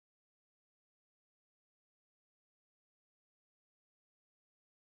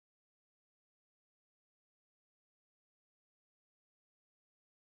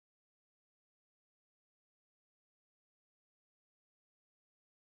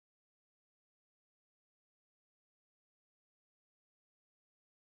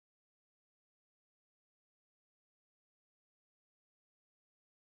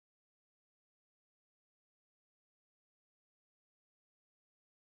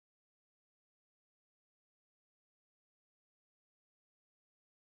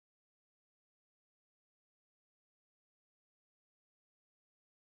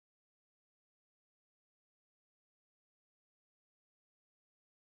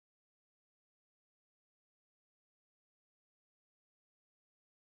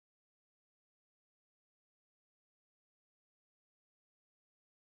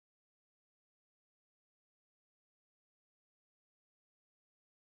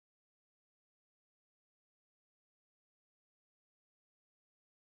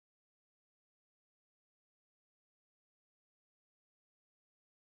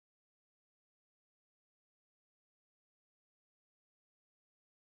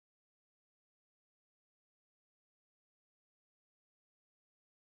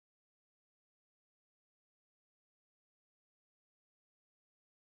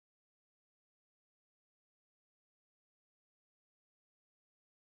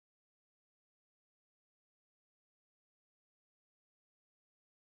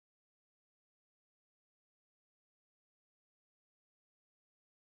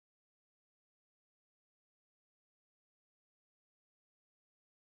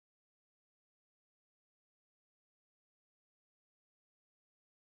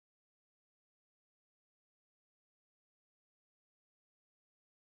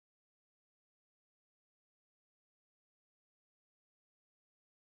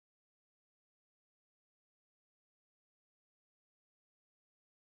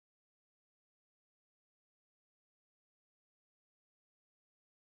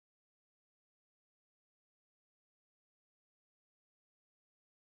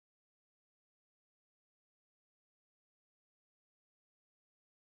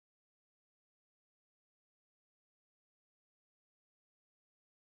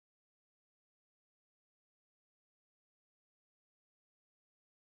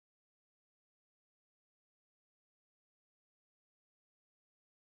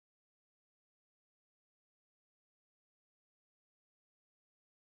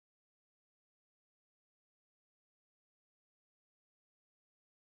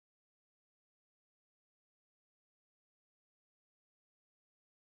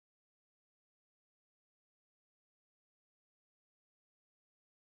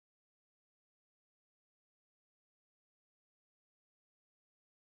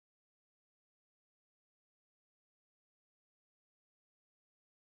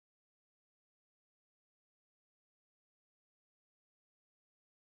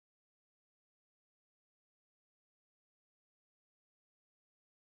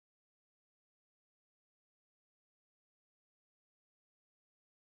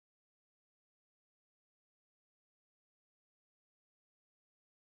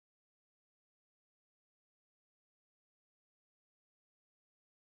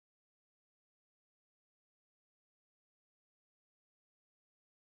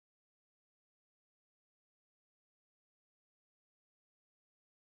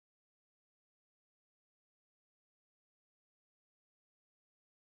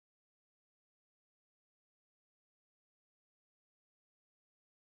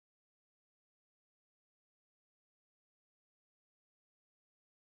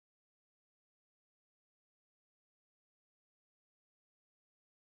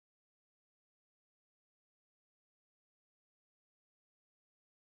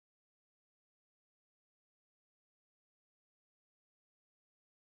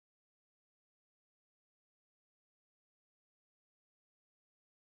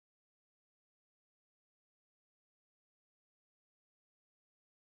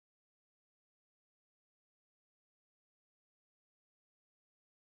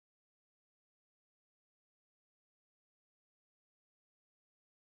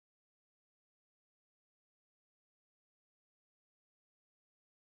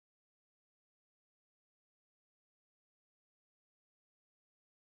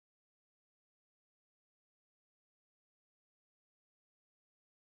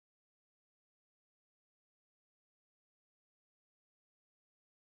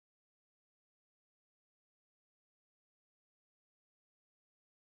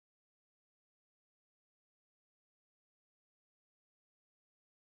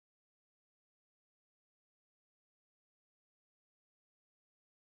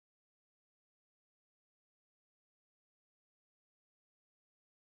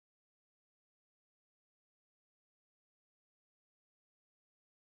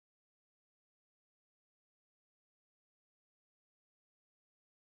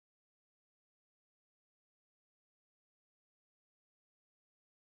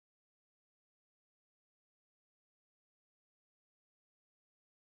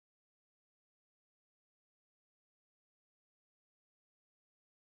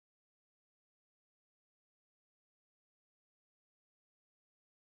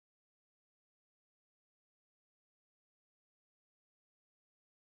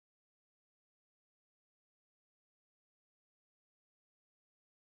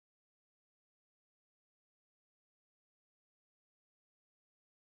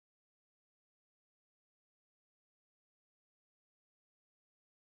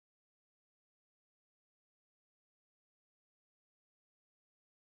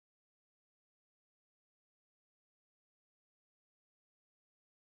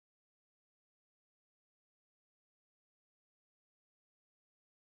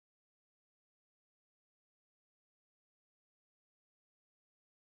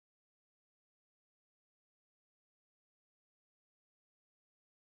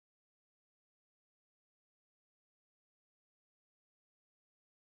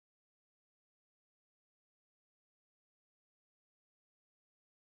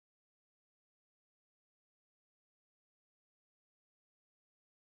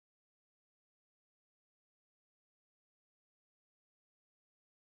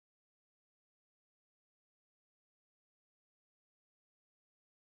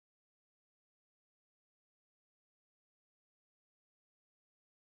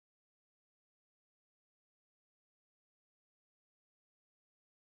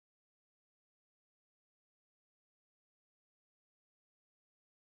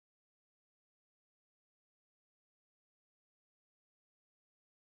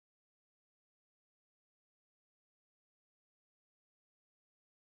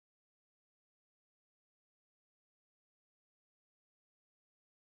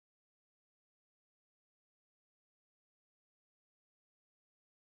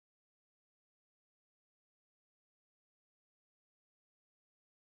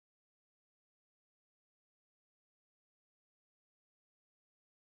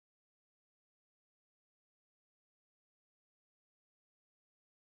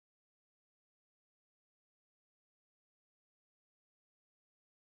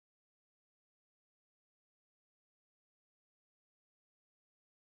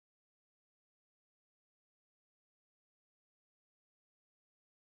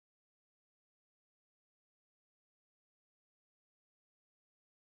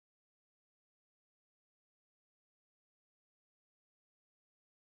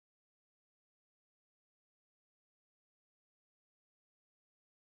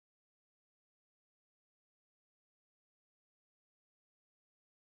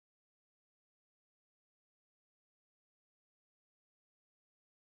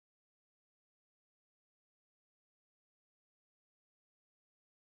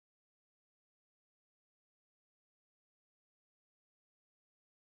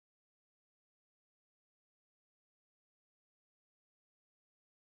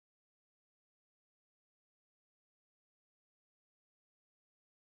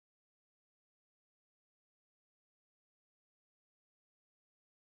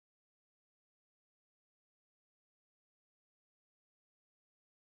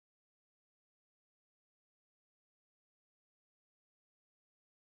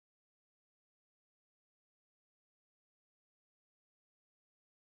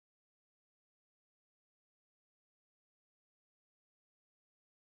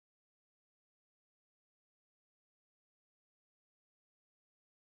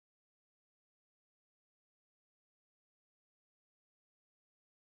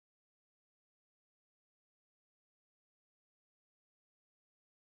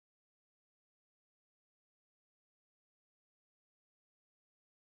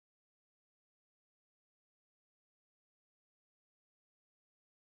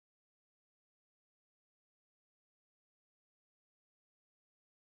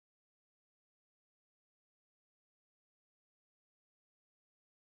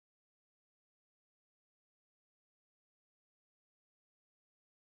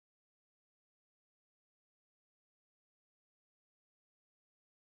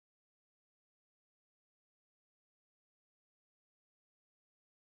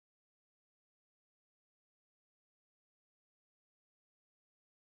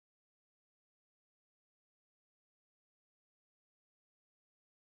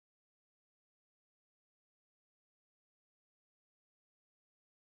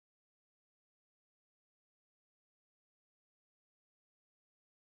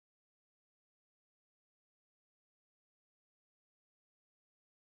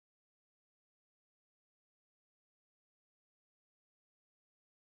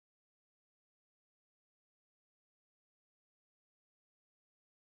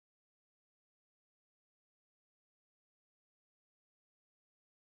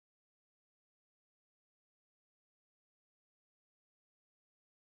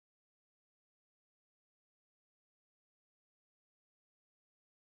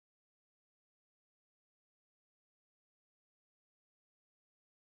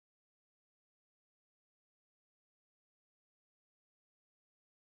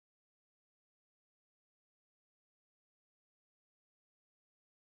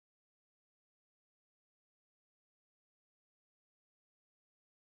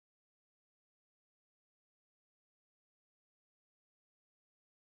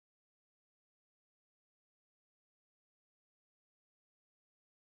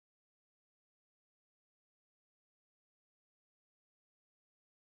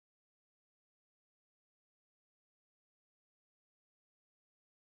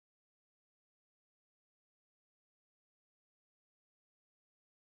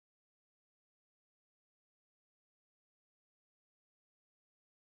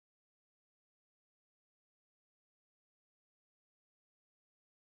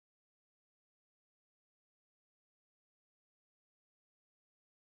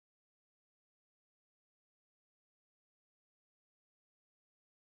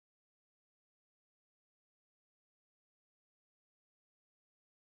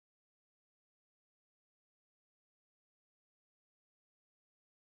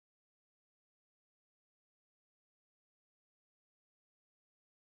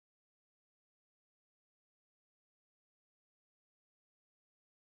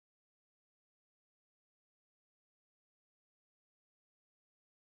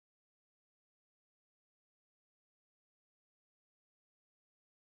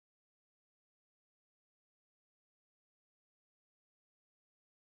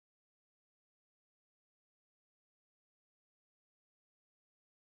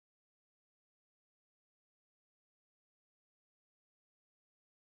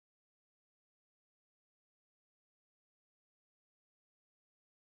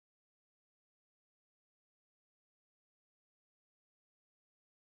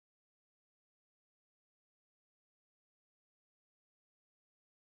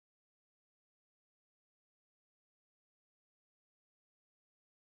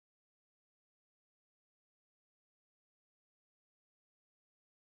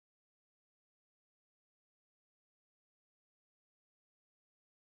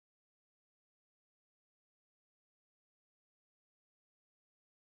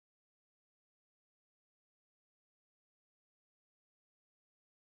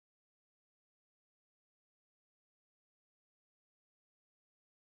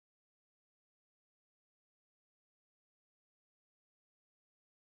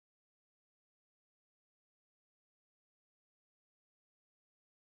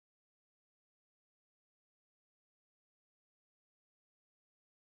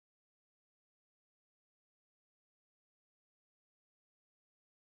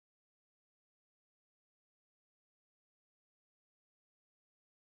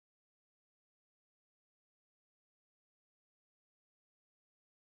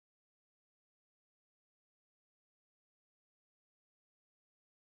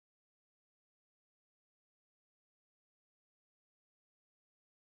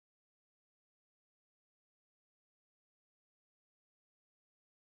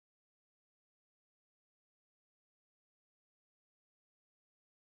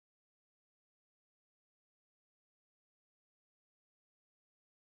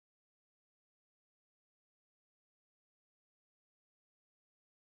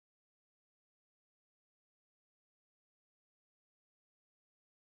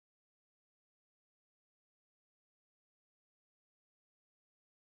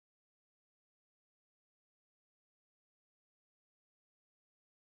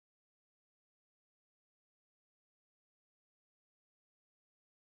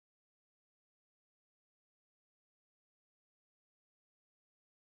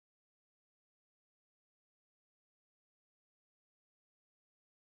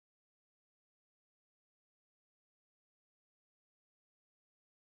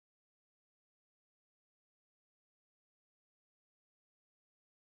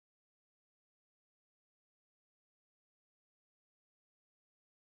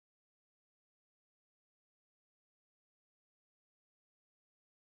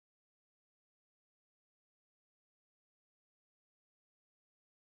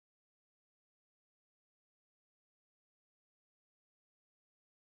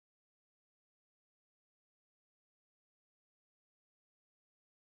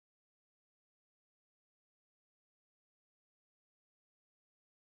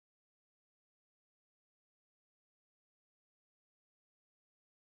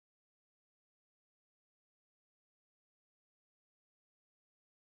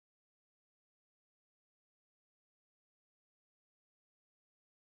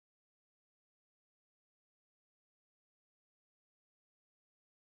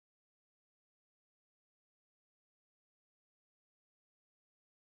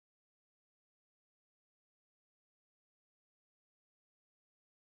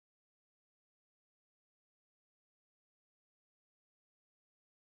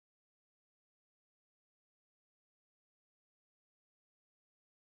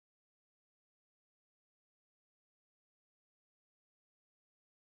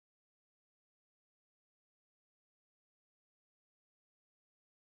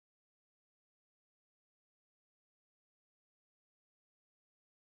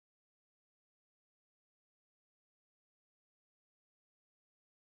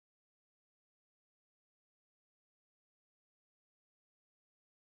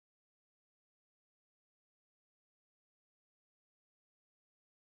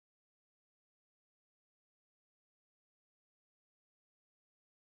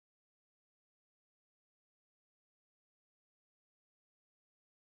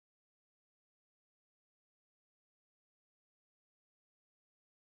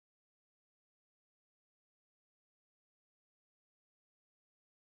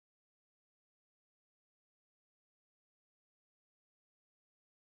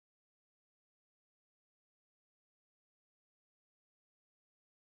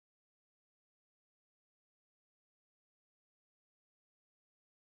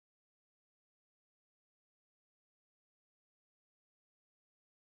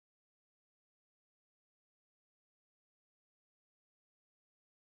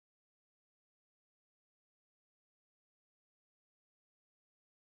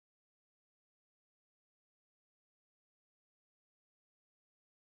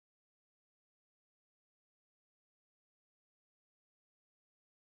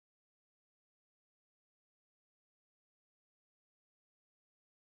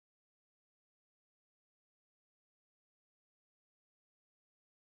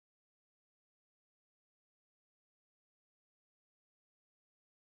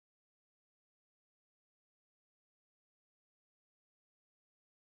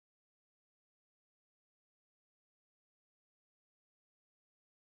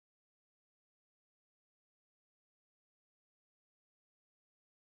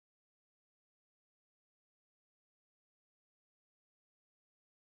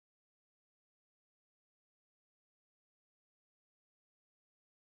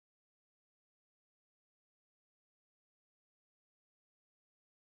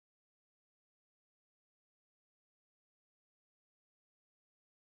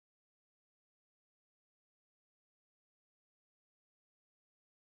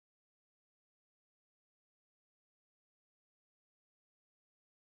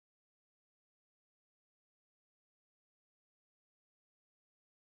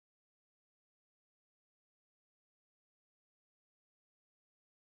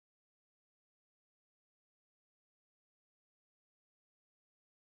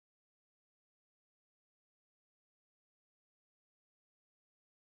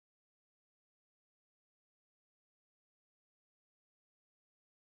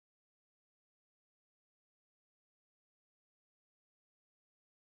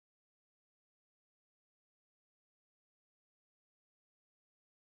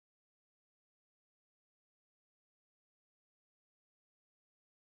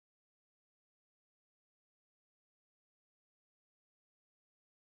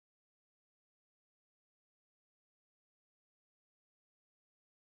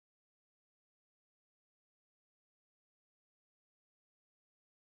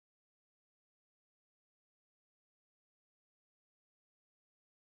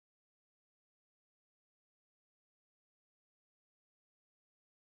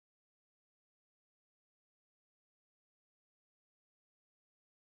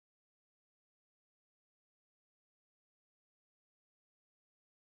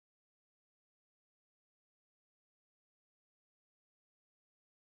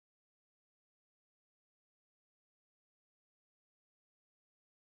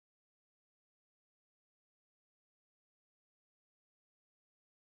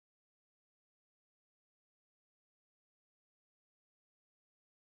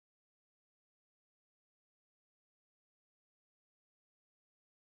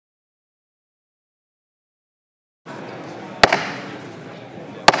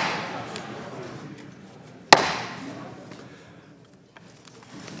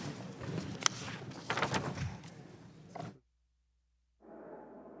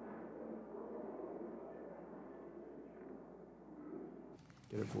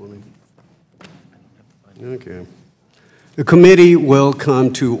Get it for me. Okay. The committee will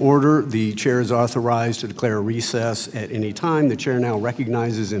come to order. The chair is authorized to declare a recess at any time. The chair now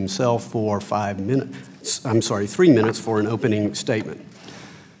recognizes himself for 3 minutes for an opening statement.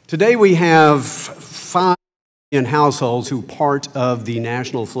 Today we have 5 million households who are part of the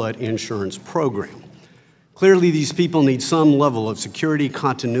National Flood Insurance Program. Clearly, these people need some level of security,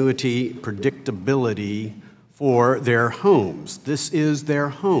 continuity, predictability for their homes. This is their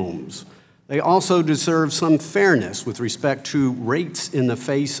homes. They also deserve some fairness with respect to rates in the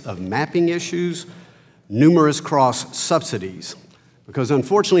face of mapping issues, numerous cross subsidies. Because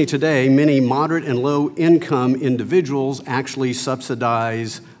unfortunately today, many moderate and low income individuals actually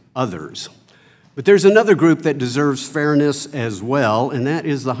subsidize others. But there's another group that deserves fairness as well, and that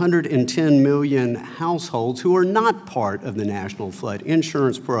is the 110 million households who are not part of the National Flood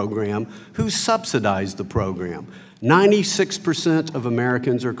Insurance Program who subsidize the program. 96% of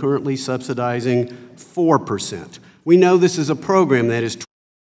Americans are currently subsidizing 4%. We know this is a program that is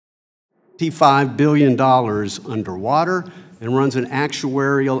 $25 billion underwater and runs an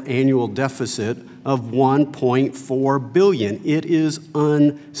actuarial annual deficit of $1.4 billion. It is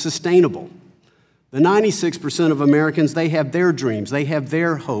unsustainable. The 96% of Americans, they have their dreams, they have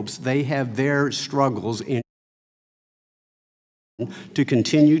their hopes, they have their struggles to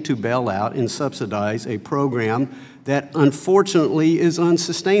continue to bail out and subsidize a program that unfortunately is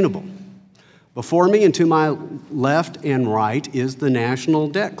unsustainable. Before me and to my left and right is the national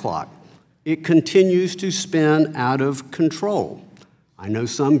debt clock. It continues to spin out of control. I know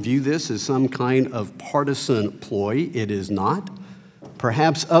some view this as some kind of partisan ploy. It is not.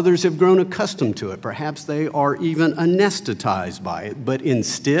 Perhaps others have grown accustomed to it. Perhaps they are even anesthetized by it. But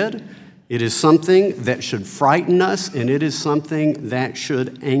instead, it is something that should frighten us, and it is something that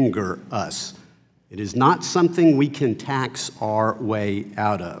should anger us. It is not something we can tax our way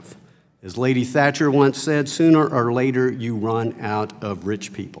out of. As Lady Thatcher once said, sooner or later you run out of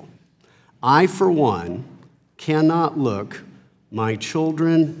rich people. I, for one, cannot look my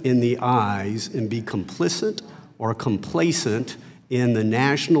children in the eyes and be complicit or complacent in the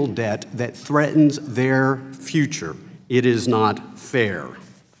national debt that threatens their future. It is not fair.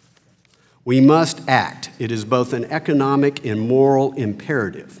 We must act. It is both an economic and moral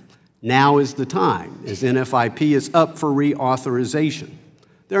imperative. Now is the time, as NFIP is up for reauthorization.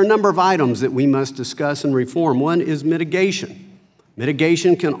 There are a number of items that we must discuss and reform. One is mitigation.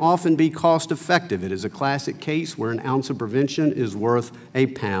 Mitigation can often be cost-effective. It is a classic case where an ounce of prevention is worth a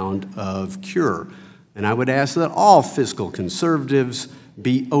pound of cure. And I would ask that all fiscal conservatives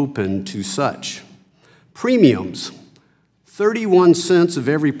be open to such. Premiums. 31 cents of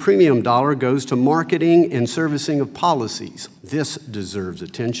every premium dollar goes to marketing and servicing of policies. This deserves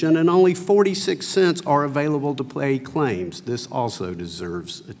attention, and only 46 cents are available to pay claims. This also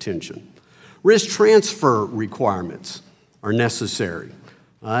deserves attention. Risk transfer requirements are necessary,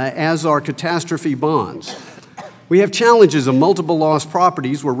 as are catastrophe bonds. We have challenges of multiple loss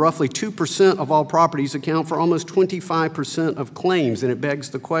properties where roughly 2% of all properties account for almost 25% of claims, and it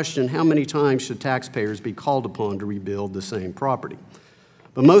begs the question, how many times should taxpayers be called upon to rebuild the same property?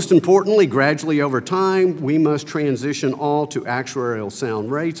 But most importantly, gradually over time, we must transition all to actuarial sound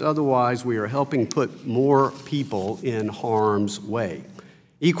rates, otherwise we are helping put more people in harm's way.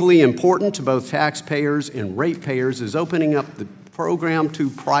 Equally important to both taxpayers and ratepayers is opening up the program to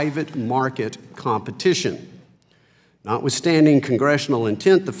private market competition. Notwithstanding congressional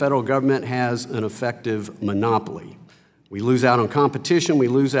intent, the federal government has an effective monopoly. We lose out on competition, we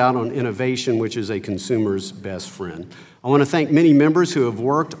lose out on innovation, which is a consumer's best friend. I want to thank many members who have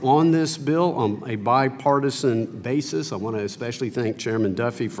worked on this bill on a bipartisan basis. I want to especially thank Chairman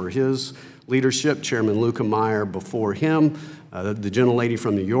Duffy for his leadership, Chairman Lukemeyer before him, the gentlelady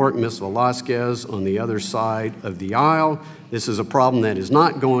from New York, Ms. Velasquez, on the other side of the aisle. This is a problem that is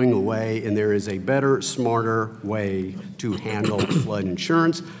not going away, and there is a better, smarter way to handle flood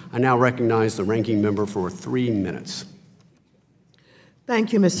insurance. I now recognize the ranking member for 3 minutes.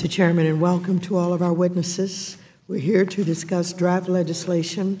 Thank you, Mr. Chairman, and welcome to all of our witnesses. We're here to discuss draft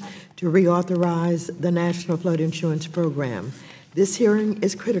legislation to reauthorize the National Flood Insurance Program. This hearing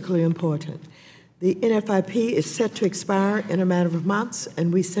is critically important. The NFIP is set to expire in a matter of months,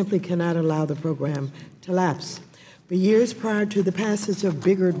 and we simply cannot allow the program to lapse. For years prior to the passage of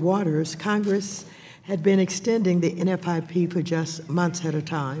Bigger Waters, Congress had been extending the NFIP for just months at a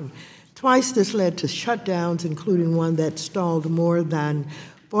time. Twice this led to shutdowns, including one that stalled more than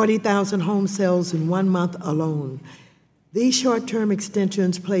 40,000 home sales in 1 month alone. These short-term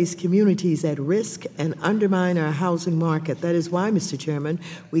extensions place communities at risk and undermine our housing market. That is why, Mr. Chairman,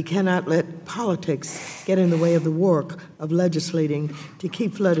 we cannot let politics get in the way of the work of legislating to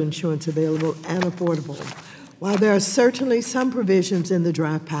keep flood insurance available and affordable. While there are certainly some provisions in the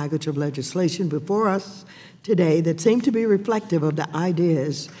draft package of legislation before us today that seem to be reflective of the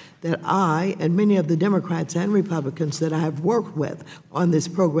ideas that I and many of the Democrats and Republicans that I have worked with on this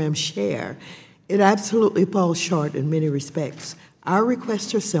program share, it absolutely falls short in many respects. Our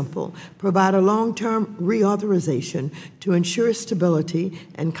requests are simple: provide a long-term reauthorization to ensure stability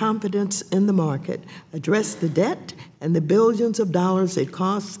and confidence in the market, address the debt and the billions of dollars it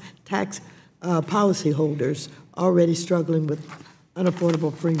costs tax policyholders already struggling with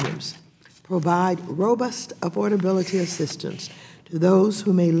unaffordable premiums, provide robust affordability assistance to those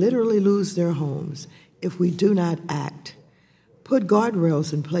who may literally lose their homes if we do not act, put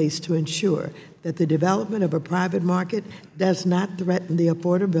guardrails in place to ensure that the development of a private market does not threaten the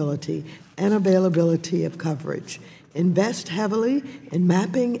affordability and availability of coverage, invest heavily in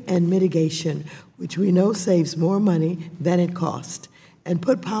mapping and mitigation, which we know saves more money than it costs, and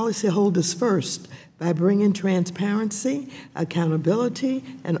put policyholders first by bringing transparency, accountability,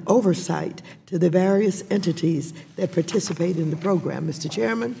 and oversight to the various entities that participate in the program. Mr.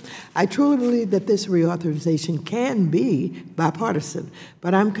 Chairman, I truly believe that this reauthorization can be bipartisan,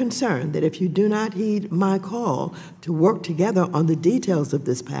 but I'm concerned that if you do not heed my call to work together on the details of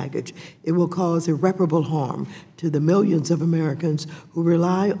this package, it will cause irreparable harm to the millions of Americans who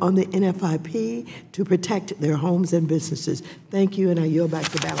rely on the NFIP to protect their homes and businesses. Thank you, and I yield back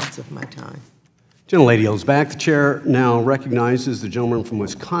the balance of my time. Gentlelady yields back. The chair now recognizes the gentleman from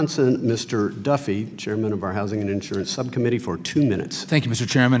Wisconsin, Mr. Duffy, chairman of our Housing and Insurance Subcommittee, for 2 minutes. Thank you, Mr.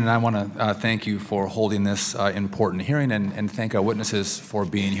 Chairman, and I want to thank you for holding this important hearing and thank our witnesses for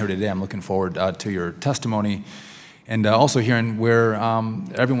being here today. I'm looking forward to your testimony and also hearing where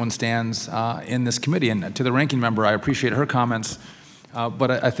everyone stands in this committee. And to the ranking member, I appreciate her comments,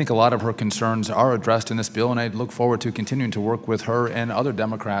 but I think a lot of her concerns are addressed in this bill, and I look forward to continuing to work with her and other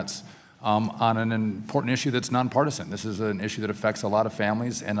Democrats on an important issue that's nonpartisan. This is an issue that affects a lot of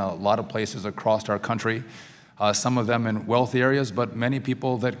families in a lot of places across our country, some of them in wealthy areas, but many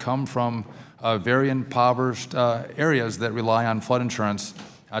people that come from very impoverished areas that rely on flood insurance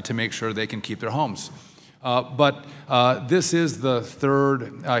to make sure they can keep their homes. But this is the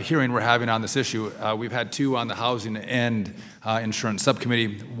third hearing we're having on this issue. We've had two on the Housing and Insurance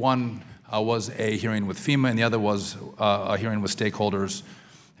Subcommittee. One was a hearing with FEMA, and the other was a hearing with stakeholders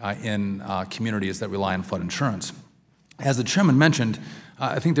in communities that rely on flood insurance. As the chairman mentioned,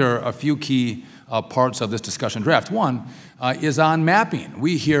 I think there are a few key parts of this discussion draft. One is on mapping.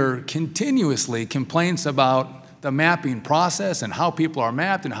 We hear continuously complaints about the mapping process and how people are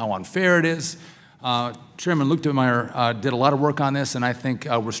mapped and how unfair it is. Chairman Luke DeMeyer did a lot of work on this, and I think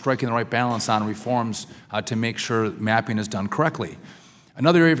we're striking the right balance on reforms to make sure mapping is done correctly.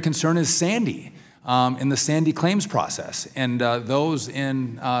 Another area of concern is Sandy. In the Sandy claims process. And those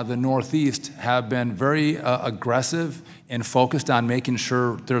in the Northeast have been very aggressive and focused on making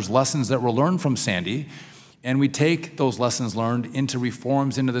sure there's lessons that were learned from Sandy, and we take those lessons learned into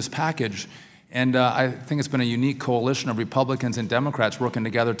reforms into this package. And I think it's been a unique coalition of Republicans and Democrats working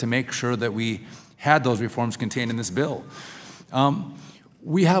together to make sure that we had those reforms contained in this bill.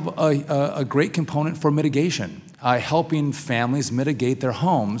 We have a great component for mitigation, helping families mitigate their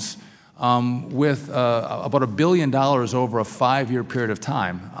homes with about $1 billion over a 5-year period of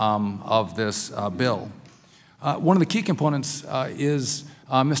time of this bill. One of the key components is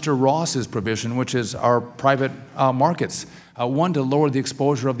Mr. Ross's provision, which is our private markets. One, to lower the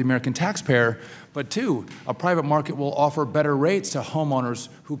exposure of the American taxpayer, but two, a private market will offer better rates to homeowners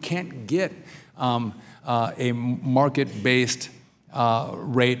who can't get a market-based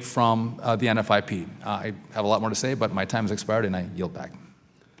rate from the NFIP. I have a lot more to say, but my time has expired and I yield back.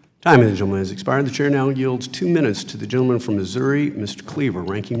 Time of the gentleman has expired. The chair now yields 2 minutes to the gentleman from Missouri, Mr. Cleaver,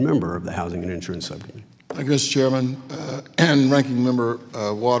 ranking member of the Housing and Insurance Subcommittee. Thank you, Mr. Chairman and Ranking Member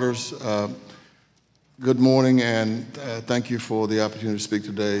Waters. Good morning, and thank you for the opportunity to speak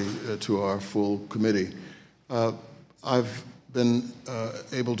today to our full committee. I've been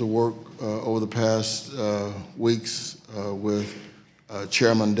able to work over the past weeks with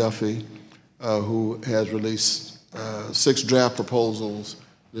Chairman Duffy, who has released 6 draft proposals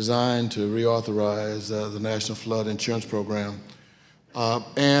designed to reauthorize the National Flood Insurance Program.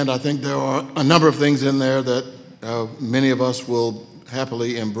 And I think there are a number of things in there that many of us will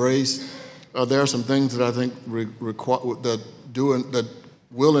happily embrace. There are some things that I think will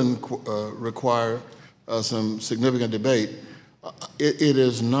require some significant debate. It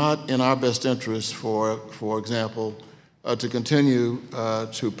is not in our best interest, for example, to continue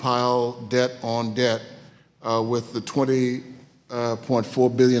to pile debt on debt with the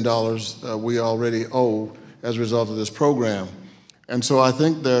 $20.4 billion we already owe as a result of this program. And so I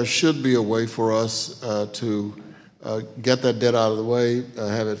think there should be a way for us to get that debt out of the way,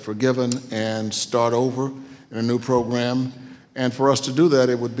 have it forgiven, and start over in a new program. And for us to do that,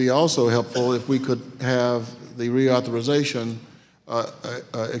 it would be also helpful if we could have the reauthorization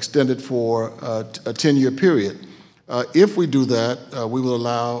extended for a 10-year period. If we do that, we will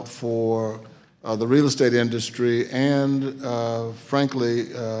allow for the real estate industry and, frankly,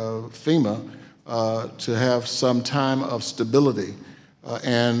 FEMA to have some time of stability.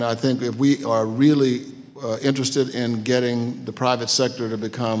 And I think if we are really interested in getting the private sector to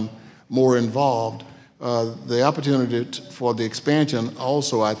become more involved, the opportunity for the expansion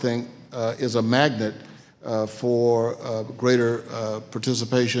also, I think, is a magnet for greater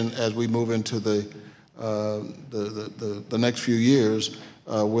participation as we move into the next few years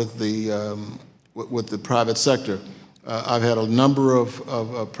with the private sector. I've had a number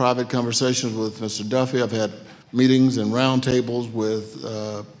of private conversations with Mr. Duffy. I've had meetings and roundtables with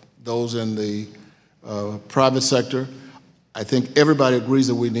those in the private sector. I think everybody agrees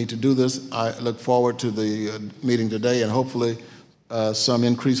that we need to do this. I look forward to the meeting today and hopefully some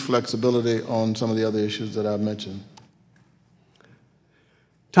increased flexibility on some of the other issues that I've mentioned.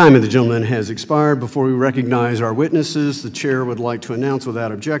 Time of the gentleman has expired. Before we recognize our witnesses, the chair would like to announce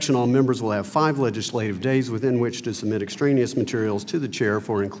without objection all members will have 5 legislative days within which to submit extraneous materials to the chair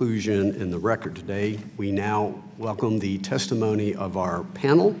for inclusion in the record today. We now welcome the testimony of our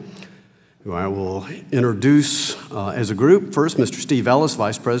panel, who I will introduce as a group. First, Mr. Steve Ellis,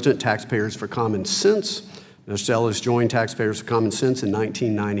 Vice President, Taxpayers for Common Sense. Mr. Ellis joined Taxpayers for Common Sense in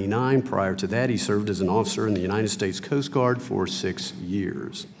 1999. Prior to that, he served as an officer in the United States Coast Guard for 6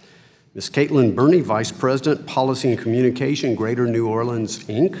 years. Ms. Caitlin Burney, Vice President, Policy and Communication, Greater New Orleans,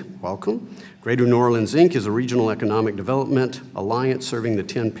 Inc. Welcome. Greater New Orleans, Inc. is a regional economic development alliance serving the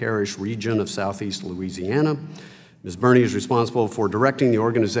 10-parish region of southeast Louisiana. Ms. Burney is responsible for directing the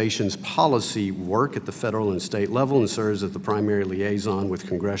organization's policy work at the federal and state level and serves as the primary liaison with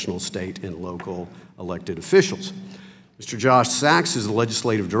congressional, state, and local elected officials. Mr. Josh Sachs is the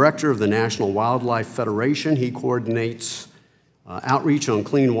legislative director of the National Wildlife Federation. He coordinates outreach on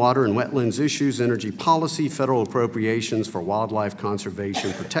clean water and wetlands issues, energy policy, federal appropriations for wildlife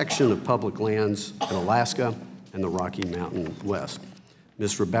conservation, protection of public lands in Alaska and the Rocky Mountain West.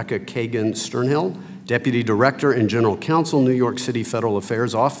 Ms. Rebecca Kagan Sternhell, Deputy Director and General Counsel, New York City Federal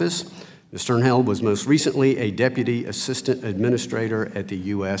Affairs Office. Ms. Sternhell was most recently a Deputy Assistant Administrator at the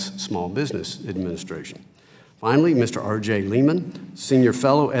U.S. Small Business Administration. Finally, Mr. R.J. Lehman, Senior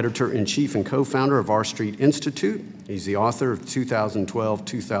Fellow Editor-in-Chief and co-founder of R Street Institute. He's the author of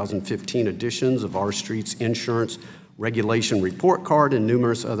 2012-2015 editions of R Street's Insurance Regulation Report Card and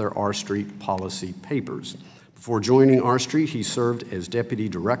numerous other R Street policy papers. Before joining R Street, he served as Deputy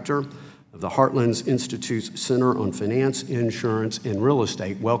Director of the Heartlands Institute's Center on Finance, Insurance, and Real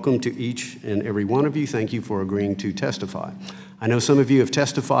Estate. Welcome to each and every one of you. Thank you for agreeing to testify. I know some of you have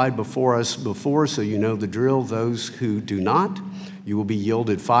testified before us before, so you know the drill. Those who do not, you will be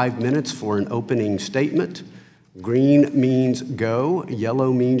yielded 5 minutes for an opening statement. Green means go.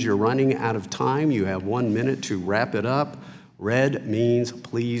 Yellow means you're running out of time. You have 1 minute to wrap it up. Red means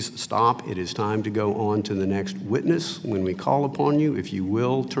please stop. It is time to go on to the next witness. When we call upon you, if you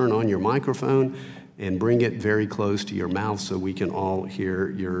will, turn on your microphone and bring it very close to your mouth so we can all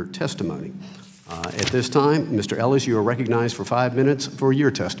hear your testimony. At this time, Mr. Ellis, you are recognized for 5 minutes for your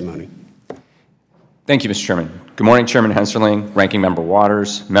testimony. Thank you, Mr. Chairman. Good morning, Chairman Hensarling, Ranking Member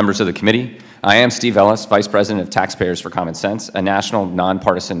Waters, members of the committee. I am Steve Ellis, Vice President of Taxpayers for Common Sense, a national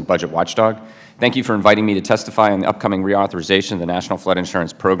nonpartisan budget watchdog. Thank you for inviting me to testify on the upcoming reauthorization of the National Flood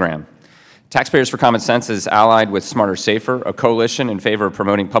Insurance Program. Taxpayers for Common Sense is allied with Smarter Safer, a coalition in favor of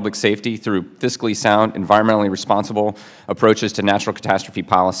promoting public safety through fiscally sound, environmentally responsible approaches to natural catastrophe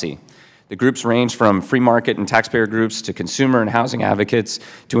policy. The groups range from free market and taxpayer groups to consumer and housing advocates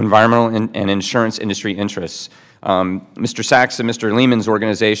to environmental and insurance industry interests. Mr. Sachs and Mr. Lehman's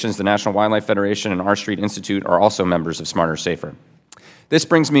organizations, the National Wildlife Federation and R Street Institute, are also members of Smarter Safer. This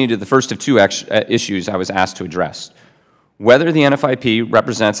brings me to the first of 2 issues I was asked to address. Whether the NFIP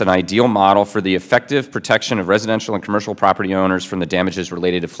represents an ideal model for the effective protection of residential and commercial property owners from the damages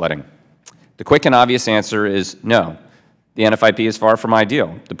related to flooding. The quick and obvious answer is no. The NFIP is far from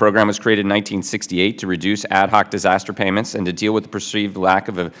ideal. The program was created in 1968 to reduce ad hoc disaster payments and to deal with the perceived lack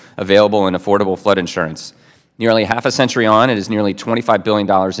of available and affordable flood insurance. Nearly half a century on, it is nearly $25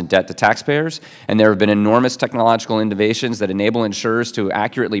 billion in debt to taxpayers, and there have been enormous technological innovations that enable insurers to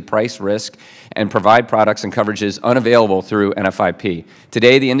accurately price risk and provide products and coverages unavailable through NFIP.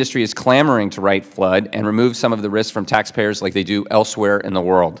 Today, the industry is clamoring to write flood and remove some of the risk from taxpayers like they do elsewhere in the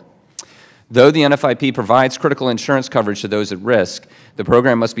world. Though the NFIP provides critical insurance coverage to those at risk, the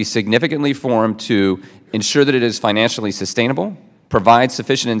program must be significantly formed to ensure that it is financially sustainable, provide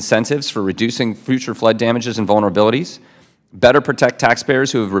sufficient incentives for reducing future flood damages and vulnerabilities, better protect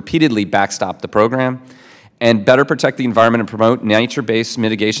taxpayers who have repeatedly backstopped the program, and better protect the environment and promote nature-based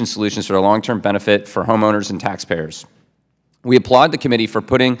mitigation solutions for the long-term benefit for homeowners and taxpayers. We applaud the committee for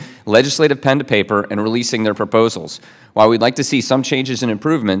putting legislative pen to paper and releasing their proposals. While we'd like to see some changes and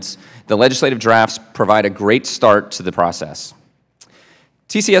improvements, the legislative drafts provide a great start to the process.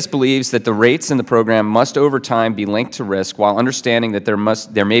 TCS believes that the rates in the program must over time be linked to risk while understanding that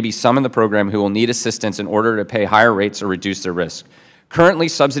there may be some in the program who will need assistance in order to pay higher rates or reduce their risk. Currently,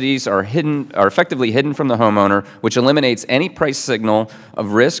 subsidies are effectively hidden from the homeowner, which eliminates any price signal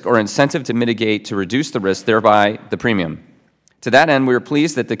of risk or incentive to mitigate to reduce the risk, thereby the premium. To that end, we are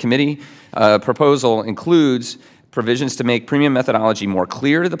pleased that the committee proposal includes provisions to make premium methodology more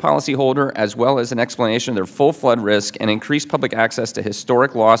clear to the policyholder, as well as an explanation of their full flood risk and increase public access to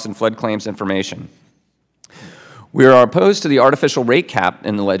historic loss and flood claims information. We are opposed to the artificial rate cap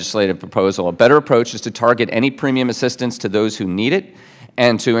in the legislative proposal. A better approach is to target any premium assistance to those who need it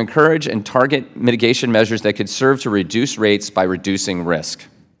and to encourage and target mitigation measures that could serve to reduce rates by reducing risk.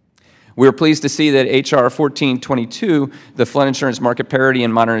 We are pleased to see that H.R. 1422, the Flood Insurance Market Parity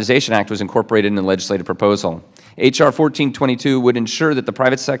and Modernization Act, was incorporated in the legislative proposal. H.R. 1422 would ensure that the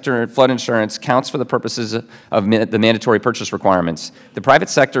private sector flood insurance counts for the purposes of the mandatory purchase requirements. The private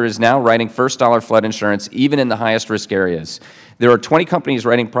sector is now writing first-dollar flood insurance even in the highest risk areas. There are 20 companies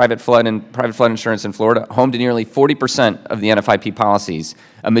writing private flood insurance in Florida, home to nearly 40% of the NFIP policies.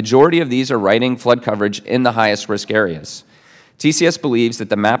 A majority of these are writing flood coverage in the highest risk areas. TCS believes that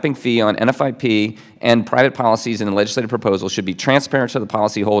the mapping fee on NFIP and private policies in the legislative proposal should be transparent to the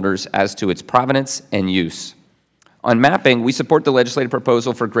policyholders as to its provenance and use. On mapping, we support the legislative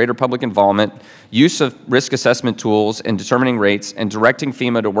proposal for greater public involvement, use of risk assessment tools in determining rates, and directing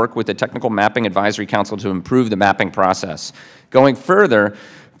FEMA to work with the Technical Mapping Advisory Council to improve the mapping process. Going further,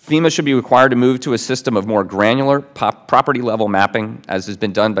 FEMA should be required to move to a system of more granular property-level mapping, as has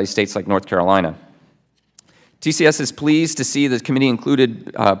been done by states like North Carolina. TCS is pleased to see the committee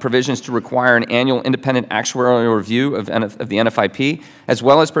included provisions to require an annual independent actuarial review of the NFIP, as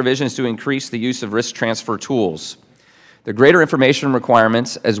well as provisions to increase the use of risk transfer tools. The greater information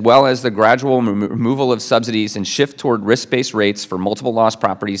requirements, as well as the gradual removal of subsidies and shift toward risk-based rates for multiple loss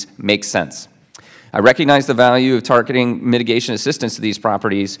properties, make sense. I recognize the value of targeting mitigation assistance to these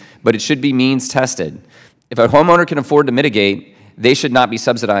properties, but it should be means tested. If a homeowner can afford to mitigate, they should not be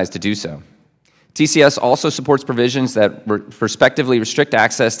subsidized to do so. TCS also supports provisions that prospectively restrict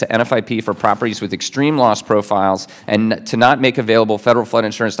access to NFIP for properties with extreme loss profiles and to not make available federal flood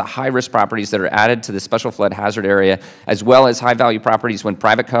insurance to high-risk properties that are added to the special flood hazard area, as well as high-value properties when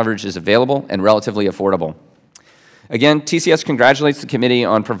private coverage is available and relatively affordable. Again, TCS congratulates the committee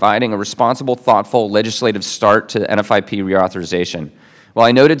on providing a responsible, thoughtful legislative start to NFIP reauthorization. While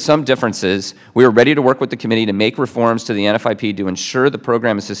I noted some differences, we are ready to work with the committee to make reforms to the NFIP to ensure the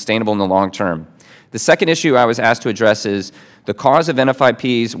program is sustainable in the long term. The second issue I was asked to address is the cause of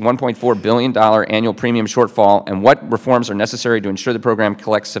NFIP's $1.4 billion annual premium shortfall and what reforms are necessary to ensure the program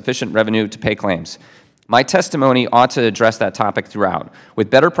collects sufficient revenue to pay claims. My testimony ought to address that topic throughout. With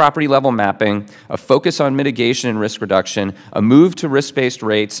better property-level mapping, a focus on mitigation and risk reduction, a move to risk-based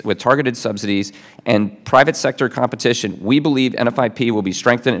rates with targeted subsidies, and private sector competition, we believe NFIP will be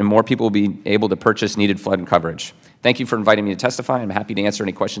strengthened and more people will be able to purchase needed flood coverage. Thank you for inviting me to testify. I'm happy to answer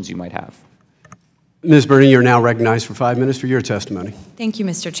any questions you might have. Ms. Burney, you're now recognized for 5 minutes for your testimony. Thank you,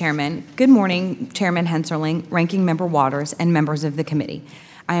 Mr. Chairman. Good morning, Chairman Henserling, Ranking Member Waters, and members of the committee.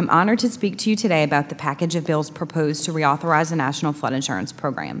 I am honored to speak to you today about the package of bills proposed to reauthorize the National Flood Insurance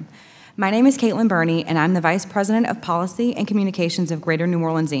Program. My name is Caitlin Burney, and I'm the Vice President of Policy and Communications of Greater New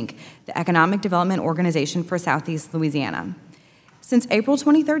Orleans, Inc., the Economic Development Organization for Southeast Louisiana. Since April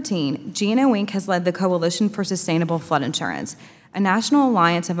 2013, GNO Inc. has led the Coalition for Sustainable Flood Insurance, a national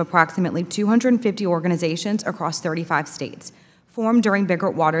alliance of approximately 250 organizations across 35 states, formed during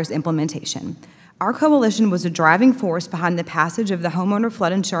Biggert Waters' implementation. Our coalition was a driving force behind the passage of the Homeowner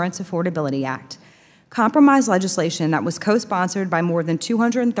Flood Insurance Affordability Act, compromise legislation that was co-sponsored by more than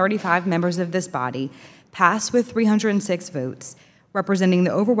 235 members of this body, passed with 306 votes, representing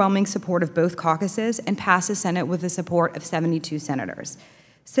the overwhelming support of both caucuses, and passed the Senate with the support of 72 senators.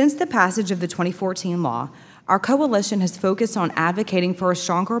 Since the passage of the 2014 law, Our coalition has focused on advocating for a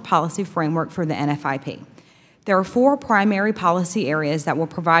stronger policy framework for the NFIP. There are 4 primary policy areas that will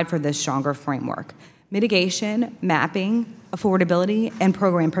provide for this stronger framework: mitigation, mapping, affordability, and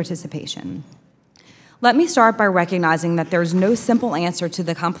program participation. Let me start by recognizing that there's no simple answer to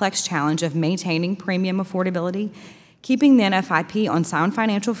the complex challenge of maintaining premium affordability, keeping the NFIP on sound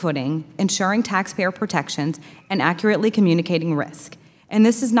financial footing, ensuring taxpayer protections, and accurately communicating risk. And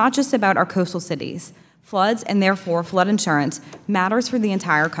this is not just about our coastal cities. Floods, and therefore flood insurance, matters for the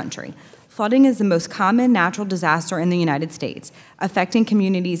entire country. Flooding is the most common natural disaster in the United States, affecting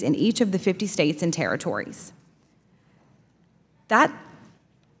communities in each of the 50 states and territories. That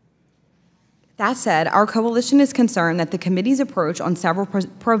said, our coalition is concerned that the committee's approach on several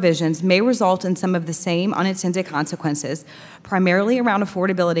provisions may result in some of the same unintended consequences, primarily around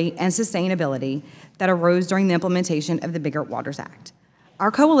affordability and sustainability, that arose during the implementation of the Bigger Waters Act.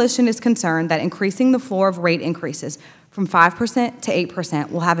 Our coalition is concerned that increasing the floor of rate increases from 5% to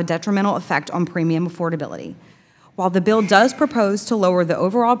 8% will have a detrimental effect on premium affordability. While the bill does propose to lower the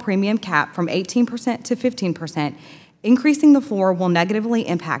overall premium cap from 18% to 15%, increasing the floor will negatively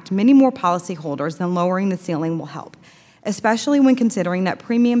impact many more policyholders than lowering the ceiling will help, especially when considering that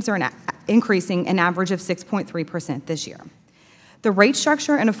premiums are increasing an average of 6.3% this year. The rate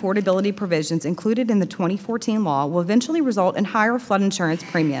structure and affordability provisions included in the 2014 law will eventually result in higher flood insurance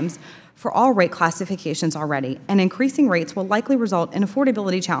premiums for all rate classifications already, and increasing rates will likely result in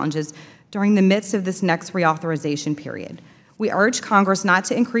affordability challenges during the midst of this next reauthorization period. We urge Congress not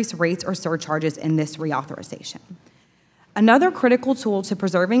to increase rates or surcharges in this reauthorization. Another critical tool to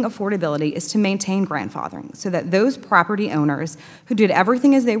preserving affordability is to maintain grandfathering so that those property owners who did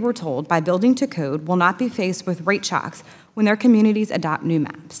everything as they were told by building to code will not be faced with rate shocks when their communities adopt new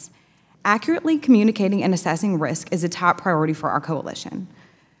maps. Accurately communicating and assessing risk is a top priority for our coalition.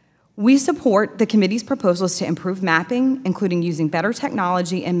 We support the committee's proposals to improve mapping, including using better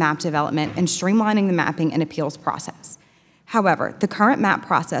technology in map development and streamlining the mapping and appeals process. However, the current map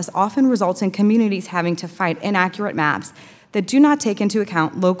process often results in communities having to fight inaccurate maps that do not take into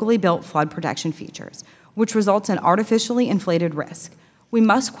account locally built flood protection features, which results in artificially inflated risk. We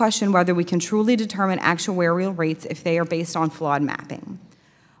must question whether we can truly determine actuarial rates if they are based on flawed mapping.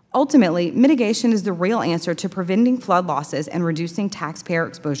 Ultimately, mitigation is the real answer to preventing flood losses and reducing taxpayer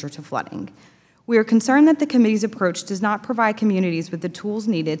exposure to flooding. We are concerned that the committee's approach does not provide communities with the tools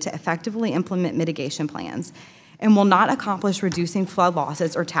needed to effectively implement mitigation plans and will not accomplish reducing flood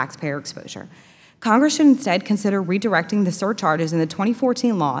losses or taxpayer exposure. Congress should instead consider redirecting the surcharges in the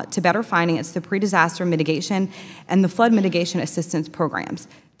 2014 law to better finance the pre-disaster mitigation and the flood mitigation assistance programs.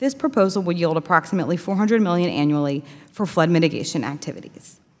 This proposal would yield approximately $400 million annually for flood mitigation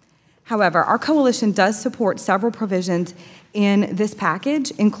activities. However, our coalition does support several provisions in this package,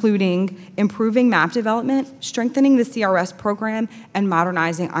 including improving map development, strengthening the CRS program, and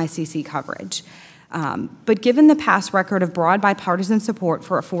modernizing ICC coverage. But given the past record of broad bipartisan support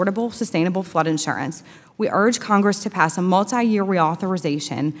for affordable, sustainable flood insurance, we urge Congress to pass a multi-year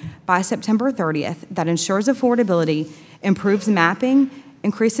reauthorization by September 30th that ensures affordability, improves mapping,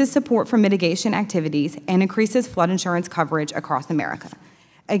 increases support for mitigation activities, and increases flood insurance coverage across America.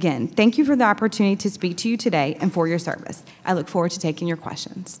 Again, thank you for the opportunity to speak to you today and for your service. I look forward to taking your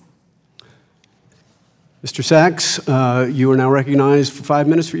questions. Mr. Sachs, you are now recognized for 5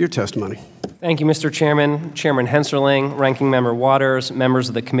 minutes for your testimony. Thank you, Mr. Chairman, Chairman Henserling, Ranking Member Waters, members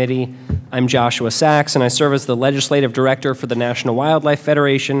of the committee. I'm Joshua Sachs, and I serve as the Legislative Director for the National Wildlife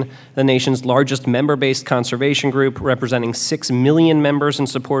Federation, the nation's largest member-based conservation group, representing 6 million members and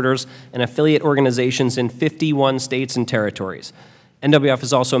supporters and affiliate organizations in 51 states and territories. NWF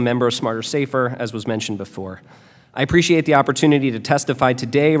is also a member of Smarter Safer, as was mentioned before. I appreciate the opportunity to testify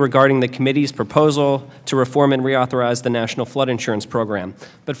today regarding the committee's proposal to reform and reauthorize the National Flood Insurance Program.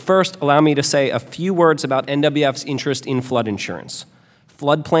 But first, allow me to say a few words about NWF's interest in flood insurance.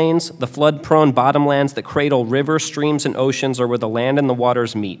 Floodplains, the flood-prone bottomlands that cradle rivers, streams, and oceans, are where the land and the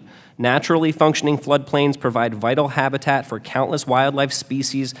waters meet. Naturally functioning floodplains provide vital habitat for countless wildlife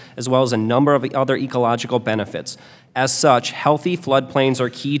species, as well as a number of other ecological benefits. As such, healthy floodplains are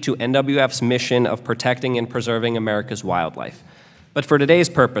key to NWF's mission of protecting and preserving America's wildlife. But for today's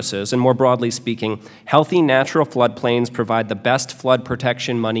purposes, and more broadly speaking, healthy natural floodplains provide the best flood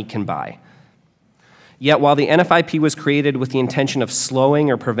protection money can buy. Yet while the NFIP was created with the intention of slowing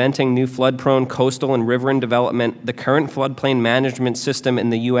or preventing new flood-prone coastal and riverine development, the current floodplain management system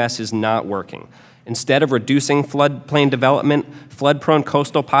in the U.S. is not working. Instead of reducing floodplain development, flood-prone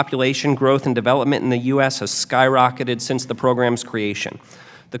coastal population growth and development in the U.S. has skyrocketed since the program's creation.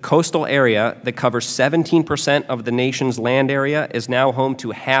 The coastal area that covers 17% of the nation's land area is now home to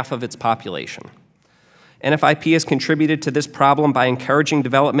half of its population. NFIP has contributed to this problem by encouraging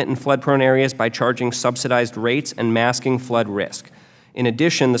development in flood-prone areas by charging subsidized rates and masking flood risk. In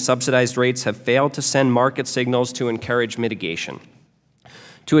addition, the subsidized rates have failed to send market signals to encourage mitigation.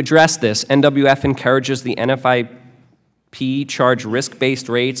 To address this, NWF encourages the NFIP charge risk-based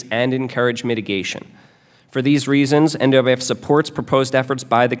rates and encourage mitigation. For these reasons, NWF supports proposed efforts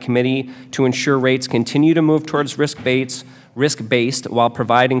by the committee to ensure rates continue to move towards risk-based while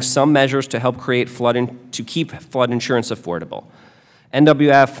providing some measures to help keep flood insurance affordable.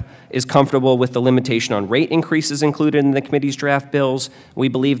 NWF is comfortable with the limitation on rate increases included in the committee's draft bills. We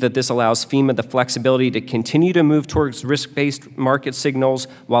believe that this allows FEMA the flexibility to continue to move towards risk-based market signals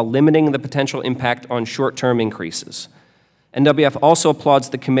while limiting the potential impact on short-term increases. NWF also applauds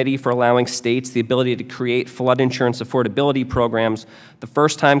the committee for allowing states the ability to create flood insurance affordability programs, the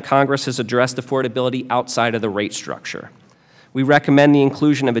first time Congress has addressed affordability outside of the rate structure. We recommend the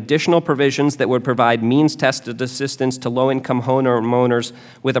inclusion of additional provisions that would provide means-tested assistance to low-income homeowners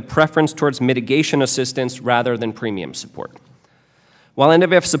with a preference towards mitigation assistance rather than premium support. While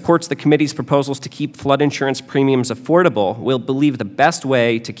NWF supports the committee's proposals to keep flood insurance premiums affordable, we believe the best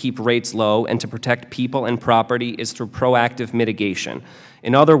way to keep rates low and to protect people and property is through proactive mitigation.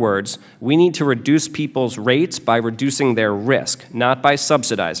 In other words, we need to reduce people's rates by reducing their risk, not by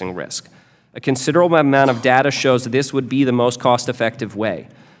subsidizing risk. A considerable amount of data shows that this would be the most cost-effective way.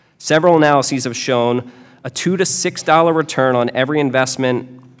 Several analyses have shown a $2 to $6 return on every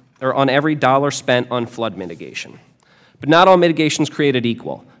investment or on every dollar spent on flood mitigation. But not all mitigation is created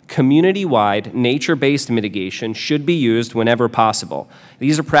equal. Community-wide, nature-based mitigation should be used whenever possible.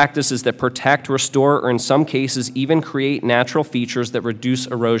 These are practices that protect, restore, or in some cases even create natural features that reduce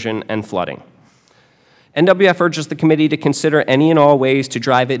erosion and flooding. NWF urges the committee to consider any and all ways to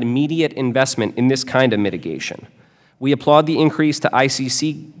drive immediate investment in this kind of mitigation. We applaud the increase to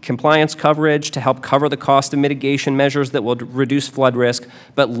ICC compliance coverage to help cover the cost of mitigation measures that will reduce flood risk,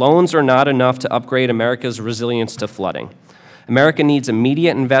 but loans are not enough to upgrade America's resilience to flooding. America needs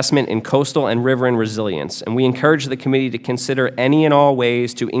immediate investment in coastal and riverine resilience, and we encourage the committee to consider any and all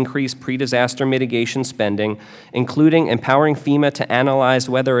ways to increase pre-disaster mitigation spending, including empowering FEMA to analyze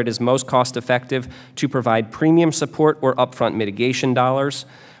whether it is most cost-effective to provide premium support or upfront mitigation dollars.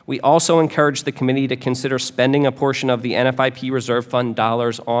 We also encourage the committee to consider spending a portion of the NFIP Reserve Fund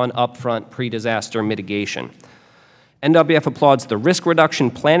dollars on upfront pre-disaster mitigation. NWF applauds the risk reduction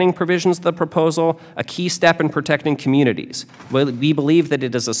planning provisions of the proposal, a key step in protecting communities. We believe that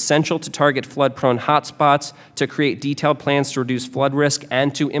it is essential to target flood-prone hotspots, to create detailed plans to reduce flood risk,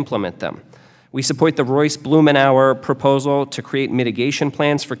 and to implement them. We support the Royce-Blumenauer proposal to create mitigation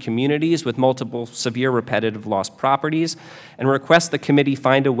plans for communities with multiple severe repetitive loss properties, and request the committee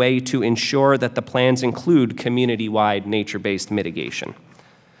find a way to ensure that the plans include community-wide nature-based mitigation.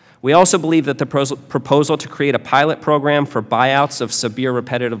 We also believe that the proposal to create a pilot program for buyouts of severe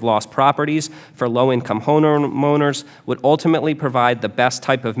repetitive loss properties for low-income homeowners would ultimately provide the best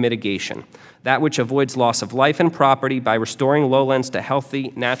type of mitigation, that which avoids loss of life and property by restoring lowlands to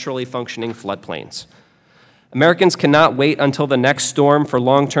healthy, naturally functioning floodplains. Americans cannot wait until the next storm for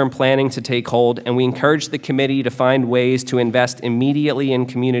long-term planning to take hold, and we encourage the committee to find ways to invest immediately in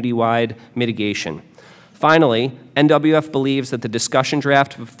community-wide mitigation. Finally, NWF believes that the discussion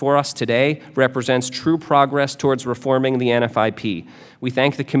draft before us today represents true progress towards reforming the NFIP. We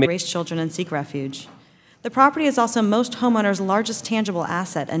thank the committee. Raise children and seek refuge. The property is also most homeowners' largest tangible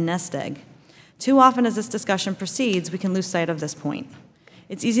asset and nest egg. Too often as this discussion proceeds, we can lose sight of this point.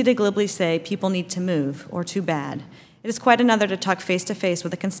 It's easy to glibly say people need to move, or too bad. It is quite another to talk face-to-face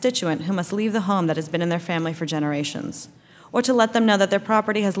with a constituent who must leave the home that has been in their family for generations, or to let them know that their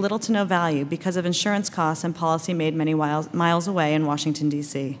property has little to no value because of insurance costs and policy made many miles away in Washington,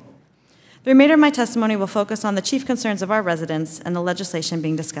 D.C. The remainder of my testimony will focus on the chief concerns of our residents and the legislation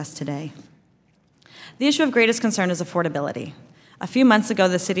being discussed today. The issue of greatest concern is affordability. A few months ago,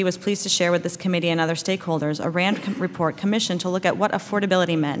 the city was pleased to share with this committee and other stakeholders a RAND report commissioned to look at what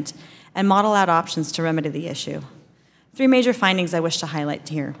affordability meant and model out options to remedy the issue. 3 major findings I wish to highlight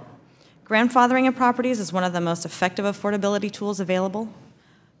here. Grandfathering of properties is one of the most effective affordability tools available.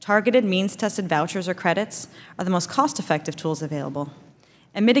 Targeted means-tested vouchers or credits are the most cost-effective tools available.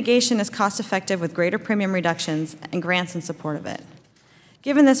 And mitigation is cost-effective with greater premium reductions and grants in support of it.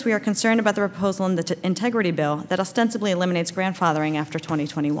 Given this, we are concerned about the proposal in the integrity bill that ostensibly eliminates grandfathering after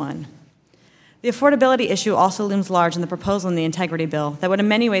 2021. The affordability issue also looms large in the proposal in the integrity bill that would in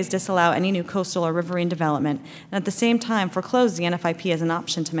many ways disallow any new coastal or riverine development and at the same time foreclose the NFIP as an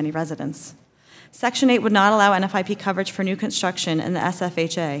option to many residents. Section 8 would not allow NFIP coverage for new construction in the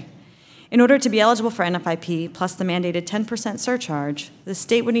SFHA. In order to be eligible for NFIP plus the mandated 10% surcharge, the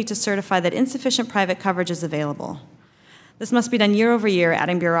state would need to certify that insufficient private coverage is available. This must be done year over year,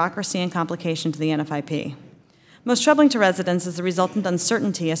 adding bureaucracy and complication to the NFIP. Most troubling to residents is the resultant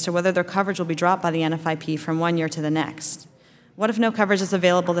uncertainty as to whether their coverage will be dropped by the NFIP from one year to the next. What if no coverage is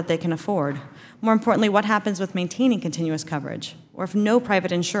available that they can afford? More importantly, what happens with maintaining continuous coverage? Or if no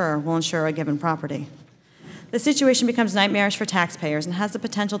private insurer will insure a given property? The situation becomes nightmarish for taxpayers and has the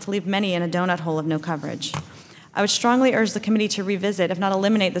potential to leave many in a donut hole of no coverage. I would strongly urge the committee to revisit, if not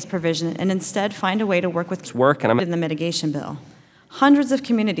eliminate this provision, and instead find a way to work with in the mitigation bill. Hundreds of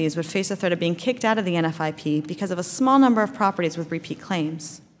communities would face the threat of being kicked out of the NFIP because of a small number of properties with repeat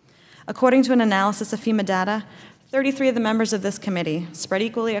claims. According to an analysis of FEMA data, 33 of the members of this committee, spread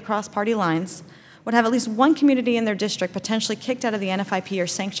equally across party lines, would have at least one community in their district potentially kicked out of the NFIP or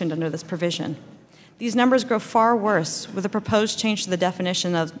sanctioned under this provision. These numbers grow far worse with a proposed change to the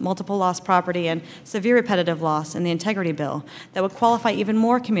definition of multiple loss property and severe repetitive loss in the integrity bill that would qualify even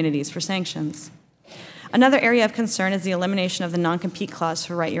more communities for sanctions. Another area of concern is the elimination of the non-compete clause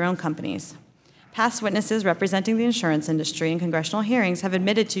for write-your-own companies. Past witnesses representing the insurance industry in congressional hearings have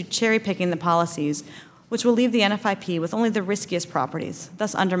admitted to cherry-picking the policies, which will leave the NFIP with only the riskiest properties,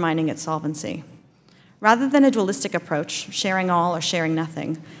 thus undermining its solvency. Rather than a dualistic approach, sharing all or sharing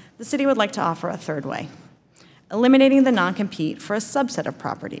nothing, the city would like to offer a third way, eliminating the non-compete for a subset of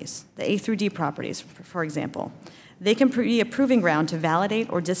properties, the A through D properties, for example. They can be a proving ground to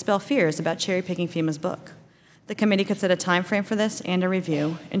validate or dispel fears about cherry-picking FEMA's book. The committee could set a time frame for this and a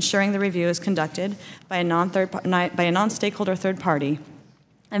review, ensuring the review is conducted by a non-stakeholder third party,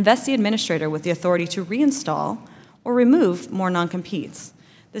 and vest the administrator with the authority to reinstall or remove more non-competes.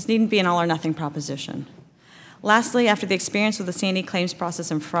 This needn't be an all-or-nothing proposition. Lastly, after the experience with the C&E claims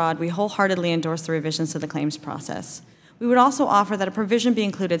process and fraud, we wholeheartedly endorse the revisions to the claims process. We would also offer that a provision be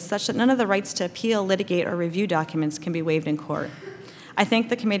included such that none of the rights to appeal, litigate, or review documents can be waived in court. I thank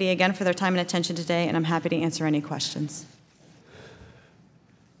the committee again for their time and attention today, and I'm happy to answer any questions.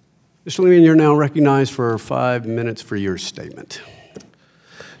 Mr. Lehman, you're now recognized for 5 minutes for your statement.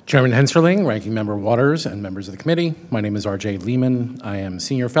 Chairman Henserling, Ranking Member Waters, and members of the committee, my name is R.J. Lehman. I am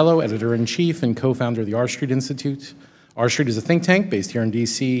Senior Fellow, Editor-in-Chief, and co-founder of the R Street Institute. R Street is a think tank based here in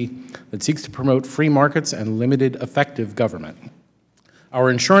D.C. that seeks to promote free markets and limited effective government. Our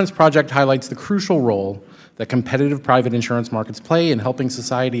insurance project highlights the crucial role that competitive private insurance markets play in helping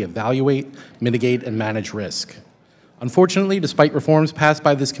society evaluate, mitigate, and manage risk. Unfortunately, despite reforms passed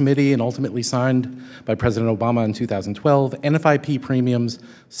by this committee and ultimately signed by President Obama in 2012, NFIP premiums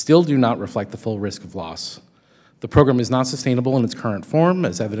still do not reflect the full risk of loss. The program is not sustainable in its current form,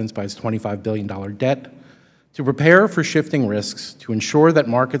 as evidenced by its $25 billion debt. To prepare for shifting risks, to ensure that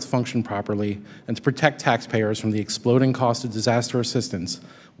markets function properly, and to protect taxpayers from the exploding cost of disaster assistance,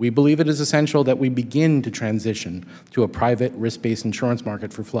 we believe it is essential that we begin to transition to a private risk-based insurance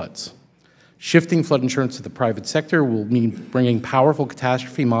market for floods. Shifting flood insurance to the private sector will mean bringing powerful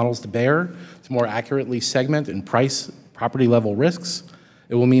catastrophe models to bear to more accurately segment and price property-level risks.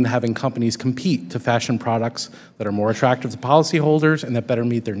 It will mean having companies compete to fashion products that are more attractive to policyholders and that better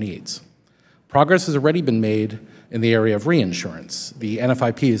meet their needs. Progress has already been made in the area of reinsurance. The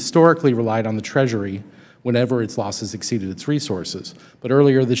NFIP historically relied on the Treasury whenever its losses exceeded its resources. But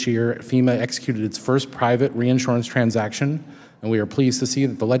earlier this year, FEMA executed its first private reinsurance transaction, and we are pleased to see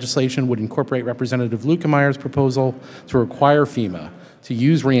that the legislation would incorporate Representative Luetkemeier's proposal to require FEMA to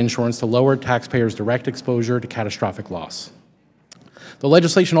use reinsurance to lower taxpayers' direct exposure to catastrophic loss. The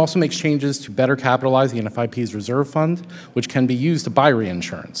legislation also makes changes to better capitalize the NFIP's reserve fund, which can be used to buy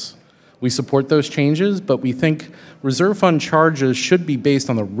reinsurance. We support those changes, but we think reserve fund charges should be based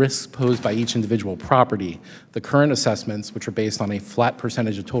on the risks posed by each individual property. The current assessments, which are based on a flat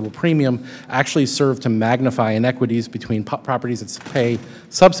percentage of total premium, actually serve to magnify inequities between properties that pay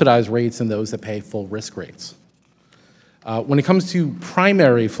subsidized rates and those that pay full risk rates. When it comes to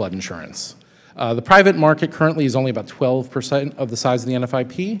primary flood insurance, the private market currently is only about 12% of the size of the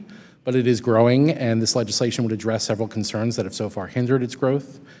NFIP, but it is growing, and this legislation would address several concerns that have so far hindered its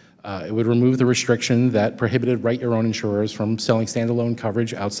growth. It would remove the restriction that prohibited write-your-own insurers from selling standalone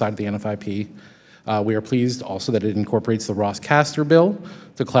coverage outside of the NFIP. We are pleased also that it incorporates the Ross-Castor bill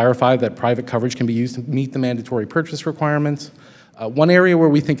to clarify that private coverage can be used to meet the mandatory purchase requirements. One area where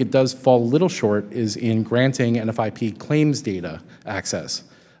we think it does fall a little short is in granting NFIP claims data access.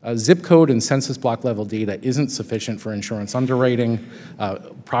 Zip code and census block level data isn't sufficient for insurance underwriting.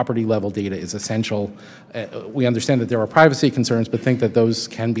 Property level data is essential. We understand that there are privacy concerns, but think that those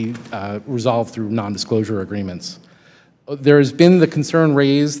can be resolved through non-disclosure agreements. There has been the concern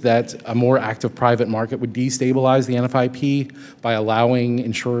raised that a more active private market would destabilize the NFIP by allowing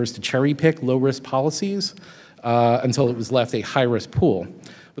insurers to cherry pick low-risk policies until it was left a high-risk pool.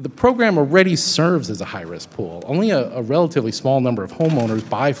 But the program already serves as a high-risk pool. Only a relatively small number of homeowners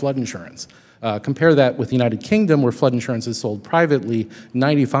buy flood insurance. Compare that with the United Kingdom, where flood insurance is sold privately.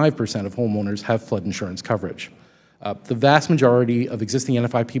 95% of homeowners have flood insurance coverage. The vast majority of existing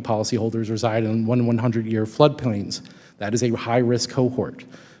NFIP policyholders reside in 100-year floodplains. That is a high-risk cohort.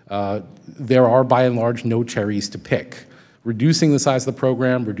 There are, by and large, no cherries to pick. Reducing the size of the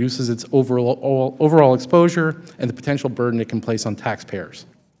program reduces its overall exposure and the potential burden it can place on taxpayers.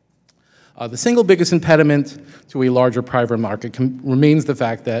 The single biggest impediment to a larger private market remains the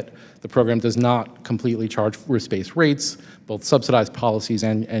fact that the program does not completely charge risk-based rates, both subsidized policies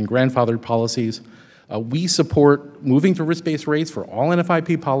and grandfathered policies. We support moving to risk-based rates for all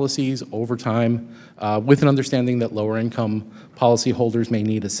NFIP policies over time, with an understanding that lower-income policyholders may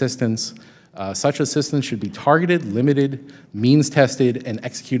need assistance. Such assistance should be targeted, limited, means-tested, and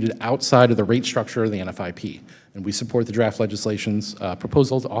executed outside of the rate structure of the NFIP. And we support the draft legislation's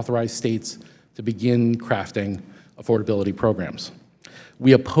proposal to authorize states to begin crafting affordability programs.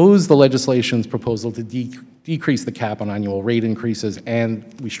 We oppose the legislation's proposal to decrease the cap on annual rate increases, and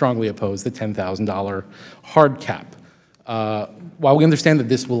we strongly oppose the $10,000 hard cap. While we understand that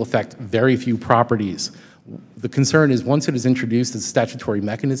this will affect very few properties, the concern is once it is introduced as a statutory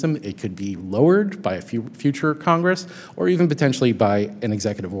mechanism, it could be lowered by a future Congress or even potentially by an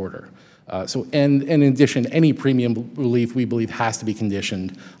executive order. And in addition, any premium relief we believe has to be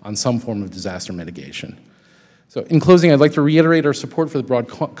conditioned on some form of disaster mitigation. So in closing, I'd like to reiterate our support for the broad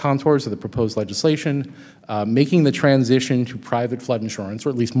contours of the proposed legislation. Making the transition to private flood insurance, or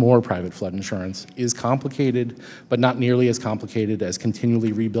at least more private flood insurance, is complicated, but not nearly as complicated as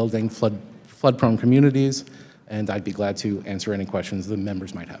continually rebuilding flood-prone communities, and I'd be glad to answer any questions the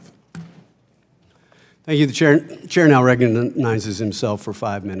members might have. Thank you. The chair now recognizes himself for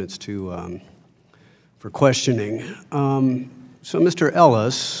 5 minutes for questioning. So, Mr.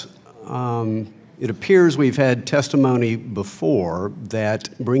 Ellis, it appears we've had testimony before that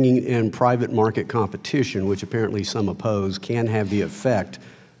bringing in private market competition, which apparently some oppose, can have the effect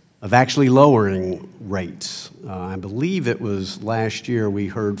of actually lowering rates. I believe it was last year we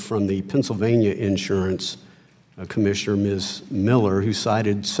heard from the Pennsylvania Insurance Commissioner, Ms. Miller, who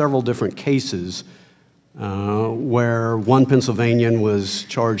cited several different cases where one Pennsylvanian was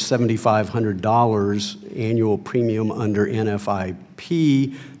charged $7,500 annual premium under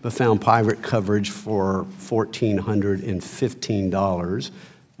NFIP, but found private coverage for $1,415.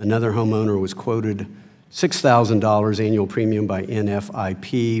 Another homeowner was quoted $6,000 annual premium by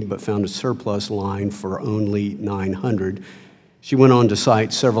NFIP, but found a surplus line for only $900. She went on to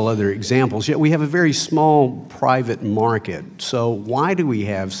cite several other examples, yet we have a very small private market. So why do we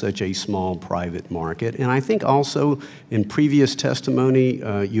have such a small private market? And I think also in previous testimony,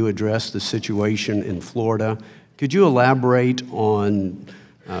 you addressed the situation in Florida. Could you elaborate on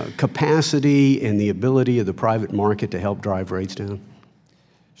capacity and the ability of the private market to help drive rates down?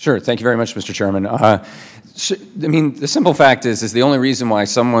 Sure. Thank you very much, Mr. Chairman. I mean, the simple fact is the only reason why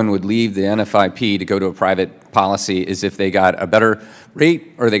someone would leave the NFIP to go to a private policy is if they got a better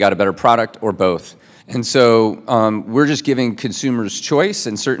rate or they got a better product or both. And so we're just giving consumers choice,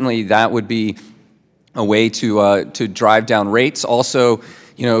 and certainly that would be a way to drive down rates. Also,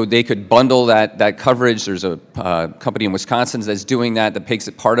 you know, they could bundle that coverage. There's a company in Wisconsin that's doing that makes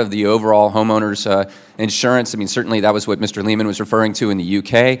it part of the overall homeowners insurance. I mean, certainly that was what Mr. Lehman was referring to in the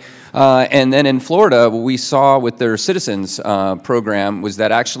UK. And then in Florida, what we saw with their Citizens program was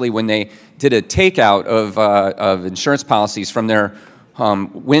that actually when they did a takeout of insurance policies from their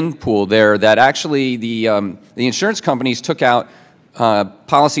wind pool there, that actually the insurance companies took out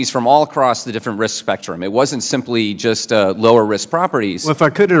policies from all across the different risk spectrum. It wasn't simply just lower risk properties. Well, if I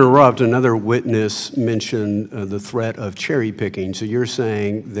could interrupt, another witness mentioned the threat of cherry picking. So you're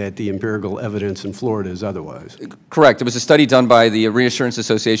saying that the empirical evidence in Florida is otherwise? Correct. It was a study done by the Reinsurance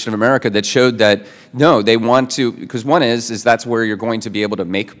Association of America that showed that, no, they want to, because one is that's where you're going to be able to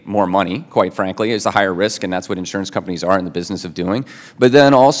make more money, quite frankly, is a higher risk, and that's what insurance companies are in the business of doing. But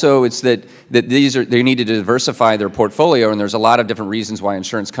then also it's that they need to diversify their portfolio, and there's a lot of different reasons why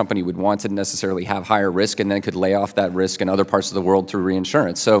insurance company would want to necessarily have higher risk and then could lay off that risk in other parts of the world through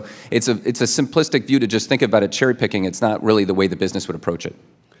reinsurance. So it's a simplistic view to just think about it cherry picking. It's not really the way the business would approach it.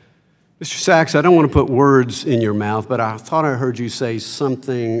 Mr. Sachs, I don't want to put words in your mouth, but I thought I heard you say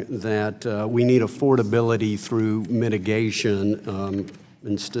something that we need affordability through mitigation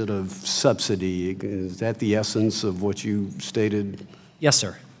instead of subsidy. Is that the essence of what you stated? Yes,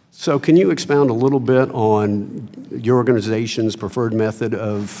 sir. So can you expound a little bit on your organization's preferred method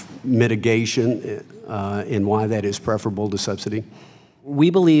of mitigation and why that is preferable to subsidy?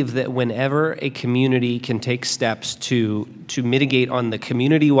 We believe that whenever a community can take steps to mitigate on the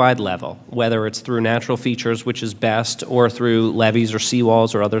community-wide level, whether it's through natural features, which is best, or through levees or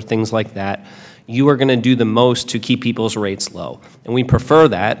seawalls or other things like that, you are going to do the most to keep people's rates low. And we prefer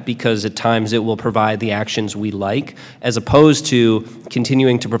that because at times it will provide the actions we like, as opposed to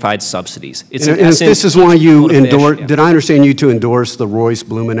continuing to provide subsidies. It's in essence, this is why you endorse, yeah. did I understand you to endorse the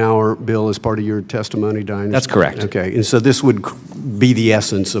Royce-Blumenauer bill as part of your testimony, Diane? That's correct. Okay, and so this would be the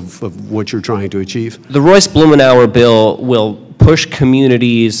essence of what you're trying to achieve? The Royce-Blumenauer bill will push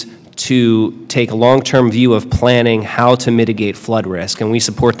communities to take a long-term view of planning how to mitigate flood risk, and we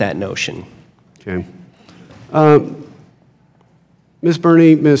support that notion. Okay. Ms.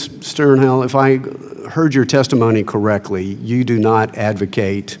 Burney, Ms. Sternhell, if I heard your testimony correctly, you do not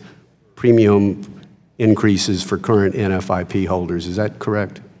advocate premium increases for current NFIP holders. Is that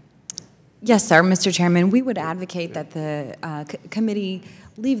correct? Yes, sir, Mr. Chairman. We would advocate that the committee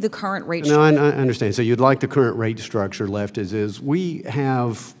leave the current rate No, structure. I understand. So you'd like the current rate structure left as is. We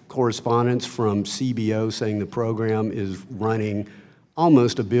have correspondence from CBO saying the program is running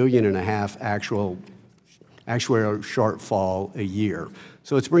almost $1.5 billion actuarial shortfall a year.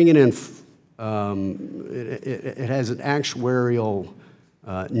 So it's bringing in, it has an actuarial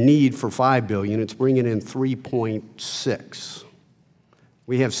need for $5 billion. It's bringing in 3.6.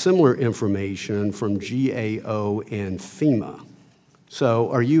 We have similar information from GAO and FEMA.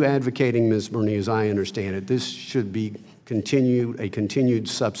 So are you advocating, Ms. Burney, as I understand it, this should be a continued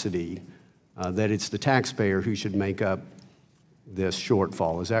subsidy, that it's the taxpayer who should make up this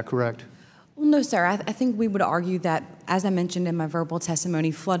shortfall? Is that correct? Well, no, sir. I think we would argue that, as I mentioned in my verbal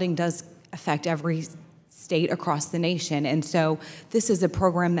testimony, flooding does affect every state across the nation. And so this is a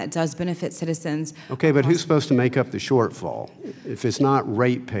program that does benefit citizens. Okay, but who's supposed to make up the shortfall? If it's not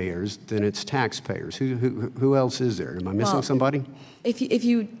ratepayers, then it's taxpayers. Who else is there? Am I missing somebody?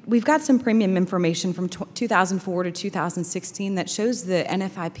 We've got some premium information from 2004 to 2016 that shows the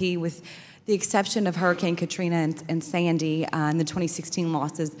NFIP, with the exception of Hurricane Katrina and Sandy and the 2016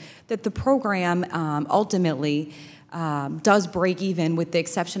 losses, that the program ultimately does break even, with the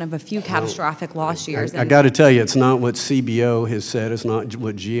exception of a few catastrophic loss years. I got to tell you, it's not what CBO has said, it's not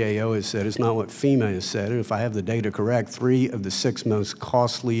what GAO has said, it's not what FEMA has said. And if I have the data correct, 3 of the 6 most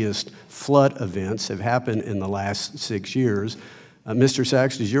costliest flood events have happened in the last 6 years. Mr.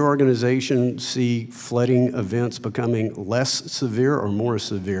 Sachs, does your organization see flooding events becoming less severe or more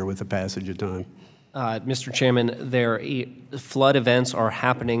severe with the passage of time? Mr. Chairman, flood events are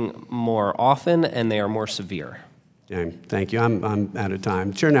happening more often and they are more severe. Okay, thank you. I'm out of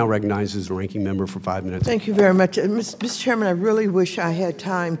time. The chair now recognizes the ranking member for 5 minutes. Thank you very much. Mr. Chairman, I really wish I had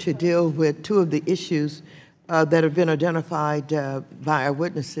time to deal with 2 of the issues that have been identified by our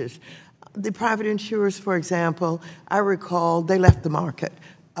witnesses. The private insurers, for example, I recall they left the market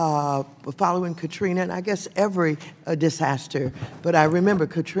following Katrina, and I guess every disaster, but I remember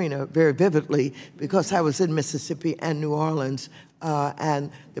Katrina very vividly because I was in Mississippi and New Orleans,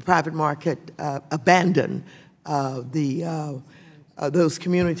 and the private market abandoned those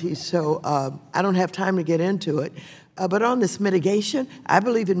communities. So I don't have time to get into it. But on this mitigation, I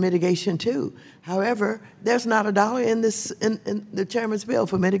believe in mitigation too. However, there's not a dollar in the chairman's bill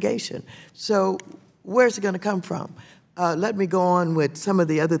for mitigation. So where's it going to come from? Let me go on with some of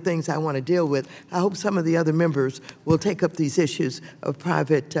the other things I want to deal with. I hope some of the other members will take up these issues of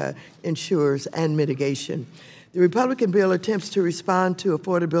private insurers and mitigation. The Republican bill attempts to respond to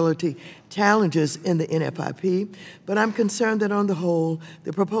affordability challenges in the NFIP, but I'm concerned that on the whole,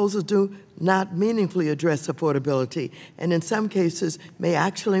 the proposals do not meaningfully address affordability, and in some cases may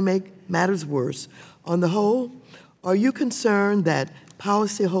actually make matters worse. On the whole, are you concerned that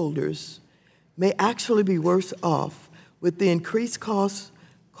policyholders may actually be worse off with the increased costs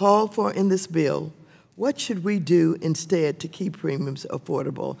called for in this bill? What should we do instead to keep premiums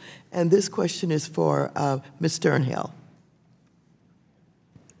affordable? And this question is for Ms. Sternhell.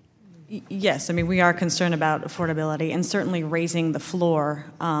 Yes, I mean, we are concerned about affordability, and certainly raising the floor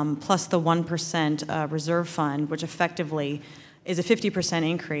plus the 1% reserve fund, which effectively is a 50%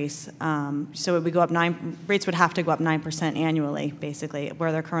 increase. So it would go up rates would have to go up 9% annually, basically,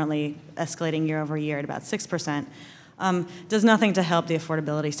 where they're currently escalating year over year at about 6%. Does nothing to help the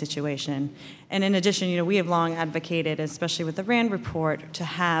affordability situation. And in addition, we have long advocated, especially with the RAND report, to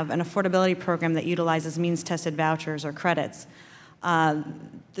have an affordability program that utilizes means-tested vouchers or credits.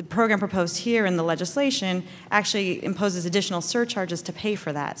 The program proposed here in the legislation actually imposes additional surcharges to pay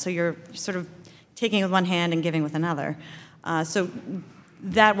for that. So you're sort of taking with one hand and giving with another. So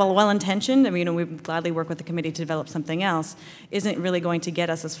that, while well-intentioned, I mean, we gladly work with the committee to develop something else, isn't really going to get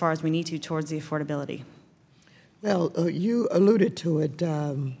us as far as we need to towards the affordability. Well, you alluded to it.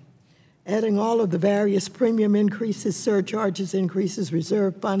 Adding all of the various premium increases, surcharges increases,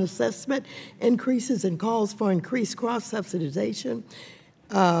 reserve fund assessment increases, and calls for increased cross-subsidization,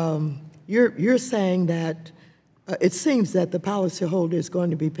 you're saying that it seems that the policyholder is going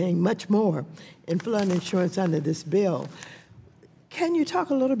to be paying much more in flood insurance under this bill. Can you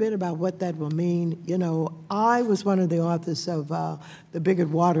talk a little bit about what that will mean? You know, I was one of the authors of the Bigot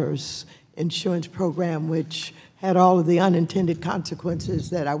Waters insurance program, which had all of the unintended consequences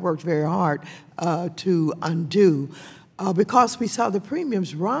that I worked very hard to undo, because we saw the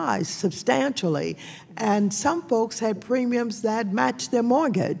premiums rise substantially, and some folks had premiums that matched their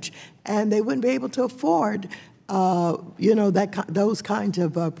mortgage, and they wouldn't be able to afford you know, those kinds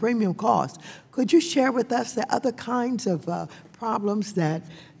of premium costs. Could you share with us the other kinds of problems that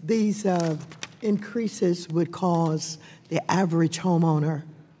these increases would cause the average homeowner?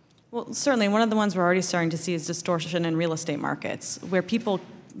 Well, certainly, one of the ones we're already starting to see is distortion in real estate markets, where people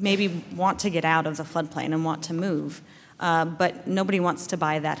maybe want to get out of the floodplain and want to move, but nobody wants to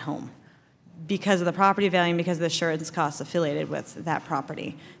buy that home because of the property value and because of the insurance costs affiliated with that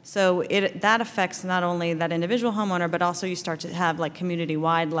property. So that affects not only that individual homeowner, but also you start to have like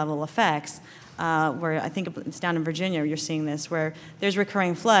community-wide level effects, where I think it's down in Virginia you're seeing this, where there's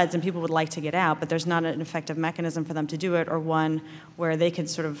recurring floods and people would like to get out, but there's not an effective mechanism for them to do it, or one where they could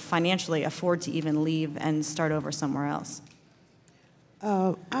sort of financially afford to even leave and start over somewhere else.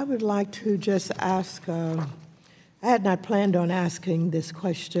 I would like to just ask, I had not planned on asking this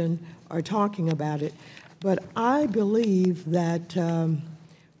question or talking about it, but I believe that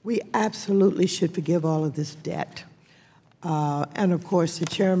we absolutely should forgive all of this debt. And of course, the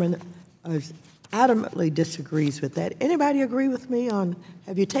chairman adamantly disagrees with that. Anybody agree with me on,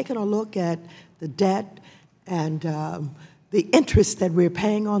 have you taken a look at the debt and the interest that we're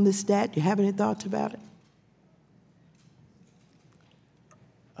paying on this debt? Do you have any thoughts about it?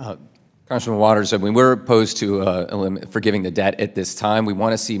 Congressman Waters, I mean, we're opposed to forgiving the debt at this time. We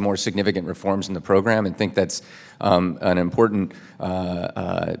want to see more significant reforms in the program and think that's an important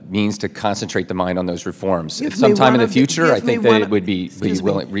means to concentrate the mind on those reforms. At some time in the future, I think that it would be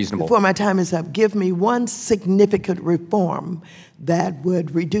reasonable. Before my time is up, give me one significant reform that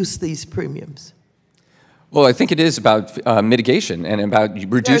would reduce these premiums. Well, I think it is about mitigation and about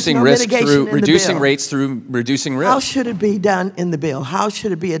reducing risk through reducing rates through reducing risk. How should it be done in the bill? How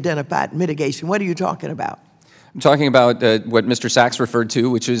should it be identified? Mitigation. What are you talking about? I'm talking about what Mr. Sachs referred to,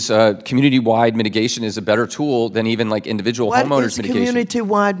 which is community-wide mitigation is a better tool than even like individual homeowners mitigation. What is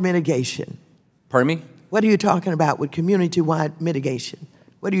community-wide mitigation? Pardon me? What are you talking about with community-wide mitigation?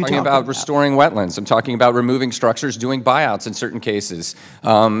 What are you talking about? Restoring wetlands. I'm talking about removing structures, doing buyouts in certain cases.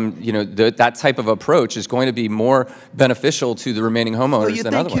 You know, that type of approach is going to be more beneficial to the remaining homeowners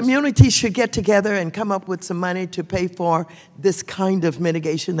than otherwise. So you think communities should get together and come up with some money to pay for this kind of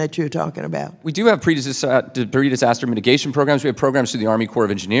mitigation that you're talking about? We do have pre-disaster mitigation programs. We have programs through the Army Corps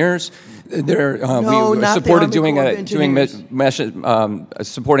of Engineers. They're, no, we supported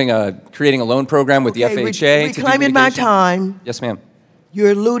creating a loan program with the FHA. Reclaiming my time. Yes, ma'am.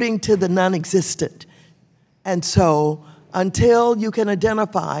 You're alluding to the non-existent. And so until you can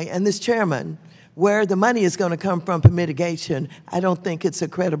identify, and this chairman, where the money is going to come from for mitigation, I don't think it's a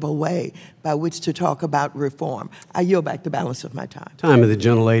credible way by which to talk about reform. I yield back the balance of my time. Time of the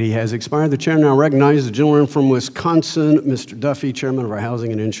gentlelady has expired. The chair now recognizes the gentleman from Wisconsin, Mr. Duffy, chairman of our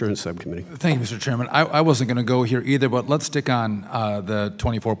Housing and Insurance Subcommittee. Thank you, Mr. Chairman. I wasn't going to go here either, but let's stick on the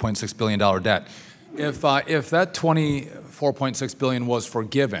 $24.6 billion debt. If that $24.6 billion was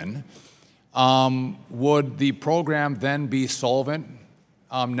forgiven, would the program then be solvent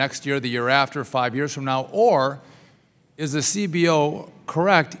next year, the year after, 5 years from now? Or is the CBO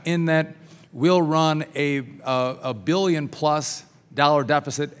correct in that we'll run a $1 billion+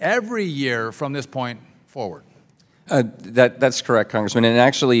 deficit every year from this point forward? That's correct, Congressman. And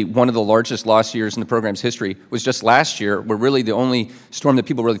actually, one of the largest loss years in the program's history was just last year, where really the only storm that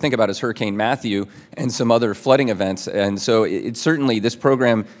people really think about is Hurricane Matthew and some other flooding events. And so it's certainly, this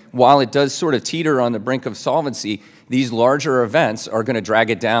program, while it does sort of teeter on the brink of solvency, these larger events are going to drag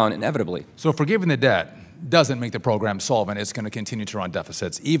it down inevitably. So forgiving the debt doesn't make the program solvent. It's going to continue to run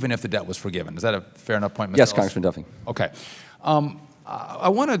deficits, even if the debt was forgiven. Is that a fair enough point, Mr. Yes, Ellis? Congressman Duffy. Okay. I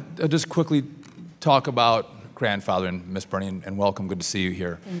want to just quickly talk about grandfather, and Ms. Burney, and welcome. Good to see you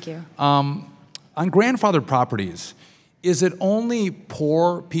here. Thank you. On grandfathered properties, is it only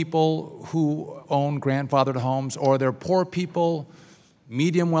poor people who own grandfathered homes, or are there poor people,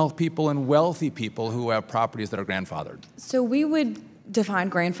 medium wealth people, and wealthy people who have properties that are grandfathered? So we would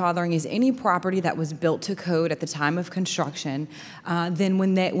defined grandfathering as any property that was built to code at the time of construction. Then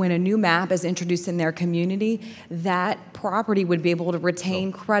when a new map is introduced in their community, that property would be able to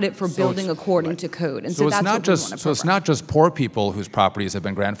retain credit for building according to code. And so that's what we want to program. So it's not just poor people whose properties have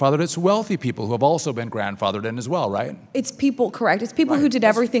been grandfathered, it's wealthy people who have also been grandfathered in as well, right? It's people, correct. It's people who did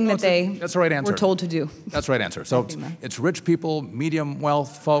everything that they that's the right answer. were told to do. That's the right answer. So it's rich people, medium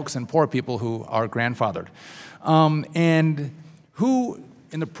wealth folks, and poor people who are grandfathered. And who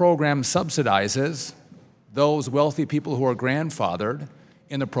in the program subsidizes those wealthy people who are grandfathered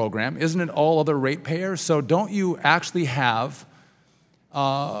in the program? Isn't it all other ratepayers? So don't you actually have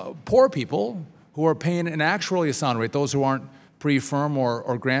poor people who are paying an actually sound rate, those who aren't pre-firm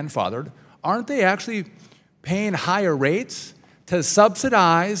or grandfathered? Aren't they actually paying higher rates to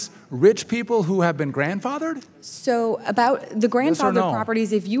subsidize rich people who have been grandfathered? So about the grandfathered no?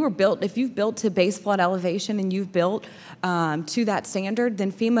 properties, if you've built to base flood elevation and you've built to that standard,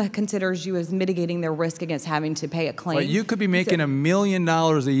 then FEMA considers you as mitigating their risk against having to pay a claim. But you could be making $1 million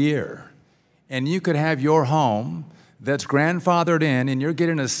a year, and you could have your home that's grandfathered in, and you're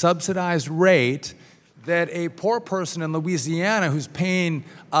getting a subsidized rate that a poor person in Louisiana who's paying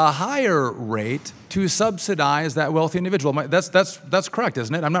a higher rate to subsidize that wealthy individual. That's correct,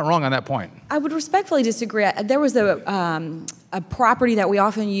 isn't it? I'm not wrong on that point. I would respectfully disagree. There was a property that we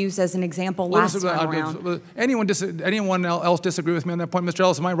often use as an example last time around. Anyone else disagree with me on that point? Mr.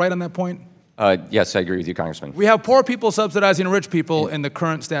 Ellis, am I right on that point? Yes, I agree with you, Congressman. We have poor people subsidizing rich people in the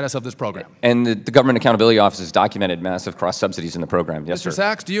current status of this program. And the Government Accountability Office has documented massive cross-subsidies in the program. Yes, Mr. sir.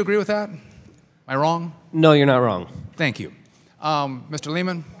 Sachs, do you agree with that? Am I wrong? No, you're not wrong. Thank you. Mr.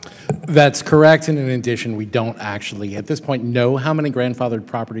 Lehman? That's correct, and in addition, we don't actually, at this point, know how many grandfathered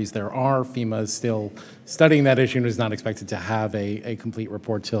properties there are. FEMA is still studying that issue and is not expected to have a complete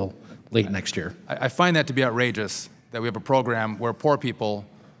report till late next year. I find that to be outrageous, that we have a program where poor people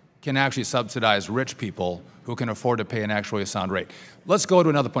can actually subsidize rich people who can afford to pay an actually sound rate. Let's go to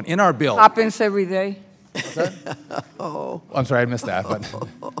another point. In our bill... Happens every day. What's that? I'm sorry, I missed that. But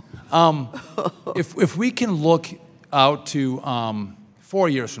if we can look out to 4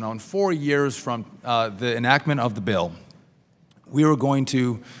 years from now, and 4 years from the enactment of the bill, we are going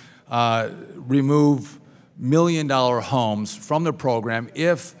to remove $1 million homes from the program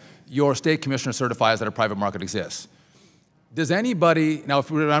if your state commissioner certifies that a private market exists. Does anybody, now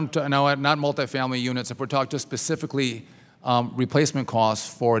if we're not multifamily units, if we're talking just specifically replacement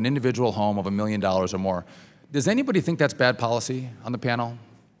costs for an individual home of $1 million or more, does anybody think that's bad policy on the panel?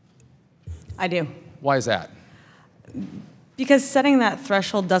 I do. Why is that? Because setting that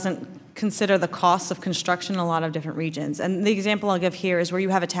threshold doesn't consider the costs of construction in a lot of different regions. And the example I'll give here is where you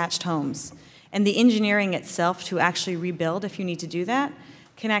have attached homes. And the engineering itself to actually rebuild, if you need to do that,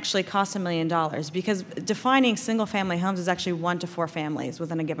 can actually cost $1 million, because defining single-family homes is actually 1 to 4 families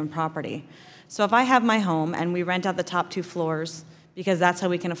within a given property. So if I have my home and we rent out the top 2 floors because that's how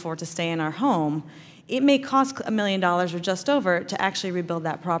we can afford to stay in our home, it may cost $1 million or just over to actually rebuild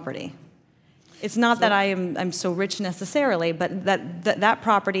that property. It's not that I'm so rich necessarily, but that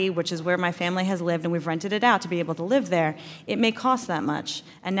property, which is where my family has lived and we've rented it out to be able to live there, it may cost that much.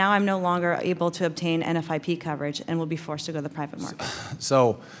 And now I'm no longer able to obtain NFIP coverage and will be forced to go to the private market.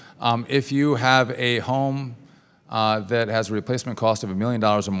 So if you have a home that has a replacement cost of $1 million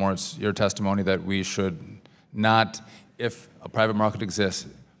or more, it's your testimony that we should not, if a private market exists,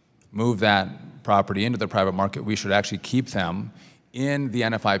 move that property into the private market. We should actually keep them in the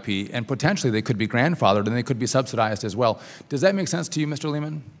NFIP, and potentially they could be grandfathered and they could be subsidized as well. Does that make sense to you, Mr.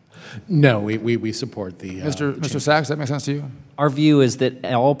 Lehman? No, we support the... Mr. Sachs, does that make sense to you? Our view is that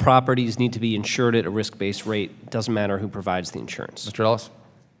all properties need to be insured at a risk-based rate. It doesn't matter who provides the insurance. Mr. Ellis?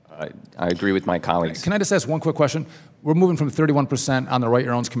 I agree with my colleagues. Can I just ask one quick question? We're moving from 31% on the Right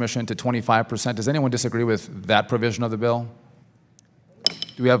Your Owns Commission to 25%. Does anyone disagree with that provision of the bill?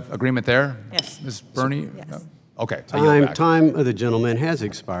 Do we have agreement there? Yes. Ms. Burney? Yes. No? Okay. Time of the gentleman has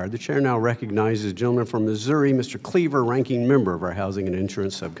expired. The chair now recognizes the gentleman from Missouri, Mr. Cleaver, ranking member of our Housing and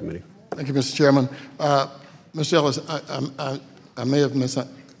Insurance Subcommittee. Thank you, Mr. Chairman. Mr. Ellis, I may have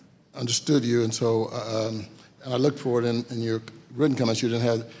misunderstood you, and so and I looked for it in your written comments. You didn't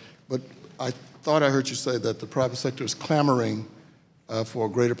have it, but I thought I heard you say that the private sector is clamoring for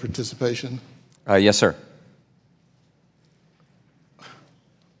greater participation. Yes, sir.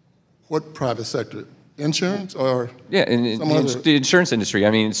 What private sector insurance or Yeah, and some other? the insurance industry.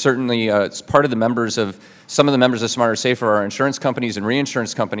 I mean, certainly it's part of the members of, some of the members of Smarter Safer are insurance companies and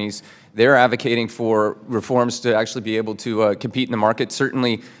reinsurance companies. They're advocating for reforms to actually be able to compete in the market.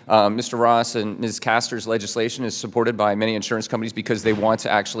 Certainly, Mr. Ross and Ms. Castor's legislation is supported by many insurance companies because they want to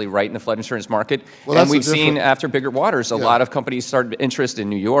actually write in the flood insurance market. Well, and we've seen after bigger waters, a lot of companies started interest in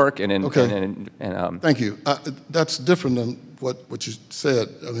New York and in. Okay. Thank you. That's different than what you said.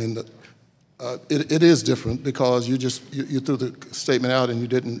 I mean, it is different because you threw the statement out and you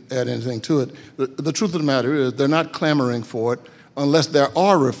didn't add anything to it. The truth of the matter is they're not clamoring for it unless there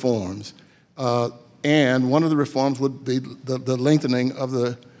are reforms. And one of the reforms would be the lengthening of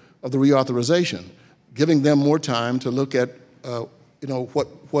the reauthorization, giving them more time to look at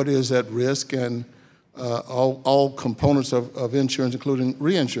what is at risk and all components of insurance, including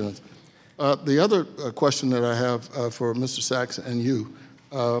reinsurance. The other question that I have for Mr. Sachs and you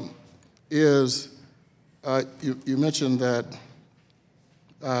is you mentioned that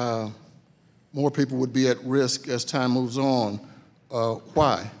more people would be at risk as time moves on.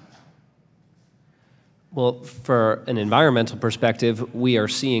 Why? Well, for an environmental perspective, we are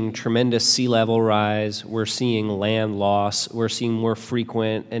seeing tremendous sea level rise. We're seeing land loss. We're seeing more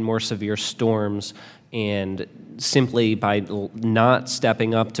frequent and more severe storms. And simply by not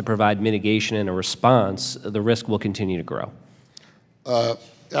stepping up to provide mitigation and a response, the risk will continue to grow.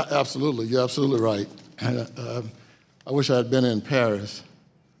 Absolutely. You're absolutely right. I wish I had been in Paris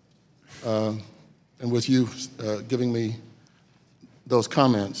and with you giving me those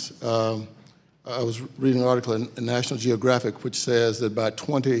comments. I was reading an article in National Geographic which says that by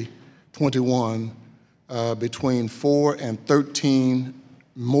 2021, between 4 and 13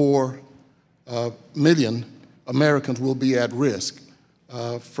 more million Americans will be at risk,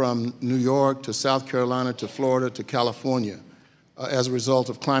 from New York to South Carolina to Florida to California, as a result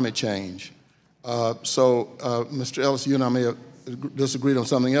of climate change. Mr. Ellis, you and I may have disagreed on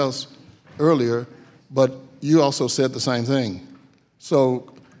something else earlier, but you also said the same thing. So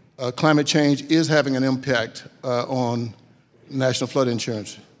climate change is having an impact on national flood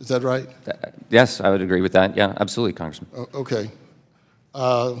insurance. Is that right? Yes, I would agree with that. Yeah, absolutely, Congressman. Okay.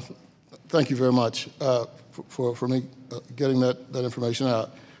 Thank you very much for me getting that information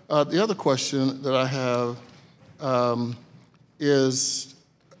out. The other question that I have is,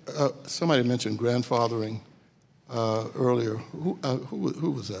 somebody mentioned grandfathering earlier. Who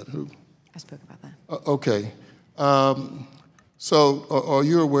was that? Who? I spoke about that. Okay. So are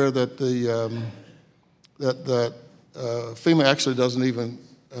you aware that that FEMA actually doesn't even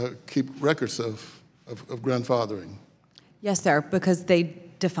keep records of grandfathering? Yes, sir, because they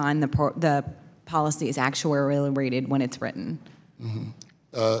define the policy as actuarially rated when it's written. Mm-hmm.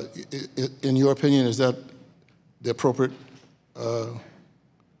 In your opinion, is that the appropriate?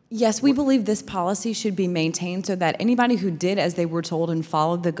 Yes, we believe this policy should be maintained so that anybody who did as they were told and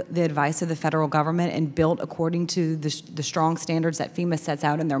followed the advice of the federal government and built according to the strong standards that FEMA sets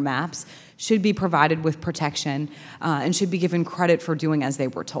out in their maps should be provided with protection and should be given credit for doing as they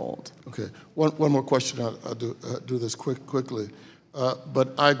were told. Okay. One more question. I'll do this quickly.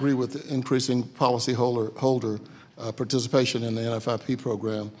 But I agree with increasing policyholder participation in the NFIP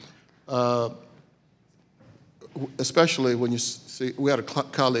program. Especially when you see, we had a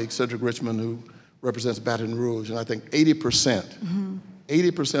colleague, Cedric Richmond, who represents Baton Rouge, and I think 80%,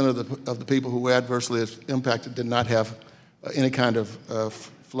 80% of the people who were adversely impacted did not have any kind of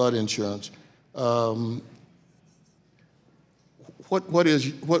flood insurance. What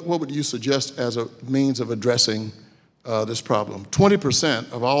would you suggest as a means of addressing this problem?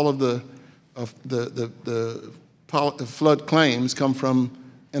 20% of all of the flood claims come from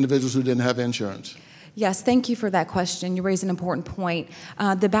individuals who didn't have insurance. Yes, thank you for that question. You raise an important point.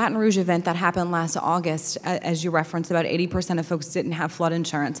 The Baton Rouge event that happened last August, as you referenced, about 80% of folks didn't have flood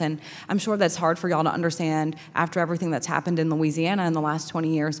insurance, and I'm sure that's hard for y'all to understand after everything that's happened in Louisiana in the last 20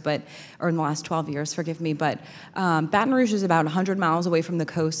 years, or in the last 12 years, forgive me, but Baton Rouge is about 100 miles away from the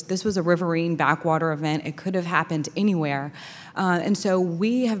coast. This was a riverine backwater event. It could have happened anywhere. And so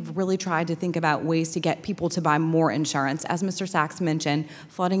we have really tried to think about ways to get people to buy more insurance. As Mr. Sachs mentioned,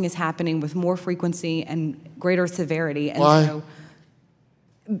 flooding is happening with more frequency and greter severity. And Why? So,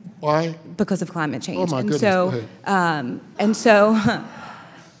 why? Because of climate change. Oh my goodness.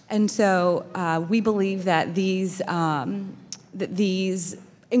 And so we believe that these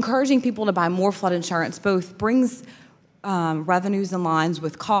encouraging people to buy more flood insurance both brings revenues in lines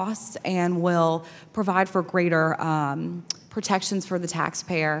with costs and will provide for greater protections for the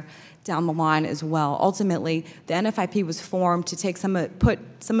taxpayer down the line as well. Ultimately, the NFIP was formed to put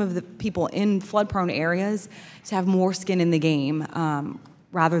some of the people in flood-prone areas to have more skin in the game.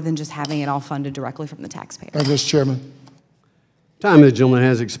 rather than just having it all funded directly from the taxpayer. Thank you, Mr. Chairman. Time of the gentleman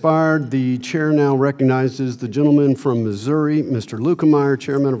has expired. The chair now recognizes the gentleman from Missouri, Mr. Lukemeyer,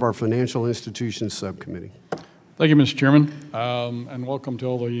 chairman of our Financial Institutions Subcommittee. Thank you, Mr. Chairman, and welcome to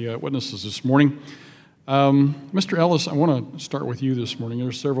all the witnesses this morning. Mr. Ellis, I want to start with you this morning.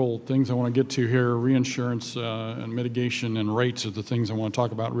 There's several things I want to get to here. Reinsurance and mitigation and rates are the things I want to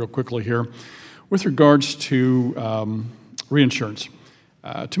talk about real quickly here. With regards to reinsurance,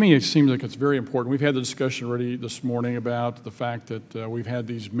 to me, it seems like it's very important. We've had the discussion already this morning about the fact that we've had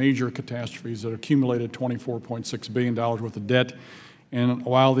these major catastrophes that accumulated $24.6 billion worth of debt. And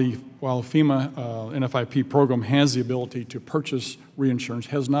while the FEMA NFIP program has the ability to purchase reinsurance,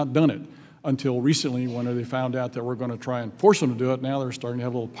 has not done it until recently when they found out that we're going to try and force them to do it. Now they're starting to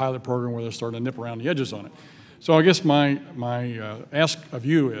have a little pilot program where they're starting to nip around the edges on it. So I guess my ask of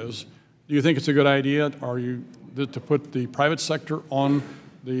you is, do you think it's a good idea? Are you to put the private sector on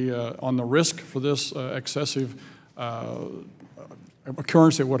the risk for this excessive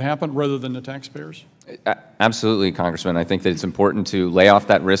occurrence that would happen rather than the taxpayers? Absolutely, Congressman. I think that it's important to lay off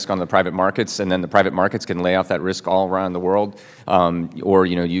that risk on the private markets, and then the private markets can lay off that risk all around the world, or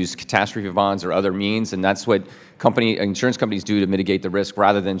use catastrophe bonds or other means, and that's what insurance companies do to mitigate the risk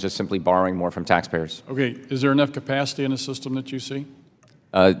rather than just simply borrowing more from taxpayers. Okay, is there enough capacity in the system that you see?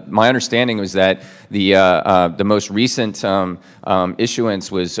 My understanding was that the most recent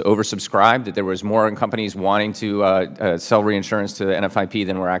issuance was oversubscribed, that there was more companies wanting to sell reinsurance to the NFIP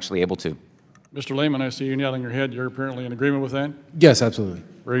than were actually able to. Mr. Lehman, I see you nodding your head. You're apparently in agreement with that? Yes, absolutely.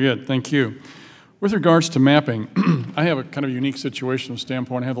 Very good. Thank you. With regards to mapping, I have a kind of unique situation from the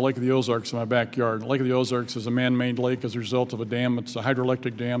standpoint. I have the Lake of the Ozarks in my backyard. The Lake of the Ozarks is a man-made lake as a result of a dam. It's a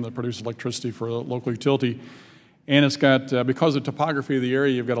hydroelectric dam that produces electricity for a local utility. And it's got, because of the topography of the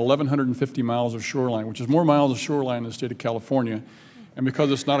area, you've got 1,150 miles of shoreline, which is more miles of shoreline in the state of California. And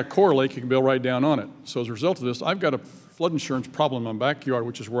because it's not a core lake, you can build right down on it. So as a result of this, I've got a flood insurance problem in my backyard,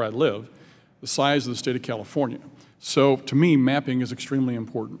 which is where I live, the size of the state of California. So to me, mapping is extremely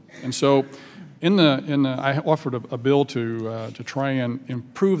important. And so I offered a bill to try and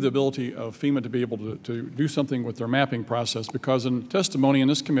improve the ability of FEMA to be able to do something with their mapping process, because in testimony in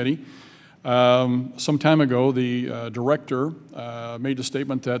this committee, some time ago, the director made the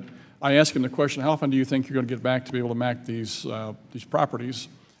statement that I asked him the question, how often do you think you're going to get back to be able to map these properties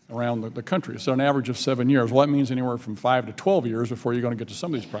around the country? So an average of 7 years. Well, that means anywhere from 5 to 12 years before you're going to get to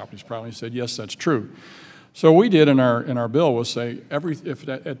some of these properties. Probably he said, yes, that's true. So what we did in our bill was say, if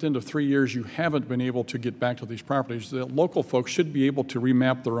at the end of 3 years you haven't been able to get back to these properties, the local folks should be able to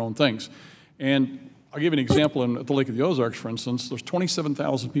remap their own things. And I'll give you an example. At the Lake of the Ozarks, for instance, there's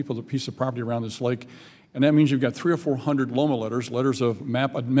 27,000 people with a piece of property around this lake, and that means you've got 300 or 400 LOMA letters of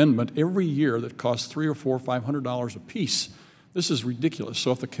map amendment every year that cost $300 or $500 a piece. This is ridiculous.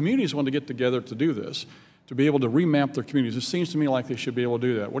 So if the communities want to get together to do this, to be able to remap their communities, it seems to me like they should be able to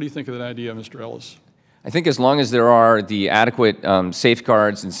do that. What do you think of that idea, Mr. Ellis? I think as long as there are the adequate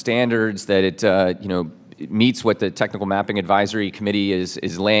safeguards and standards that it meets what the Technical Mapping Advisory Committee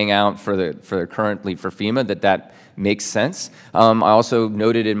is laying out currently for FEMA, that makes sense. I also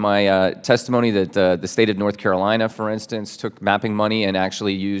noted in my testimony that the state of North Carolina, for instance, took mapping money and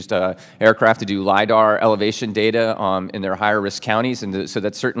actually used aircraft to do LIDAR elevation data in their higher risk counties, and so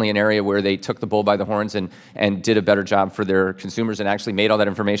that's certainly an area where they took the bull by the horns and did a better job for their consumers and actually made all that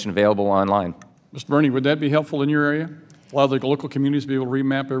information available online. Mr. Bernie, would that be helpful in your area? Allow the local communities to be able to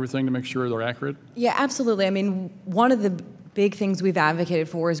remap everything to make sure they're accurate? Yeah, absolutely. I mean, one of the big things we've advocated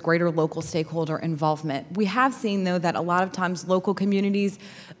for is greater local stakeholder involvement. We have seen, though, that a lot of times local communities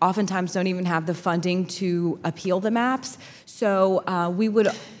oftentimes don't even have the funding to appeal the maps. So we would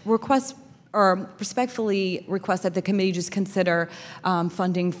request or respectfully request that the committee just consider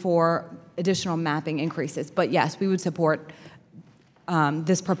funding for additional mapping increases. But yes, we would support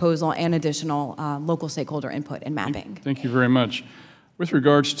this proposal and additional local stakeholder input in mapping. Thank you very much. With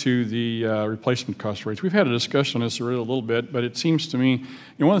regards to the replacement cost rates, we've had a discussion on this already a little bit, but it seems to me,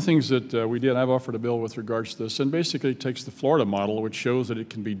 one of the things that we did, I've offered a bill with regards to this, and basically takes the Florida model, which shows that it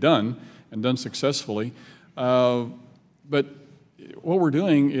can be done, and done successfully. But what we're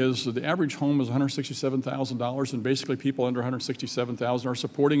doing is the average home is $167,000, and basically people under $167,000 are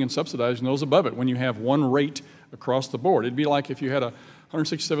supporting and subsidizing those above it when you have one rate across the board. It'd be like if you had a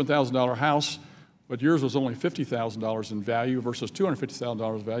 $167,000 house, but yours was only $50,000 in value versus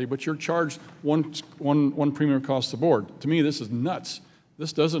 $250,000 in value, but you're charged one premium across the board. To me, this is nuts.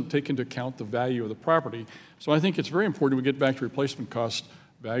 This doesn't take into account the value of the property. So I think it's very important we get back to replacement cost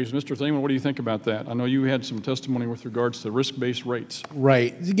values. Mr. Thiemann, what do you think about that? I know you had some testimony with regards to risk-based rates.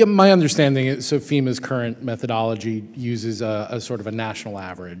 Right. Yeah, my understanding is, so FEMA's current methodology uses a sort of a national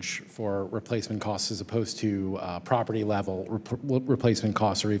average for replacement costs as opposed to property level replacement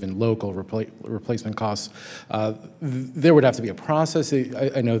costs or even local replacement costs. There would have to be a process.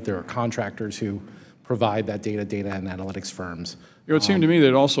 I know that there are contractors who provide that data and analytics firms. It would seem to me that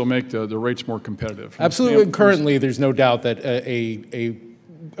it also make the rates more competitive. Absolutely. Currently, there's no doubt that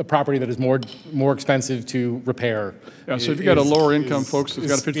a property that is more expensive to repair. Yeah, so if you got a lower income folks that's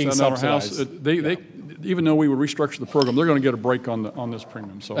got a $50,000 house, they even though we would restructure the program, they're going to get a break on this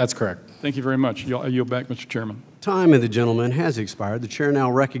premium. So that's correct. Thank you very much. I yield back, Mr. Chairman. Time of the gentleman has expired. The chair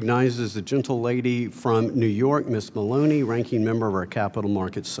now recognizes the gentle lady from New York, Ms. Maloney, ranking member of our Capital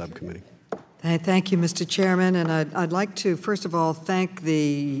Markets Subcommittee. Thank you, Mr. Chairman, and I'd like to, first of all, thank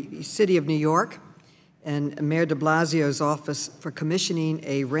the City of New York and Mayor de Blasio's office for commissioning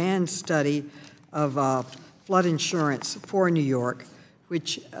a RAND study of flood insurance for New York,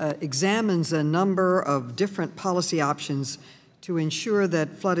 which examines a number of different policy options to ensure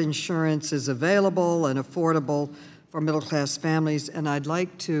that flood insurance is available and affordable for middle-class families. And I'd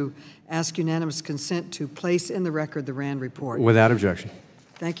like to ask unanimous consent to place in the record the RAND report. Without objection.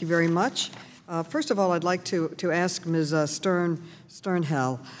 Thank you very much. First of all, I'd like to ask Ms.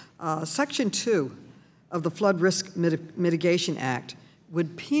 Sternhell, Section 2 of the Flood Risk Mitigation Act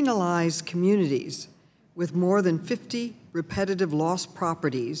would penalize communities with more than 50 repetitive loss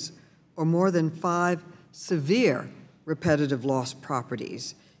properties or more than 5 severe repetitive loss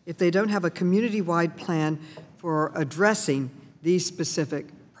properties if they don't have a community-wide plan for addressing these specific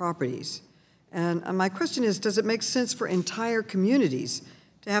properties. And my question is, does it make sense for entire communities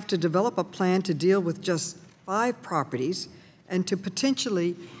to have to develop a plan to deal with just 5 properties and to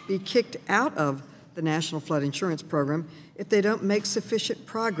potentially be kicked out of the National Flood Insurance Program if they don't make sufficient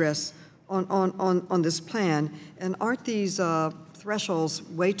progress on this plan? And aren't these thresholds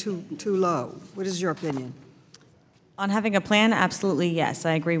way too low? What is your opinion? On having a plan, absolutely yes.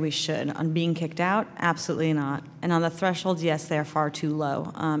 I agree we should. On being kicked out, absolutely not. And on the thresholds, yes, they are far too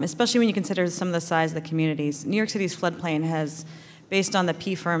low, especially when you consider some of the size of the communities. New York City's floodplain has, based on the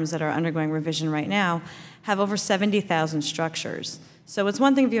P firms that are undergoing revision right now, have over 70,000 structures. So it's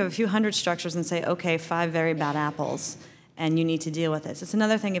one thing if you have a few hundred structures and say, okay, 5 very bad apples, and you need to deal with this. It's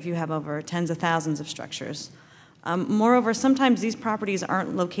another thing if you have over tens of thousands of structures. Moreover, sometimes these properties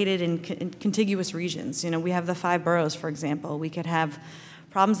aren't located in contiguous regions. You know, we have the 5 boroughs, for example. We could have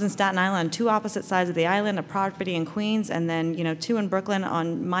problems in Staten Island, 2 opposite sides of the island, a property in Queens, and then, 2 in Brooklyn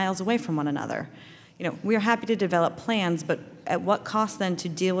on miles away from one another. We are happy to develop plans, but at what cost then to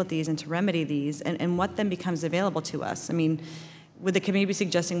deal with these and to remedy these, and what then becomes available to us? I mean, would the committee be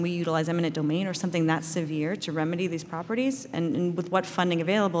suggesting we utilize eminent domain or something that severe to remedy these properties? And with what funding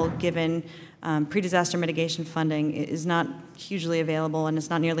available, given pre-disaster mitigation funding is not hugely available and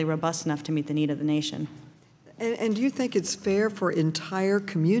it's not nearly robust enough to meet the need of the nation? And do you think it's fair for entire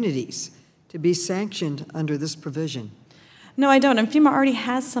communities to be sanctioned under this provision? No, I don't. And FEMA already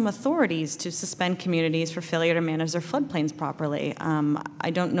has some authorities to suspend communities for failure to manage their floodplains properly. I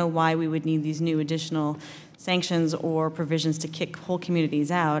don't know why we would need these new additional sanctions or provisions to kick whole communities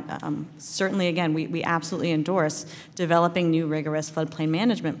out. Certainly, again, we absolutely endorse developing new rigorous floodplain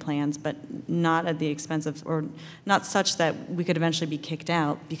management plans, but not at the expense of, or not such that we could eventually be kicked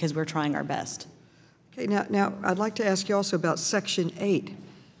out because we're trying our best. Okay, now I'd like to ask you also about Section 8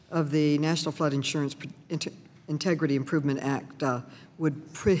 of the National Flood Insurance Integrity Improvement Act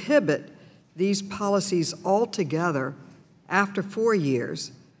would prohibit these policies altogether after 4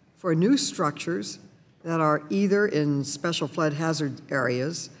 years for new structures that are either in special flood hazard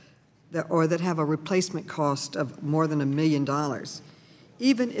areas or that have a replacement cost of more than $1 million.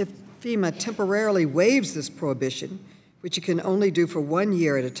 Even if FEMA temporarily waives this prohibition, which it can only do for 1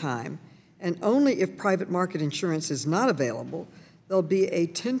 year at a time, and only if private market insurance is not available, there'll be a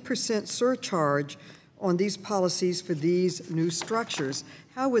 10% surcharge on these policies for these new structures.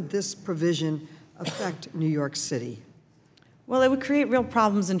 How would this provision affect New York City? Well, it would create real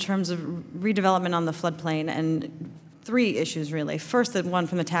problems in terms of redevelopment on the floodplain, and 3 issues really. First, the one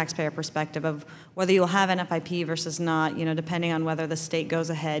from the taxpayer perspective of whether you'll have an FIP versus not, depending on whether the state goes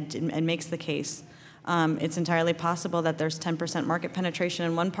ahead and makes the case. It's entirely possible that there's 10% market penetration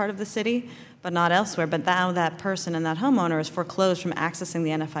in one part of the city, but not elsewhere. But now that person and that homeowner is foreclosed from accessing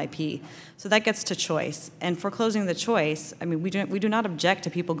the NFIP. So that gets to choice. And foreclosing the choice, I mean, we do not object to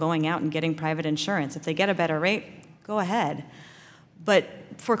people going out and getting private insurance. If they get a better rate, go ahead. But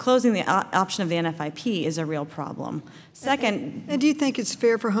foreclosing the option of the NFIP is a real problem. Second, and do you think it's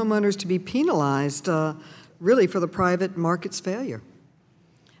fair for homeowners to be penalized, really, for the private market's failure?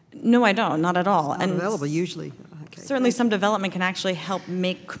 No, I don't, not at all. Not available usually. Okay. Certainly some development can actually help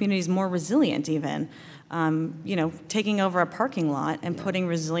make communities more resilient even. You know, taking over a parking lot and putting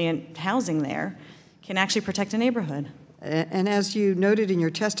resilient housing there can actually protect a neighborhood. And as you noted in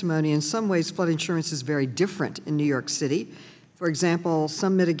your testimony, in some ways flood insurance is very different in New York City. For example,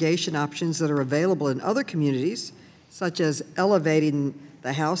 some mitigation options that are available in other communities, such as elevating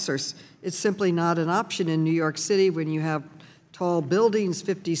the house, it's simply not an option in New York City when you have tall buildings,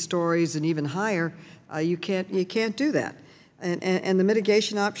 50 stories and even higher. You can't do that. And the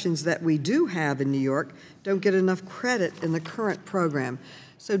mitigation options that we do have in New York don't get enough credit in the current program.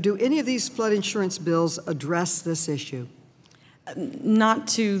 So do any of these flood insurance bills address this issue? Not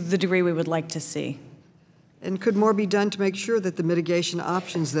to the degree we would like to see. And could more be done to make sure that the mitigation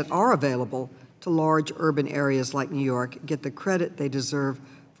options that are available to large urban areas like New York get the credit they deserve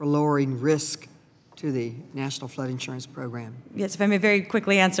for lowering risk to the National Flood Insurance Program? Yes, if I may very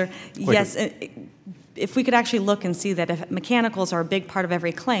quickly answer. Yes, if we could actually look and see that if mechanicals are a big part of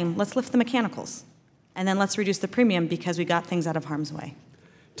every claim, let's lift the mechanicals. And then let's reduce the premium because we got things out of harm's way.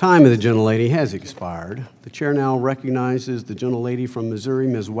 Time of the gentlelady has expired. The chair now recognizes the gentlelady from Missouri,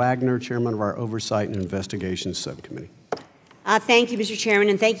 Ms. Wagner, chairman of our Oversight and Investigations Subcommittee. Thank you, Mr. Chairman,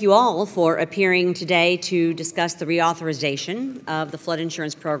 and thank you all for appearing today to discuss the reauthorization of the flood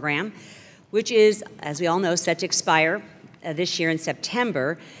insurance program, which is, as we all know, set to expire this year in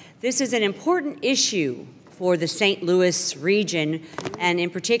September. This is an important issue for the St. Louis region, and in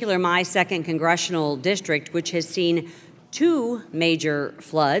particular my 2nd Congressional District, which has seen 2 major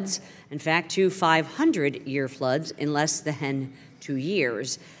floods, in fact 2 500-year floods in less than 2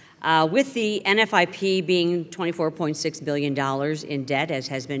 years. With the NFIP being $24.6 billion in debt, as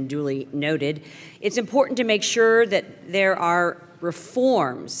has been duly noted, it's important to make sure that there are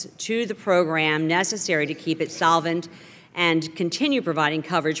reforms to the program necessary to keep it solvent and continue providing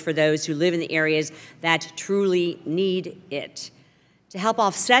coverage for those who live in the areas that truly need it. To help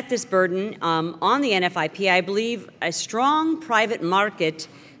offset this burden on the NFIP, I believe a strong private market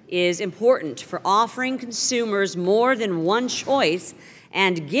is important for offering consumers more than one choice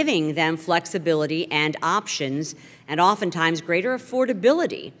and giving them flexibility and options, and oftentimes greater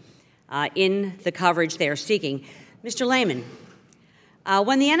affordability in the coverage they are seeking. Mr. Lehman,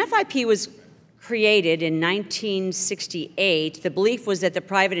 when the NFIP was created in 1968, the belief was that the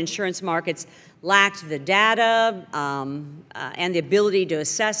private insurance markets lacked the data and the ability to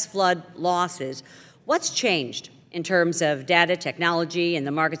assess flood losses. What's changed in terms of data technology and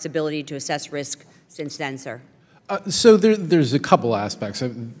the market's ability to assess risk since then, sir? So there's a couple aspects.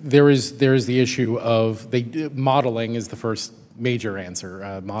 There is the issue of modeling is the first major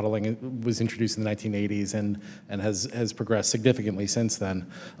answer. Modeling was introduced in the 1980s and has progressed significantly since then.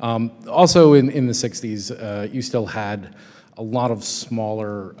 Also in the 60s, you still had a lot of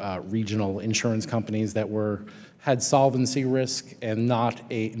smaller regional insurance companies that had solvency risk and not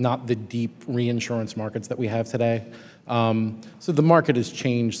the deep reinsurance markets that we have today. So the market has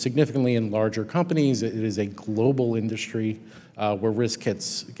changed significantly in larger companies. It is a global industry where risk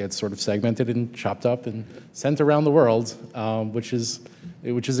gets sort of segmented and chopped up and sent around the world, which is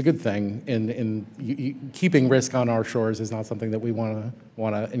a good thing. And keeping risk on our shores is not something that we want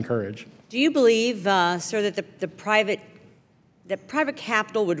to encourage. Do you believe, sir, that that private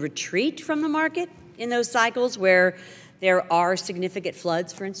capital would retreat from the market in those cycles where there are significant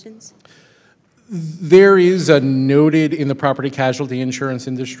floods, for instance? There is a noted in the property casualty insurance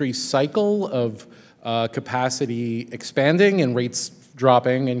industry cycle of capacity expanding and rates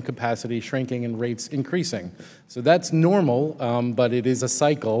dropping and capacity shrinking and rates increasing. So that's normal, but it is a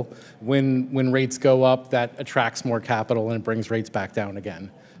cycle. When rates go up, that attracts more capital and it brings rates back down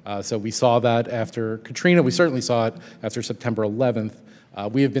again. So we saw that after Katrina. We certainly saw it after September 11th.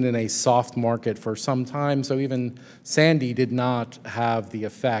 We have been in a soft market for some time, so even Sandy did not have the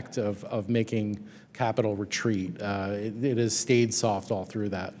effect of making capital retreat. It has stayed soft all through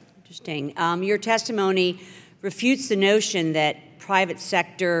that. Interesting. Your testimony refutes the notion that private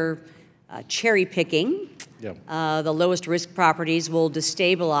sector cherry picking, the lowest risk properties, will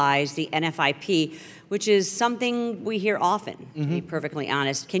destabilize the NFIP, which is something we hear often, to be perfectly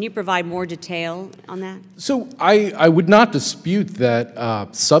honest. Can you provide more detail on that? So I would not dispute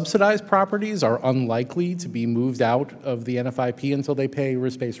that subsidized properties are unlikely to be moved out of the NFIP until they pay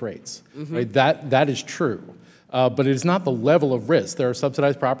risk-based rates. Right? That is true. But it is not the level of risk. There are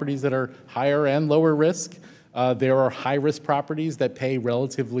subsidized properties that are higher and lower risk. There are high-risk properties that pay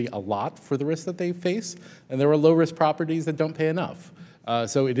relatively a lot for the risk that they face, and there are low-risk properties that don't pay enough.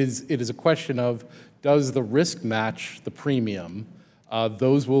 So it is a question of, does the risk match the premium?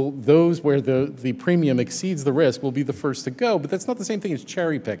 Those where the premium exceeds the risk will be the first to go, but that's not the same thing as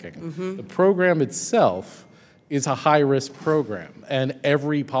cherry picking. The program itself is a high-risk program, and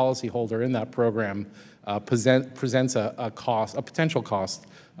every policyholder in that program presents a potential cost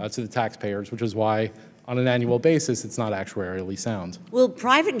to the taxpayers, which is why on an annual basis it's not actuarially sound. Will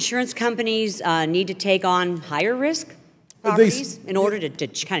private insurance companies need to take on higher risk properties in order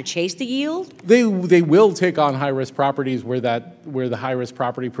to kind of chase the yield? They will take on high-risk properties where the high-risk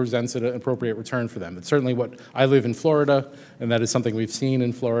property presents an appropriate return for them. It's certainly what I live in Florida, and that is something we've seen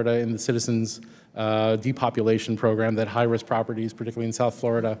in Florida in the Citizens depopulation program, that high-risk properties, particularly in South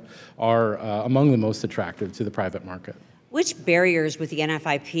Florida, are among the most attractive to the private market. Which barriers with the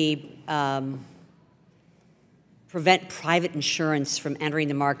NFIP prevent private insurance from entering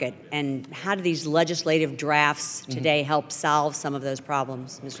the market, and how do these legislative drafts today help solve some of those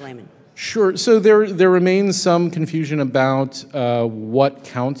problems, Mr. Lehman? Sure. So there remains some confusion about what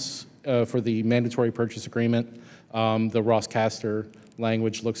counts for the mandatory purchase agreement. The Ross-Castor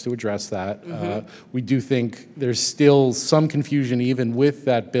language looks to address that. We do think there's still some confusion even with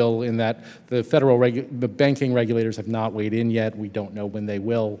that bill, in that the banking regulators have not weighed in yet. We don't know when they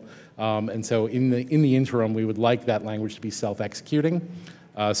will. And so in the interim, we would like that language to be self-executing,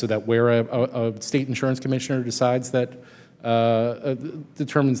 so that where a state insurance commissioner decides that,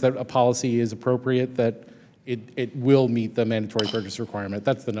 determines that a policy is appropriate, that it will meet the mandatory purchase requirement.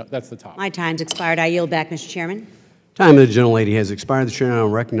 That's the top. My time's expired. I yield back, Mr. Chairman. Time of the gentlelady has expired. The chair now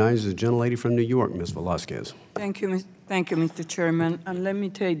recognizes the gentlelady from New York, Ms. Velasquez. Thank you, Mr. Chairman. And let me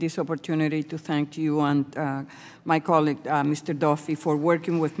take this opportunity to thank you and my colleague, Mr. Duffy, for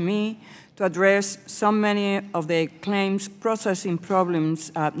working with me to address so many of the claims processing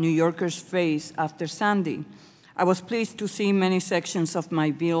problems New Yorkers face after Sandy. I was pleased to see many sections of my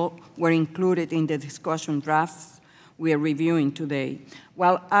bill were included in the discussion drafts we are reviewing today.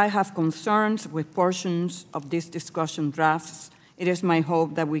 While I have concerns with portions of these discussion drafts, it is my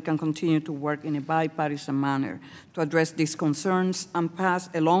hope that we can continue to work in a bipartisan manner to address these concerns and pass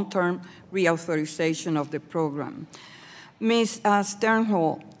a long-term reauthorization of the program. Ms.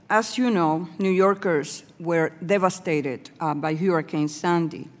 Sternhol, as you know, New Yorkers were devastated by Hurricane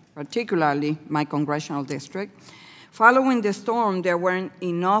Sandy, particularly my congressional district. Following the storm, there weren't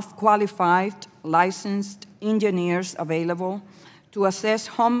enough qualified, licensed engineers available to assess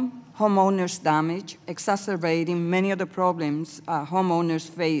homeowners' damage, exacerbating many of the problems homeowners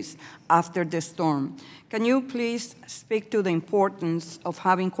face after the storm. Can you please speak to the importance of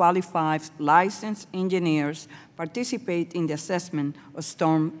having qualified, licensed engineers participate in the assessment of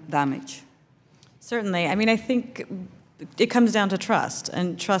storm damage? Certainly. I mean, I think it comes down to trust,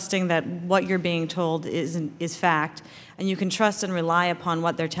 and trusting that what you're being told is fact, and you can trust and rely upon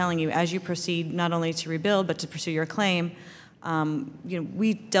what they're telling you as you proceed not only to rebuild but to pursue your claim.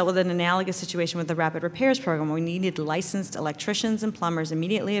 We dealt with an analogous situation with the Rapid Repairs Program, where we needed licensed electricians and plumbers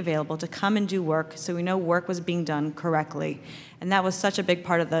immediately available to come and do work, so we know work was being done correctly. And that was such a big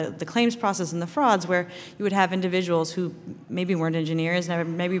part of the claims process and the frauds, where you would have individuals who maybe weren't engineers,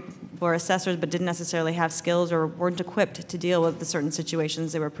 maybe were assessors, but didn't necessarily have skills or weren't equipped to deal with the certain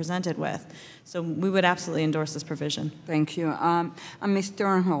situations they were presented with. So we would absolutely endorse this provision. Thank you. And Ms.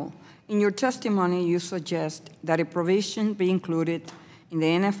 Sternhol, in your testimony, you suggest that a provision be included in the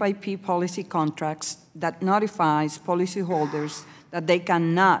NFIP policy contracts that notifies policyholders that they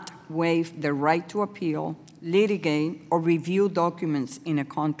cannot waive their right to appeal, litigate, or review documents in a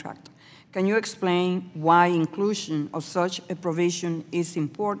contract. Can you explain why inclusion of such a provision is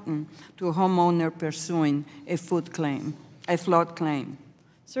important to a homeowner pursuing a flood claim?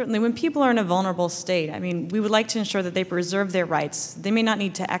 Certainly, when people are in a vulnerable state, I mean, we would like to ensure that they preserve their rights. They may not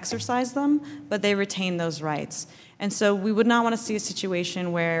need to exercise them, but they retain those rights. And so we would not want to see a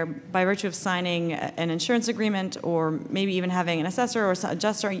situation where, by virtue of signing an insurance agreement, or maybe even having an assessor or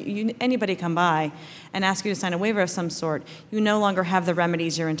adjuster, anybody come by and ask you to sign a waiver of some sort, you no longer have the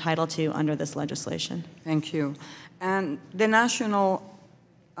remedies you're entitled to under this legislation. Thank you. And the national,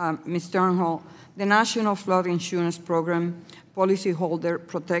 Ms. Sternhol, the National Flood Insurance Program Policyholder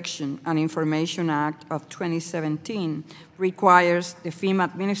Protection and Information Act of 2017 requires the FEMA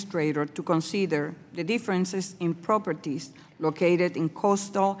administrator to consider the differences in properties located in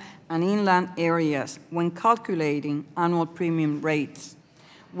coastal and inland areas when calculating annual premium rates.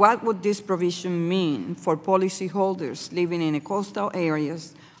 What would this provision mean for policyholders living in coastal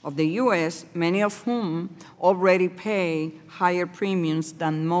areas of the U.S., many of whom already pay higher premiums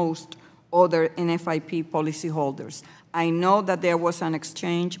than most other NFIP policyholders? I know that there was an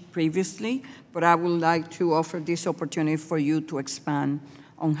exchange previously, but I would like to offer this opportunity for you to expand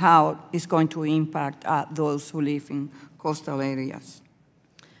on how it's going to impact those who live in coastal areas?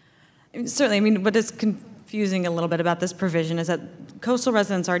 Certainly, I mean, what is confusing a little bit about this provision is that coastal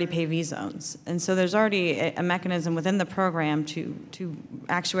residents already pay V zones. And so there's already a mechanism within the program to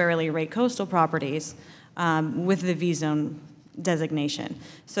actuarially rate coastal properties with the V zone designation.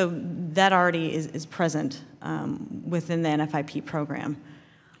 So that already is present within the NFIP program.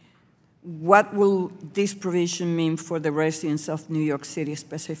 What will this provision mean for the residents of New York City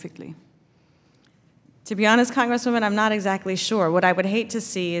specifically? To be honest, Congresswoman, I'm not exactly sure. What I would hate to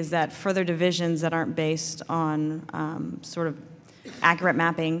see is that further divisions that aren't based on sort of accurate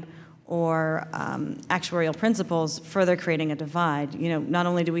mapping or actuarial principles further creating a divide. You know, not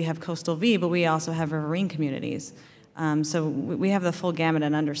only do we have coastal V, but we also have riverine communities. So we have the full gamut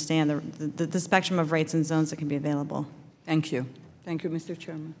and understand the spectrum of rates and zones that can be available. Thank you. Thank you, Mr.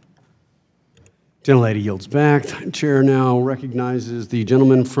 Chairman. Gentlelady yields back. Chair now recognizes the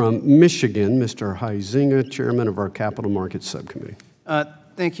gentleman from Michigan, Mr. Huizinga, Chairman of our Capital Markets Subcommittee.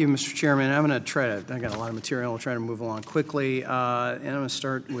 Thank you, Mr. Chairman. I'm going to try to, I got a lot of material, I'll try to move along quickly. And I'm going to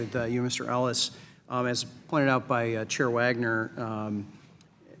start with you, Mr. Ellis. As pointed out by Chair Wagner,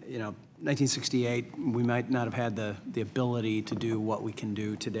 you know, 1968, we might not have had the ability to do what we can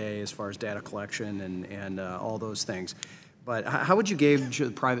do today as far as data collection and all those things. But how would you gauge the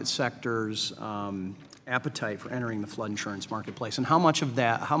private sector's appetite for entering the flood insurance marketplace? And how much of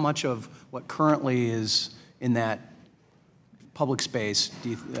that, how much of what currently is in that public space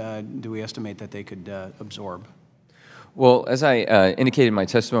do we estimate that they could absorb? Well, as I indicated in my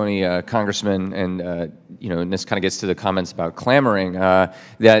testimony, Congressman, and you know, and this kind of gets to the comments about clamoring,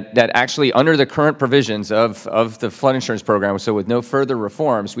 that actually under the current provisions of the flood insurance program, so with no further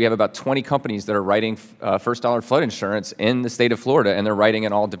reforms, we have about 20 companies that are writing first dollar flood insurance in the state of Florida, and they're writing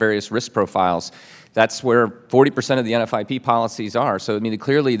in all the various risk profiles. That's where 40% of the NFIP policies are. So I mean,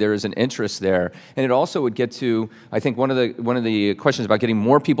 clearly there is an interest there, and it also would get to, I think, one of the questions about getting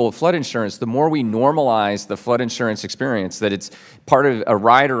more people with flood insurance. The more we normalize the flood insurance experience, that it's part of a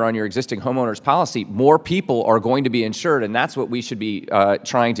rider on your existing homeowner's policy, more people are going to be insured, and that's what we should be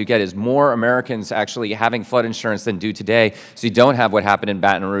trying to get: is more Americans actually having flood insurance than do today. So you don't have what happened in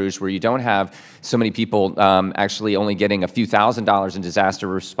Baton Rouge, where you don't have so many people actually only getting a few $1,000s in disaster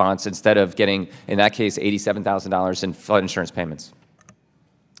response instead of getting, in that case, $87,000 in flood insurance payments.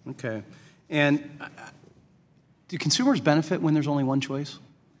 Okay. And do consumers benefit when there's only one choice?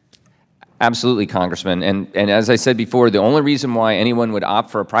 Absolutely, Congressman. And as I said before, the only reason why anyone would opt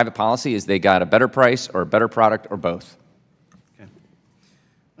for a private policy is they got a better price or a better product or both. Okay.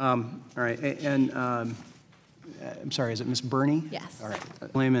 All right. And I'm sorry, is it Ms. Burney? Yes. All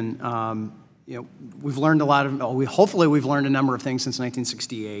right. Lehman, you know, we've learned a lot of, hopefully we've learned a number of things since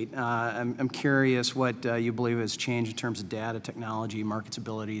 1968. I'm curious what you believe has changed in terms of data technology, markets'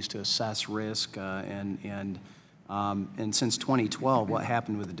 abilities to assess risk, and since 2012, what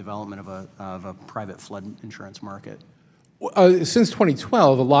happened with the development of a private flood insurance market? Since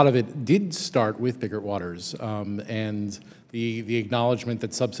 2012, a lot of it did start with Biggert Waters, and the acknowledgement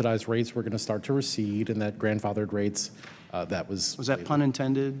that subsidized rates were going to start to recede, and that grandfathered rates, that was... Was that pun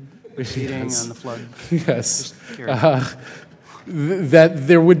intended? Receding on the flood? Yes. That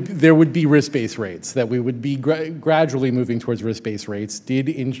there would be risk-based rates, that we would be gradually moving towards risk-based rates, did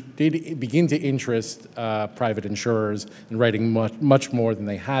begin to interest private insurers in writing much more than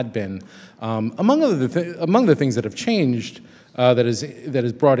they had been. Among the things that have changed that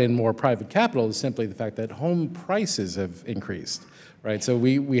has brought in more private capital is simply the fact that home prices have increased, right? So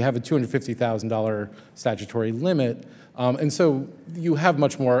we have a $250,000 statutory limit, and so you have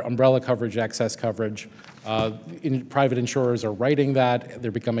much more umbrella coverage, excess coverage. Private insurers are writing that.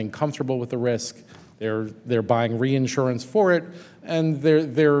 They're becoming comfortable with the risk. They're buying reinsurance for it, and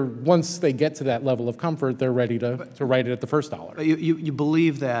once they get to that level of comfort, they're ready to write it at the first dollar. But you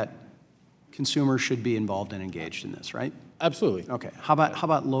believe that consumers should be involved and engaged in this, right? Absolutely. Okay. How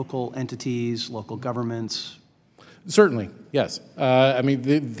about local entities, local governments? Certainly, yes. I mean,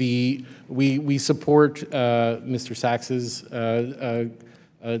 we support Mr. Sachs's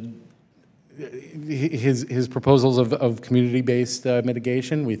his proposals of community-based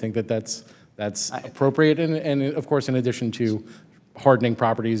mitigation. We think that that's appropriate, and of course, in addition to hardening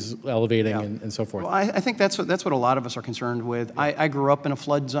properties, elevating, and so forth. Well, I think that's what a lot of us are concerned with. I grew up in a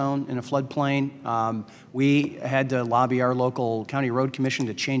flood zone, in a floodplain. We had to lobby our local county road commission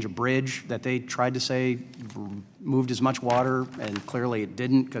to change a bridge that they tried to say moved as much water, and clearly it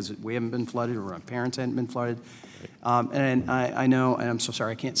didn't, because we haven't been flooded, or our parents hadn't been flooded. And I know, and I'm so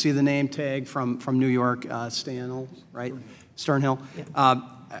sorry, I can't see the name tag from New York, Stanhill, right? Sternhill. Yeah.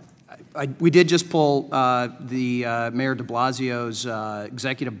 We did just pull the Mayor de Blasio's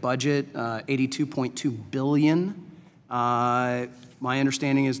executive budget, $82.2 billion My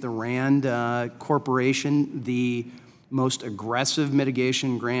understanding is the RAND Corporation, the most aggressive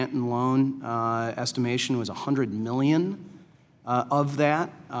mitigation grant and loan estimation was $100 million of that.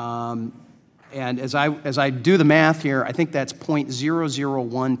 And as I do the math here, I think that's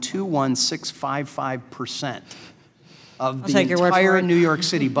 0.001216555% of the entire New York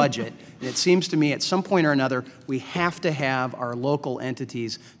City budget. And it seems to me at some point or another, we have to have our local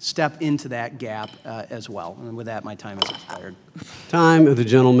entities step into that gap as well. And with that, my time has expired. Time of the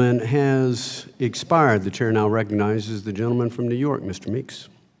gentleman has expired. The chair now recognizes the gentleman from New York, Mr. Meeks.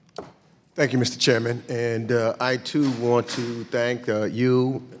 Thank you, Mr. Chairman. And I, too, want to thank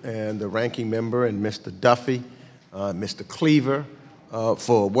you and the ranking member and Mr. Duffy, Mr. Cleaver,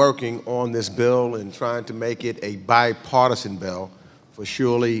 for working on this bill and trying to make it a bipartisan bill. For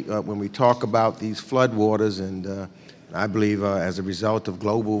surely, when we talk about these floodwaters, and I believe as a result of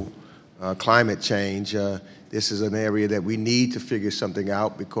global climate change, this is an area that we need to figure something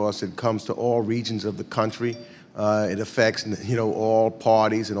out because it comes to all regions of the country. It affects, all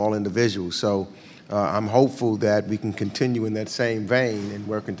parties and all individuals. So I'm hopeful that we can continue in that same vein and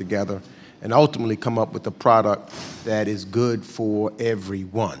working together and ultimately come up with a product that is good for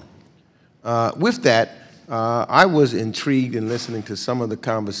everyone. With that, I was intrigued in listening to some of the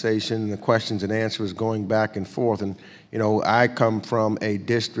conversation, the questions and answers going back and forth. And, I come from a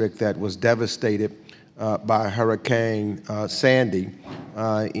district that was devastated by Hurricane Sandy,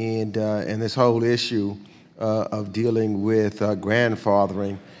 and this whole issue of dealing with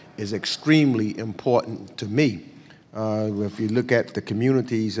grandfathering is extremely important to me. If you look at the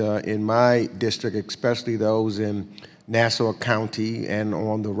communities in my district, especially those in Nassau County and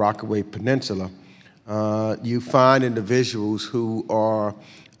on the Rockaway Peninsula, you find individuals who are,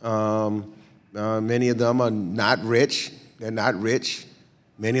 many of them are not rich, they're not rich,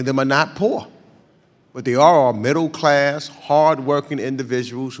 many of them are not poor, but they are all middle-class, hard-working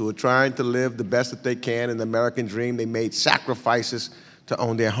individuals who are trying to live the best that they can in the American dream. They made sacrifices to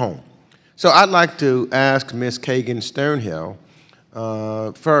own their home. So I'd like to ask Ms. Kagan Sternhill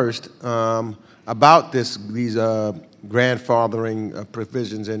first about these grandfathering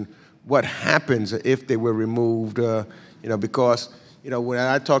provisions and what happens if they were removed, because, when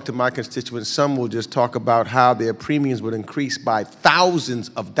I talk to my constituents, some will just talk about how their premiums would increase by thousands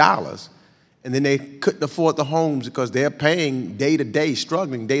of dollars, and then they couldn't afford the homes because they're paying day-to-day,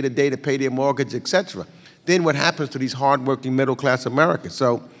 struggling day-to-day to pay their mortgage, et cetera. Then what happens to these hardworking middle-class Americans?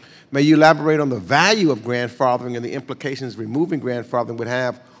 So may you elaborate on the value of grandfathering and the implications removing grandfathering would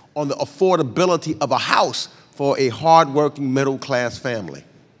have on the affordability of a house for a hardworking middle-class family?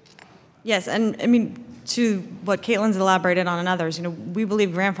 Yes, and I mean, to what Caitlin's elaborated on and others, we believe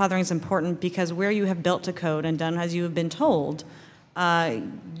grandfathering is important because where you have built to code and done as you have been told,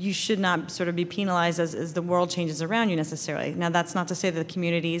 you should not sort of be penalized as the world changes around you necessarily. Now, that's not to say that the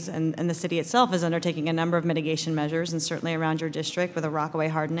communities and the city itself is undertaking a number of mitigation measures, and certainly around your district with a Rockaway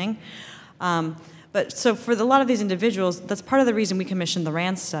hardening. But so for a lot of these individuals, that's part of the reason we commissioned the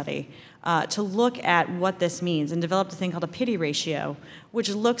RAND study, to look at what this means and developed a thing called a pity ratio, which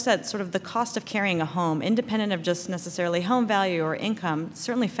looks at sort of the cost of carrying a home, independent of just necessarily home value or income,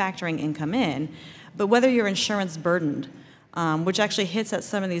 certainly factoring income in, but whether you're insurance burdened, which actually hits at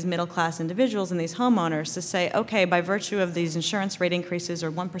some of these middle-class individuals and these homeowners to say, okay, by virtue of these insurance rate increases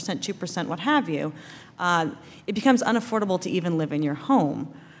or 1%, 2%, what have you, it becomes unaffordable to even live in your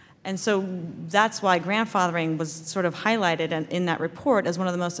home. And so that's why grandfathering was sort of highlighted in that report as one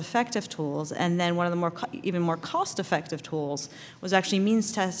of the most effective tools, and then one of the even more cost-effective tools was actually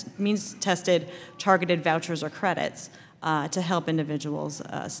means-tested targeted vouchers or credits to help individuals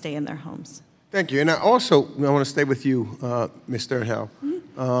stay in their homes. Thank you. And I want to stay with you, Ms. Sternhill,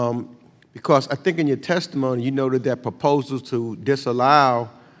 because I think in your testimony you noted that proposals to disallow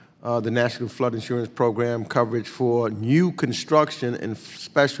the National Flood Insurance Program coverage for new construction in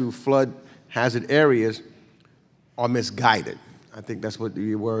special flood hazard areas are misguided. I think that's what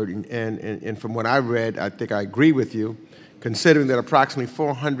your word, and from what I read, I think I agree with you, considering that approximately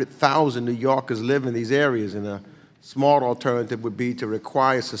 400,000 New Yorkers live in these areas, and a smart alternative would be to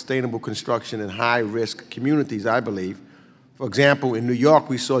require sustainable construction in high-risk communities, I believe. For example, in New York,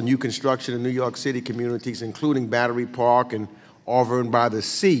 we saw new construction in New York City communities, including Battery Park and Auburn by the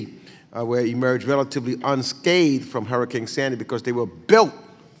Sea, where emerged relatively unscathed from Hurricane Sandy because they were built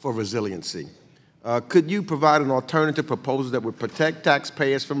for resiliency. Could you provide an alternative proposal that would protect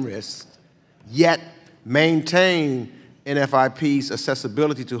taxpayers from risks, yet maintain NFIP's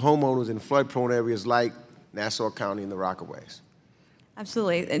accessibility to homeowners in flood-prone areas like Nassau County and the Rockaways?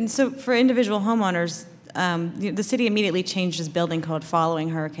 Absolutely. And so for individual homeowners, the city immediately changed its building code following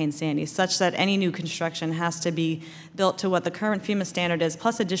Hurricane Sandy, such that any new construction has to be built to what the current FEMA standard is,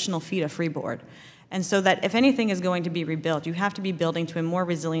 plus additional feet of freeboard. And so that if anything is going to be rebuilt, you have to be building to a more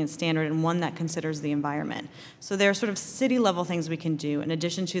resilient standard and one that considers the environment. So there are sort of city-level things we can do in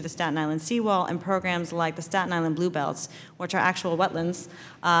addition to the Staten Island seawall and programs like the Staten Island Bluebelts, which are actual wetlands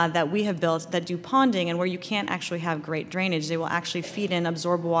that we have built that do ponding, and where you can't actually have great drainage. They will actually feed in,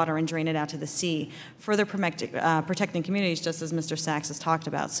 absorb water, and drain it out to the sea, further protecting communities, just as Mr. Sachs has talked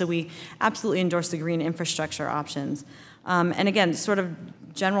about. So we absolutely endorse the green infrastructure options. And again, sort of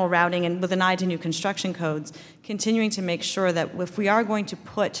general routing and with an eye to new construction codes, continuing to make sure that if we are going to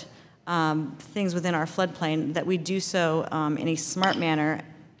put things within our floodplain, that we do so in a smart manner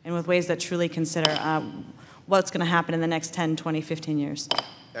and with ways that truly consider what's going to happen in the next 10, 20, 15 years.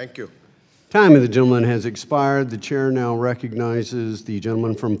 Thank you. Time of the gentleman has expired. The chair now recognizes the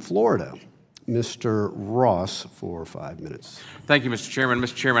gentleman from Florida, Mr. Ross, for 5 minutes. Thank you, Mr. Chairman.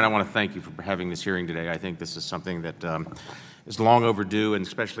 Mr. Chairman, I want to thank you for having this hearing today. I think this is something that is long overdue, and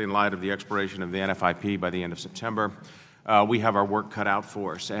especially in light of the expiration of the NFIP by the end of September. We have our work cut out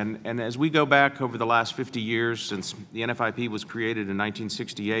for us. And as we go back over the last 50 years since the NFIP was created in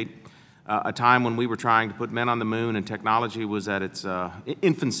 1968, a time when we were trying to put men on the moon and technology was at its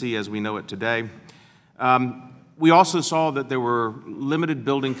infancy as we know it today, we also saw that there were limited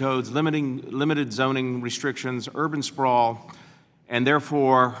building codes, limited zoning restrictions, urban sprawl, and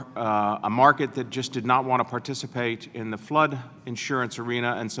therefore a market that just did not want to participate in the flood insurance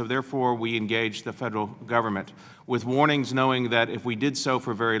arena, and so therefore we engaged the federal government with warnings, knowing that if we did so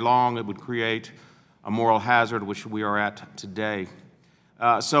for very long, it would create a moral hazard, which we are at today.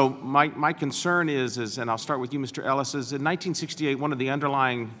 So my concern is, and I'll start with you, Mr. Ellis, is in 1968, one of the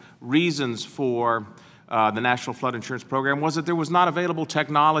underlying reasons for the National Flood Insurance Program was that there was not available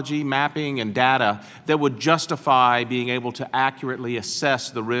technology, mapping, and data that would justify being able to accurately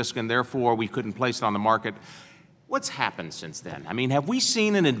assess the risk, and therefore we couldn't place it on the market. What's happened since then? I mean, have we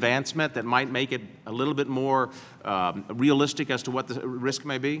seen an advancement that might make it a little bit more realistic as to what the risk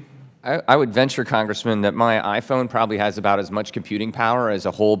may be? I would venture, Congressman, that my iPhone probably has about as much computing power as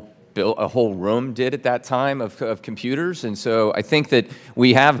a whole room did at that time of computers. And so I think that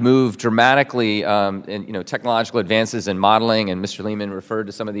we have moved dramatically in technological advances in modeling, and Mr. Lehman referred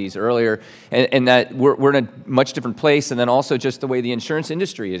to some of these earlier, and that we're in a much different place. And then also just the way the insurance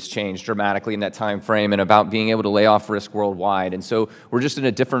industry has changed dramatically in that time frame, and about being able to lay off risk worldwide. And so we're just in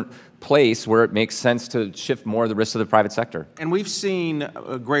a different place where it makes sense to shift more of the risk to the private sector. And we've seen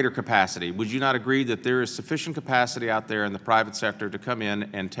a greater capacity. Would you not agree that there is sufficient capacity out there in the private sector to come in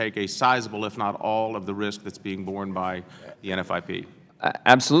and take a sizable, if not all, of the risk that's being borne by the NFIP?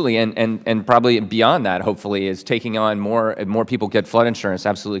 Absolutely, and probably beyond that, hopefully, is taking on more people get flood insurance.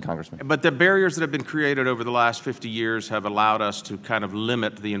 Absolutely, Congressman. But the barriers that have been created over the last 50 years have allowed us to kind of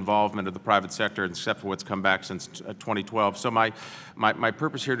limit the involvement of the private sector, except for what's come back since 2012. So my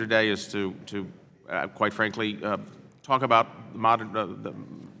purpose here today is to quite frankly, talk about my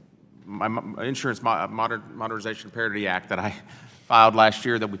Insurance Modernization Parity Act that I filed last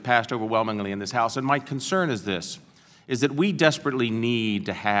year that we passed overwhelmingly in this House. And my concern is this, is that we desperately need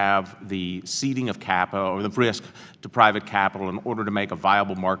to have the ceding of capital or the risk to private capital in order to make a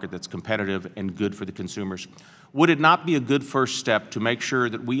viable market that's competitive and good for the consumers. Would it not be a good first step to make sure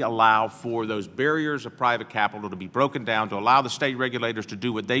that we allow for those barriers of private capital to be broken down, to allow the state regulators to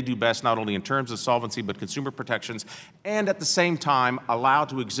do what they do best, not only in terms of solvency but consumer protections, and at the same time allow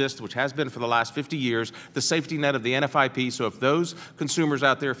to exist, which has been for the last 50 years, the safety net of the NFIP, so if those consumers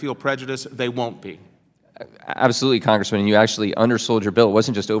out there feel prejudice, they won't be? Absolutely, Congressman, and you actually undersold your bill. It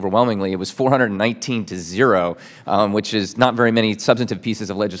wasn't just overwhelmingly, it was 419-0, which is not very many substantive pieces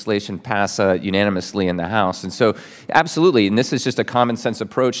of legislation pass unanimously in the House. And so, absolutely, and this is just a common sense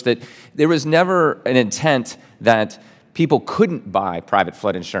approach, that there was never an intent that people couldn't buy private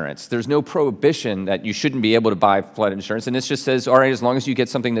flood insurance. There's no prohibition that you shouldn't be able to buy flood insurance, and this just says, all right, as long as you get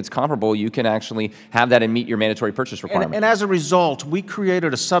something that's comparable, you can actually have that and meet your mandatory purchase requirement. And as a result, we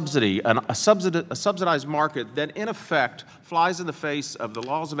created a subsidy, a subsidized market that in effect flies in the face of the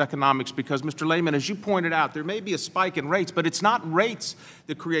laws of economics because, Mr. Lehman, as you pointed out, there may be a spike in rates, but it's not rates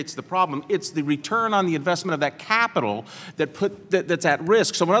that creates the problem. It's the return on the investment of that capital that's at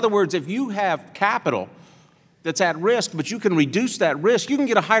risk. So in other words, if you have capital that's at risk, but you can reduce that risk, you can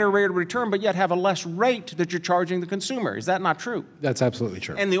get a higher rate of return, but yet have a less rate that you're charging the consumer. Is that not true? That's absolutely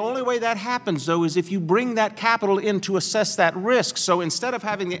true. And the only way that happens, though, is if you bring that capital in to assess that risk. So instead of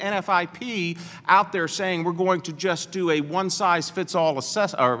having the NFIP out there saying we're going to just do a one-size-fits-all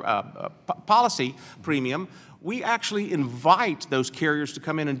policy premium, we actually invite those carriers to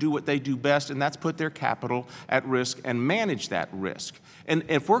come in and do what they do best, and that's put their capital at risk and manage that risk. And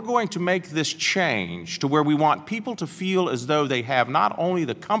if we're going to make this change to where we want people to feel as though they have not only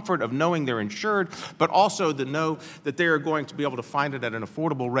the comfort of knowing they're insured, but also to know that they are going to be able to find it at an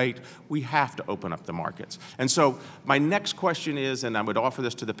affordable rate, we have to open up the markets. And so my next question is, and I would offer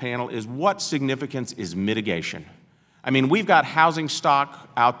this to the panel, is what significance is mitigation? I mean, we've got housing stock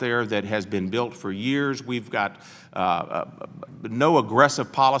out there that has been built for years. We've got no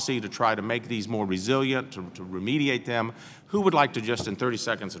aggressive policy to try to make these more resilient, to remediate them. Who would like to just in 30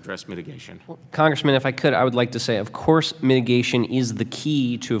 seconds address mitigation? Well, Congressman, if I could, I would like to say, of course, mitigation is the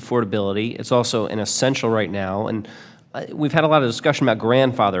key to affordability. It's also an essential right now. And we've had a lot of discussion about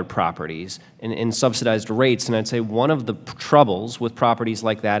grandfathered properties and subsidized rates, and I'd say one of the troubles with properties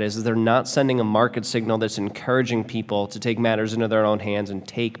like that is they're not sending a market signal that's encouraging people to take matters into their own hands and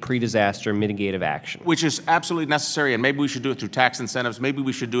take pre-disaster mitigative action. Which is absolutely necessary, and maybe we should do it through tax incentives. Maybe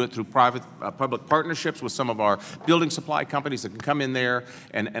we should do it through public partnerships with some of our building supply companies that can come in there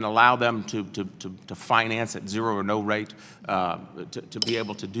and allow them to finance at zero or no rate to be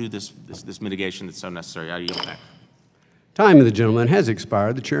able to do this mitigation that's so necessary. I yield back. Time of the gentleman has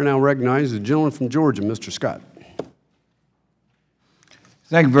expired. The chair now recognizes the gentleman from Georgia, Mr. Scott.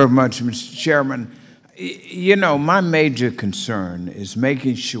 Thank you very much, Mr. Chairman. You know, my major concern is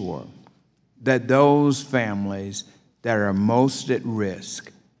making sure that those families that are most at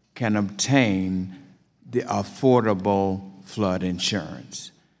risk can obtain the affordable flood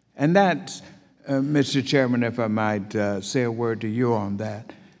insurance. And that, Mr. Chairman, if I might say a word to you on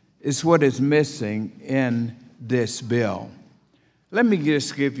that, is what is missing in this bill. Let me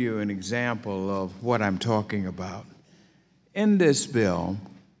just give you an example of what I'm talking about. In this bill,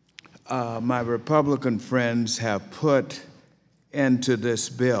 my Republican friends have put into this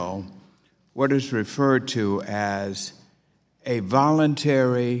bill what is referred to as a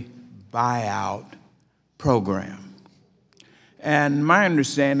voluntary buyout program. And my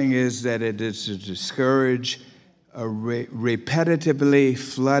understanding is that it is to discourage repetitively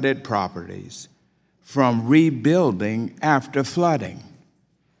flooded properties from rebuilding after flooding.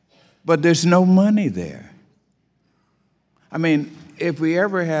 But there's no money there. I mean, if we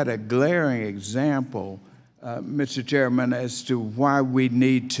ever had a glaring example, Mr. Chairman, as to why we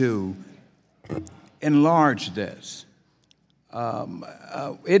need to enlarge this,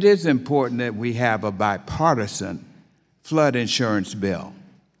 it is important that we have a bipartisan flood insurance bill.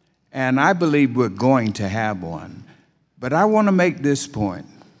 And I believe we're going to have one. But I want to make this point.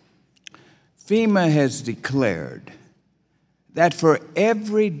 FEMA has declared that for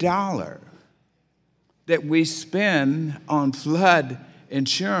every dollar that we spend on flood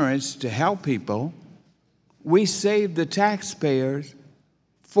insurance to help people, we save the taxpayers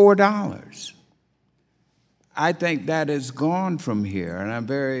 $4. I think that is gone from here, and I'm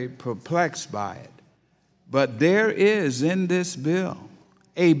very perplexed by it. But there is in this bill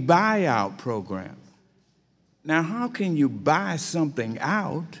a buyout program. Now, how can you buy something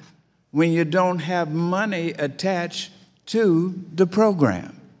out when you don't have money attached to the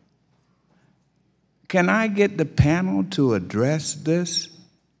program? Can I get the panel to address this?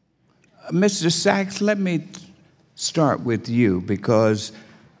 Mr. Sachs, let me start with you because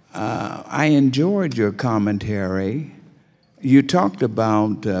I enjoyed your commentary. You talked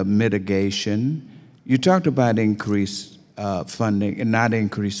about mitigation. You talked about increased funding, and not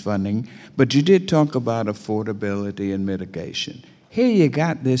increased funding, but you did talk about affordability and mitigation. Here you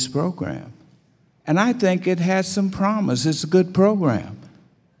got this program, and I think it has some promise. It's a good program.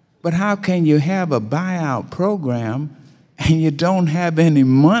 But how can you have a buyout program and you don't have any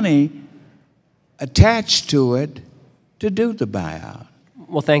money attached to it to do the buyout?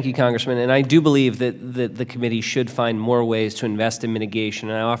 Well, thank you, Congressman. And I do believe that the committee should find more ways to invest in mitigation,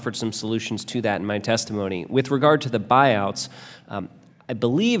 and I offered some solutions to that in my testimony. With regard to the buyouts, I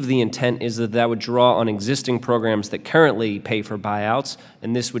believe the intent is that that would draw on existing programs that currently pay for buyouts,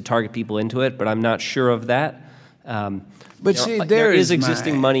 and this would target people into it, but I'm not sure of that. But see, there is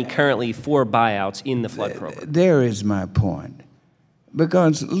existing money currently for buyouts in the flood program. There is my point.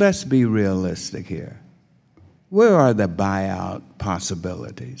 Because let's be realistic here. Where are the buyout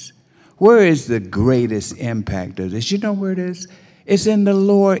possibilities? Where is the greatest impact of this? You know where it is? It's in the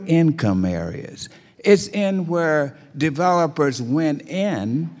lower income areas. It's in where developers went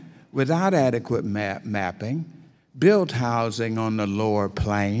in without adequate mapping, built housing on the lower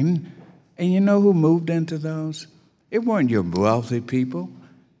plane, and you know who moved into those? It weren't your wealthy people.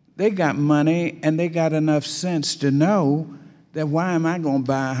 They got money and they got enough sense to know that why am I going to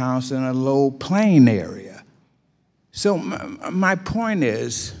buy a house in a low plane area? So my point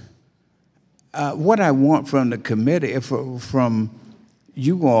is, what I want from the committee, from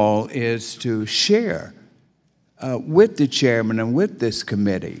you all, is to share with the chairman and with this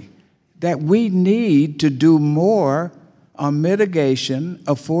committee that we need to do more on mitigation,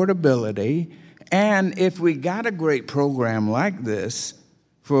 affordability, and if we got a great program like this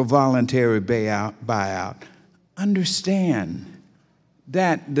for a voluntary buyout, understand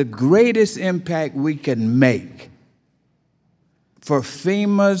that the greatest impact we can make for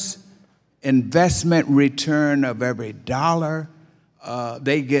FEMA's investment return of every dollar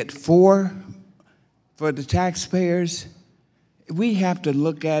they get for the taxpayers, we have to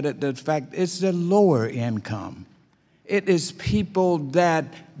look at it, the fact it's the lower income. It is people that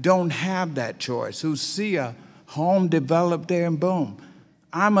don't have that choice, who see a home develop there and boom.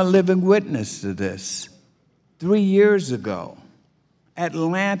 I'm a living witness to this. 3 years ago,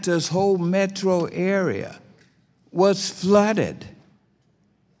 Atlanta's whole metro area was flooded.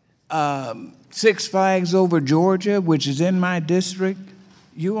 Six Flags Over Georgia, which is in my district,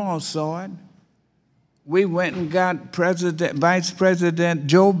 you all saw it. We went and got Vice President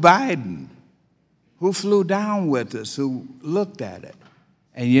Joe Biden, who flew down with us, who looked at it.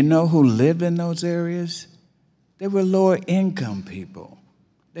 And you know who lived in those areas? They were lower income people.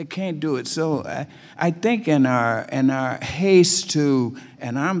 They can't do it. So I think in our haste to,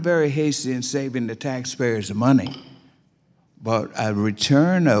 and I'm very hasty in saving the taxpayers money, but a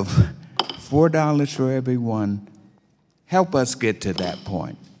return of $4 for everyone, help us get to that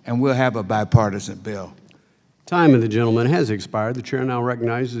point, and we'll have a bipartisan bill. Time of the gentleman has expired. The chair now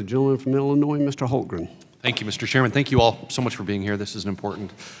recognizes the gentleman from Illinois, Mr. Holtgren. Thank you, Mr. Chairman. Thank you all so much for being here. This is an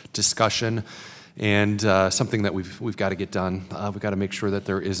important discussion and something that we've got to get done. We've got to make sure that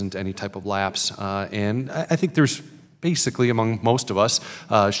there isn't any type of lapse. And I think there's basically, among most of us,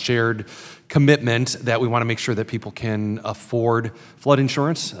 shared commitment that we want to make sure that people can afford flood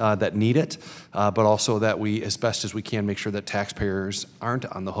insurance that need it, but also that we, as best as we can, make sure that taxpayers aren't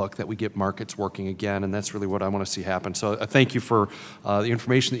on the hook, that we get markets working again, and that's really what I want to see happen. So thank you for the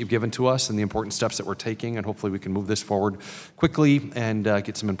information that you've given to us and the important steps that we're taking, and hopefully we can move this forward quickly and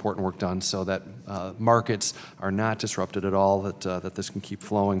get some important work done so that markets are not disrupted at all, that this can keep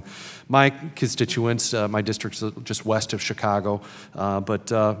flowing. My constituents, my district's just west of Chicago,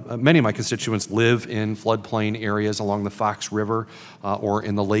 but many of my constituents live in floodplain areas along the Fox River or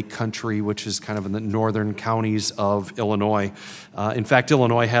in the Lake Country, which is kind of in the northern counties of Illinois. In fact,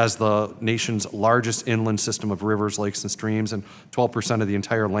 Illinois has the nation's largest inland system of rivers, lakes, and streams, and 12% of the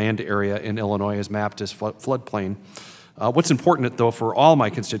entire land area in Illinois is mapped as floodplain. What's important, though, for all my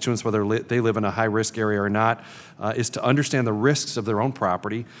constituents, whether they live in a high-risk area or not, is to understand the risks of their own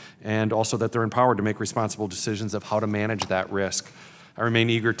property and also that they're empowered to make responsible decisions of how to manage that risk. I remain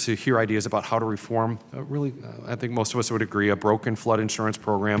eager to hear ideas about how to reform, I think most of us would agree, a broken flood insurance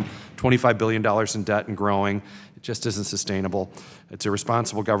program, $25 billion in debt and growing. It just isn't sustainable. It's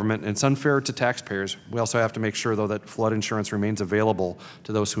irresponsible government, and it's unfair to taxpayers. We also have to make sure, though, that flood insurance remains available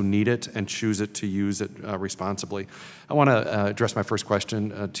to those who need it and choose it to use it responsibly. I want to address my first question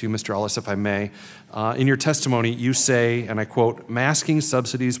to Mr. Ellis, if I may. In your testimony, you say, and I quote, "Masking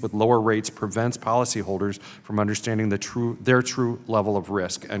subsidies with lower rates prevents policyholders from understanding their true level of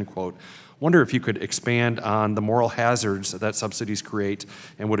risk," end quote. Wonder if you could expand on the moral hazards that subsidies create,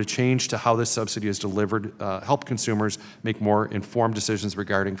 and would a change to how this subsidy is delivered help consumers make more informed decisions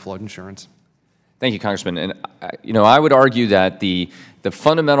regarding flood insurance? Thank you, Congressman. And I would argue that the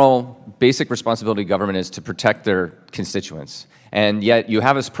fundamental basic responsibility of government is to protect their constituents. And yet you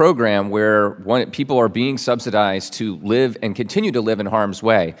have this program where people are being subsidized to live and continue to live in harm's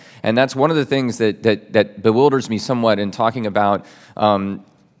way. And that's one of the things that bewilders me somewhat in talking about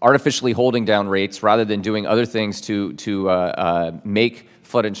artificially holding down rates rather than doing other things to make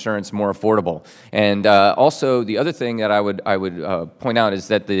flood insurance more affordable. And also, the other thing that I would point out is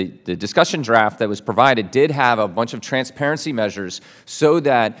that the discussion draft that was provided did have a bunch of transparency measures so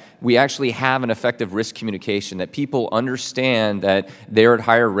that we actually have an effective risk communication, that people understand that they're at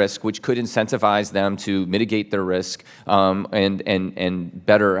higher risk, which could incentivize them to mitigate their risk and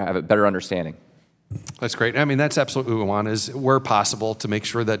have a better understanding. That's great. I mean, that's absolutely what we want, is where possible to make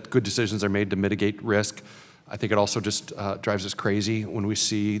sure that good decisions are made to mitigate risk. I think it also just drives us crazy when we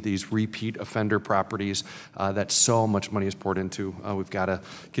see these repeat offender properties that so much money is poured into. We've got to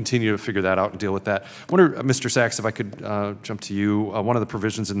continue to figure that out and deal with that. I wonder, Mr. Sachs, if I could jump to you. One of the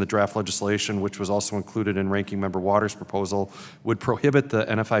provisions in the draft legislation, which was also included in Ranking Member Waters' proposal, would prohibit the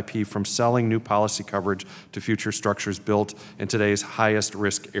NFIP from selling new policy coverage to future structures built in today's highest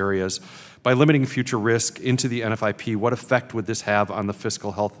risk areas. By limiting future risk into the NFIP, what effect would this have on the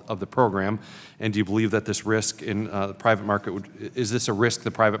fiscal health of the program? And do you believe that this risk in the private market is this a risk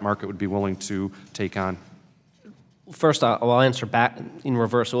the private market would be willing to take on? First, I'll answer back in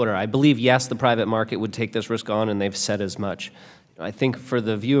reverse order. I believe, yes, the private market would take this risk on, and they've said as much. I think for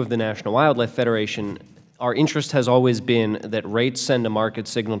the view of the National Wildlife Federation, our interest has always been that rates send a market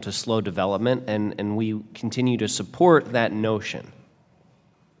signal to slow development, and we continue to support that notion.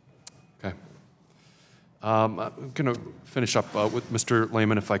 Okay. I'm going to finish up with Mr.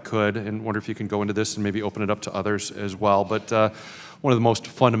 Lehman, if I could, and wonder if you can go into this and maybe open it up to others as well. But one of the most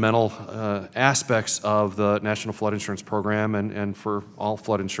fundamental aspects of the National Flood Insurance Program and for all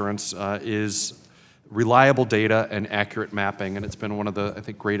flood insurance is reliable data and accurate mapping, and it's been one of the, I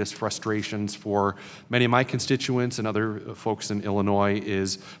think, greatest frustrations for many of my constituents and other folks in Illinois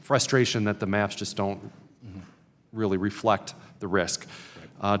is frustration that the maps just don't really reflect the risk.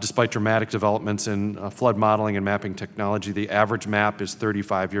 Despite dramatic developments in flood modeling and mapping technology, the average map is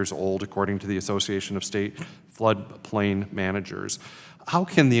 35 years old, according to the Association of State Floodplain Managers. How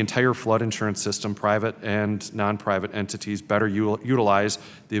can the entire flood insurance system, private and non-private entities, better utilize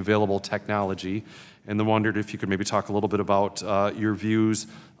the available technology? And then wondered if you could maybe talk a little bit about your views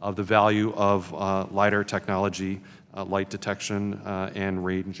of the value of LiDAR technology, light detection, and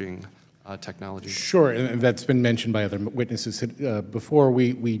ranging technology. Sure, and that's been mentioned by other witnesses before.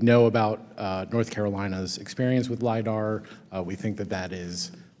 We know about North Carolina's experience with LiDAR. We think that that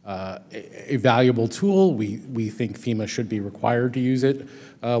is a valuable tool. We think FEMA should be required to use it.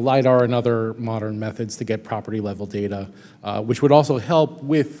 LiDAR and other modern methods to get property level data, which would also help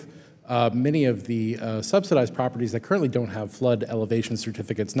with many of the subsidized properties that currently don't have flood elevation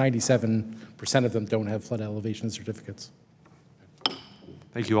certificates. 97% of them don't have flood elevation certificates.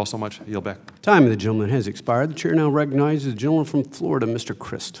 Thank you all so much. I yield back. Time of the gentleman has expired. The chair now recognizes the gentleman from Florida, Mr.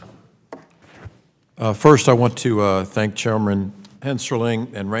 Christ. First, I want to thank Chairman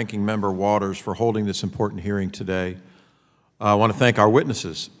Henserling and Ranking Member Waters for holding this important hearing today. I want to thank our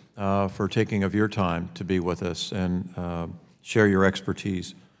witnesses for taking of your time to be with us and share your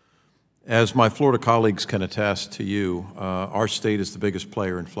expertise. As my Florida colleagues can attest to you, our state is the biggest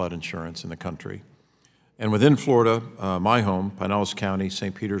player in flood insurance in the country. And within Florida, my home, Pinellas County,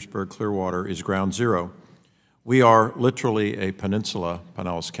 St. Petersburg, Clearwater, is ground zero. We are literally a peninsula.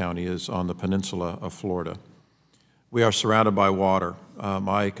 Pinellas County is on the peninsula of Florida. We are surrounded by water.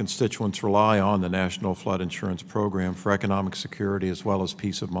 My constituents rely on the National Flood Insurance Program for economic security as well as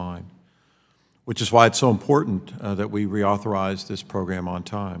peace of mind, which is why it's so important that we reauthorize this program on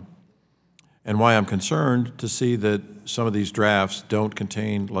time, and why I'm concerned to see that some of these drafts don't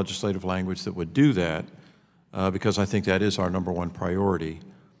contain legislative language that would do that, because I think that is our #1 priority.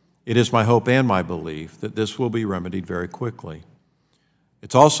 It is my hope and my belief that this will be remedied very quickly.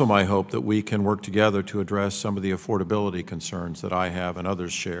 It's also my hope that we can work together to address some of the affordability concerns that I have and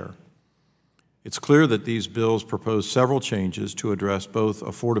others share. It's clear that these bills propose several changes to address both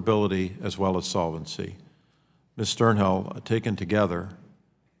affordability as well as solvency. Ms. Sternhell, taken together,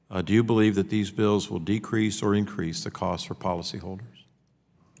 do you believe that these bills will decrease or increase the cost for policyholders?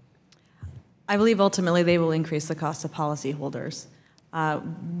 I believe ultimately they will increase the cost of policyholders.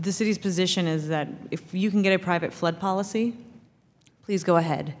 The city's position is that if you can get a private flood policy, please go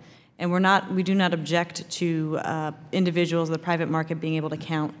ahead. And we do not object to individuals in the private market being able to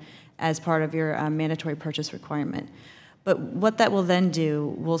count as part of your mandatory purchase requirement. But what that will then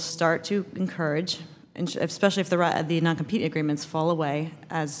do will start to encourage, especially if the non-compete agreements fall away,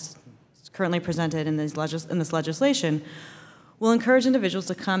 as currently presented in this legislation, will encourage individuals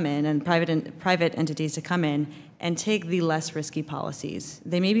to come in and private entities to come in and take the less risky policies.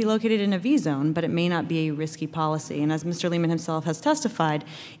 They may be located in a V zone, but it may not be a risky policy. And as Mr. Lehman himself has testified,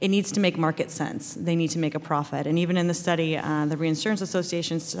 it needs to make market sense. They need to make a profit. And even in the study, the Reinsurance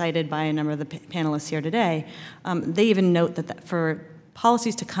Association cited by a number of the panelists here today, they even note that for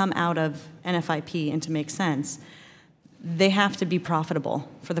policies to come out of NFIP and to make sense, they have to be profitable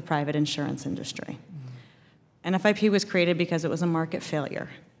for the private insurance industry. NFIP was created because it was a market failure.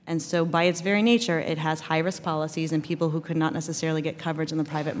 And so by its very nature, it has high-risk policies and people who could not necessarily get coverage in the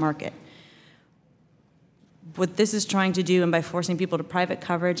private market. What this is trying to do, and by forcing people to private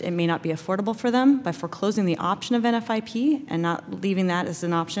coverage, it may not be affordable for them. By foreclosing the option of NFIP and not leaving that as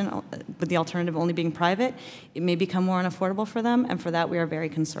an option, with the alternative only being private, it may become more unaffordable for them, and for that we are very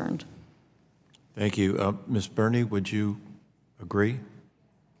concerned. Thank you. Ms. Burney, would you agree?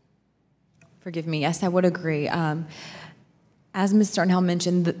 Forgive me, yes, I would agree. As Ms. Sternhell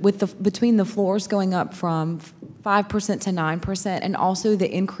mentioned, between the floors going up from 5% to 9%, and also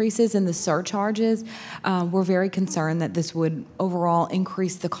the increases in the surcharges. We're very concerned that this would overall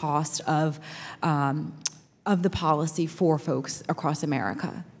increase the cost of the policy for folks across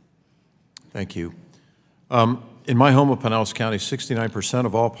America. Thank you. In my home of Pinellas County, 69%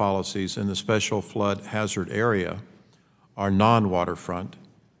 of all policies in the special flood hazard area are non-waterfront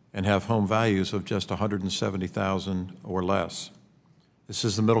and have home values of just $170,000 or less. This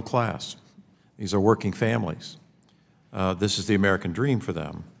is the middle class. These are working families. This is the American dream for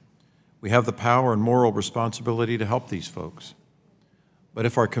them. We have the power and moral responsibility to help these folks. But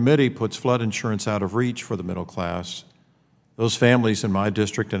if our committee puts flood insurance out of reach for the middle class, those families in my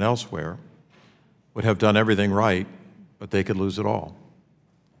district and elsewhere would have done everything right, but they could lose it all.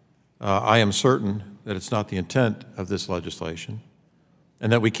 I am certain that it's not the intent of this legislation,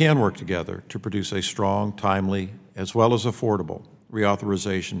 and that we can work together to produce a strong, timely, as well as affordable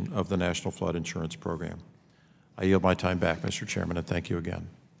reauthorization of the National Flood Insurance Program. I yield my time back, Mr. Chairman, and thank you again.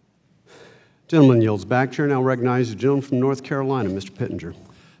 Gentleman yields back. Chair now recognizes the gentleman from North Carolina, Mr. Pittenger.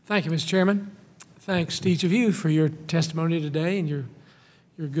 Thank you, Mr. Chairman. Thanks to each of you for your testimony today and your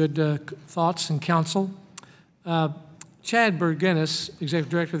good thoughts and counsel. Chad Burguinis, Executive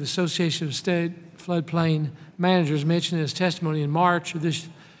Director of the Association of State Floodplain Managers, mentioned in his testimony in March of this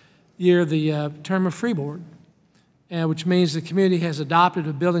year the term of freeboard, which means the community has adopted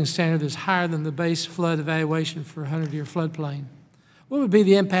a building standard that's higher than the base flood evaluation for a 100-year floodplain. What would be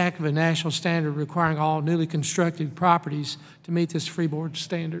the impact of a national standard requiring all newly constructed properties to meet this freeboard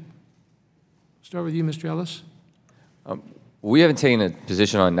standard? Start with you, Mr. Ellis. We haven't taken a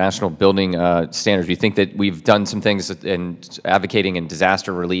position on national building standards. We think that we've done some things in advocating in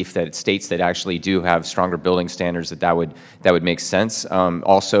disaster relief that states that actually do have stronger building standards that would make sense.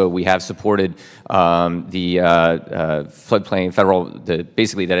 Also, we have supported the floodplain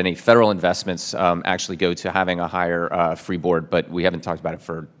basically that any federal investments actually go to having a higher freeboard, but we haven't talked about it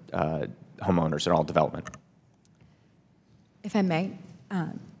for homeowners and all development. If I may.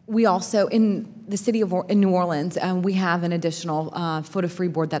 We also, in the city of in New Orleans, we have an additional foot of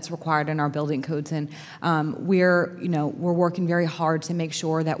freeboard that's required in our building codes, and we're working very hard to make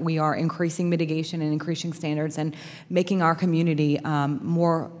sure that we are increasing mitigation and increasing standards and making our community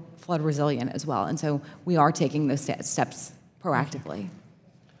more flood resilient as well. And so we are taking those steps proactively.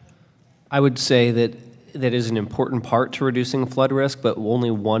 I would say that is an important part to reducing flood risk, but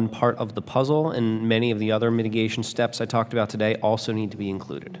only one part of the puzzle, and many of the other mitigation steps I talked about today also need to be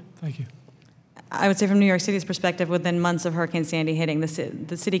included. Thank you. I would say from New York City's perspective, within months of Hurricane Sandy hitting,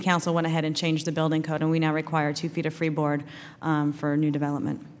 the City Council went ahead and changed the building code, and we now require 2 feet of freeboard for new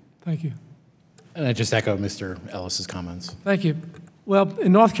development. Thank you. And I just echo Mr. Ellis's comments. Thank you. Well,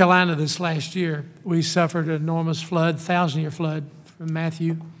 in North Carolina this last year, we suffered an enormous flood, 1,000-year flood from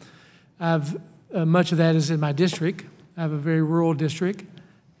Matthew. Much of that is in my district. I have a very rural district,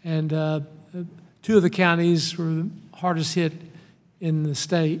 and 2 of the counties were the hardest hit in the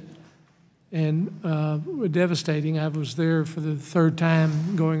state, and were devastating. I was there for the 3rd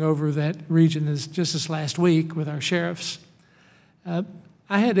time going over that region just this last week with our sheriffs. I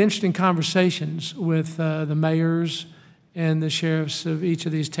had interesting conversations with the mayors and the sheriffs of each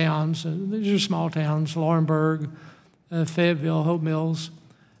of these towns. These are small towns: Laurinburg, Fayetteville, Hope Mills.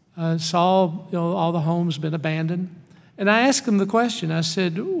 Saw all the homes been abandoned. And I asked them the question. I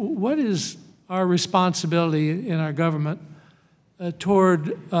said, what is our responsibility in our government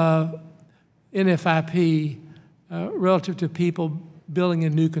toward NFIP relative to people building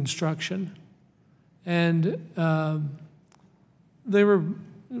in new construction? And one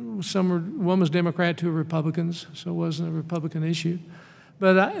was Democrat, 2 were Republicans, so it wasn't a Republican issue.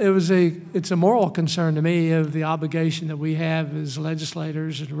 But it's a moral concern to me of the obligation that we have as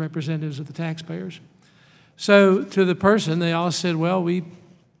legislators and representatives of the taxpayers. So to the person, they all said, well, we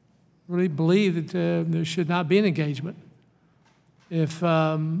really believe that there should not be an engagement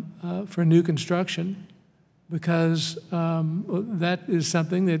for new construction, because that is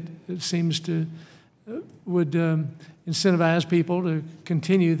something that it seems to would incentivize people to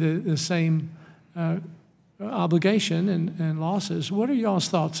continue the same obligation and losses. What are y'all's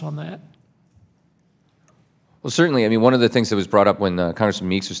thoughts on that? Well, certainly. I mean, one of the things that was brought up when Congressman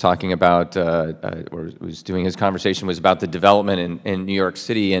Meeks was talking about, or was doing his conversation, was about the development in New York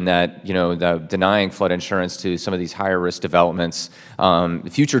City, and that, the denying flood insurance to some of these higher risk developments,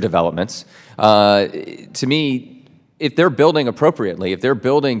 future developments. To me, if they're building appropriately, if they're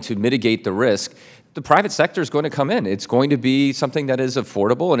building to mitigate the risk, the private sector is going to come in. It's going to be something that is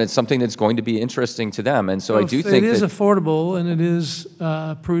affordable, and it's something that's going to be interesting to them. And so I do think it is affordable, and it is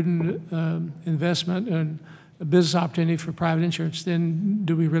prudent investment and a business opportunity for private insurance, then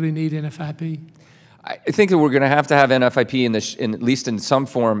do we really need NFIP? I think that we're going to have NFIP at least in some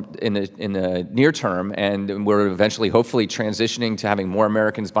form in the near term, and we're eventually, hopefully, transitioning to having more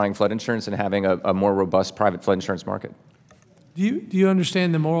Americans buying flood insurance and having a more robust private flood insurance market. Do you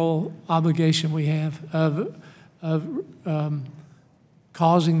understand the moral obligation we have of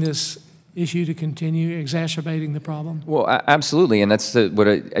causing this issue to continue exacerbating the problem? Well, absolutely, and that's what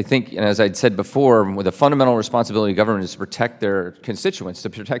I think, and as I said before, with the fundamental responsibility of government is to protect their constituents, to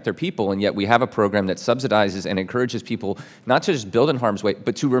protect their people, and yet we have a program that subsidizes and encourages people not to just build in harm's way,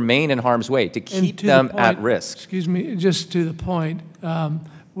 but to remain in harm's way, to keep them at risk. Excuse me, just to the point,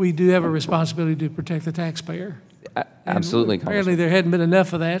 we do have a responsibility to protect the taxpayer. Absolutely, and apparently there hadn't been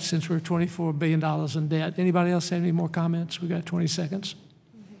enough of that since we're $24 billion in debt. Anybody else have any more comments? We've got 20 seconds.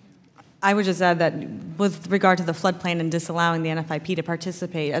 I would just add that with regard to the floodplain and disallowing the NFIP to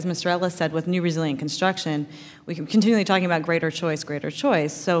participate, as Mr. Ellis said, with new resilient construction, we can continually talking about greater choice,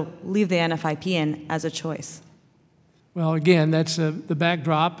 so leave the NFIP in as a choice. Well, again, that's the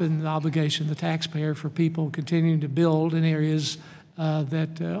backdrop and the obligation of the taxpayer for people continuing to build in areas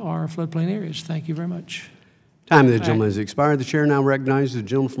that are floodplain areas. Thank you very much. Time of the gentleman has expired. The chair now recognizes the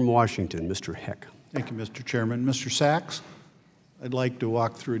gentleman from Washington, Mr. Heck. Thank you, Mr. Chairman. Mr. Sachs, I'd like to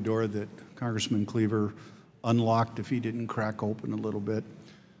walk through a door that Congressman Cleaver unlocked if he didn't crack open a little bit.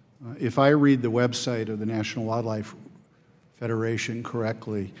 If I read the website of the National Wildlife Federation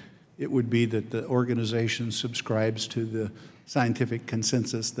correctly, it would be that the organization subscribes to the scientific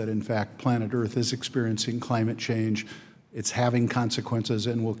consensus that, in fact, planet Earth is experiencing climate change. It's having consequences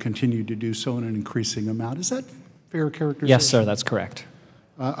and will continue to do so in an increasing amount. Is that fair characterization? Yes, sir, that's correct.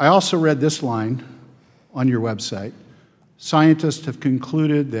 I also read this line on your website. Scientists have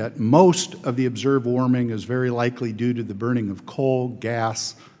concluded that most of the observed warming is very likely due to the burning of coal,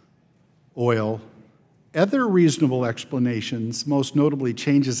 gas, oil. Other reasonable explanations, most notably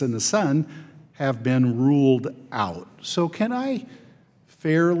changes in the sun, have been ruled out. So can I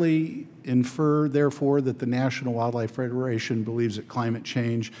fairly infer, therefore, that the National Wildlife Federation believes that climate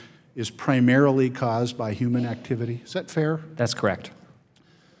change is primarily caused by human activity? Is that fair? That's correct.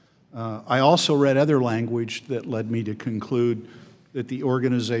 I also read other language that led me to conclude that the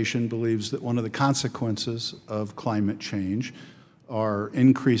organization believes that one of the consequences of climate change are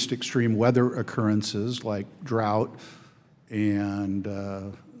increased extreme weather occurrences like drought and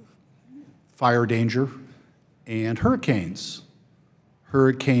fire danger and hurricanes.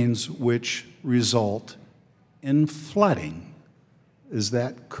 Hurricanes which result in flooding. Is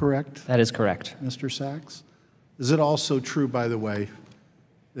that correct? That is correct. Mr. Sachs? Is it also true, by the way,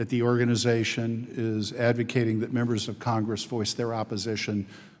 that the organization is advocating that members of Congress voice their opposition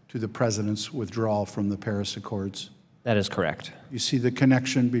to the President's withdrawal from the Paris Accords? That is correct. You see the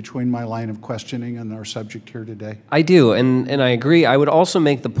connection between my line of questioning and our subject here today? I do, and I agree. I would also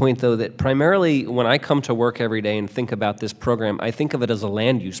make the point, though, that primarily when I come to work every day and think about this program, I think of it as a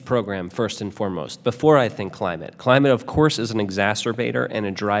land use program first and foremost, before I think climate. Climate, of course, is an exacerbator and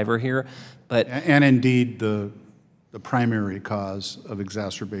a driver here, but... And indeed, the primary cause of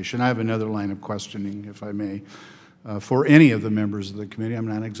exacerbation. I have another line of questioning, if I may. For any of the members of the committee, I'm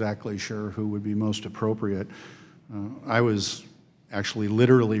not exactly sure who would be most appropriate. I was actually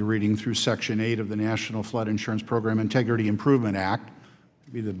literally reading through Section 8 of the National Flood Insurance Program Integrity Improvement Act.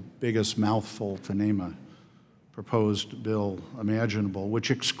 It'd be the biggest mouthful to name a proposed bill imaginable,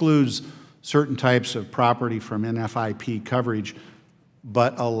 which excludes certain types of property from NFIP coverage,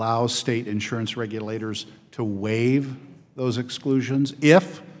 but allows state insurance regulators to waive those exclusions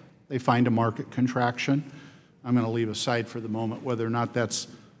if they find a market contraction. I'm going to leave aside for the moment whether or not that's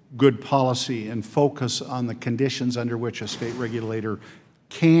good policy and focus on the conditions under which a state regulator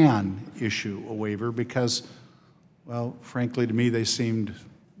can issue a waiver because, well, frankly, to me, they seemed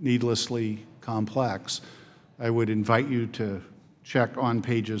needlessly complex. I would invite you to check on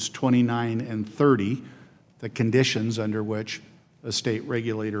pages 29 and 30 the conditions under which a state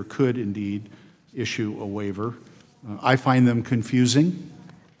regulator could indeed issue a waiver. I find them confusing.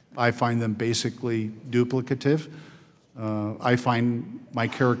 I find them basically duplicative. I find my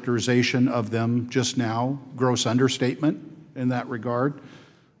characterization of them just now gross understatement in that regard.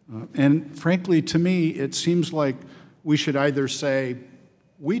 And frankly, to me, it seems like we should either say,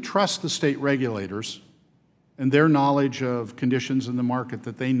 we trust the state regulators and their knowledge of conditions in the market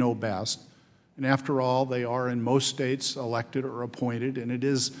that they know best. And after all, they are in most states elected or appointed, and it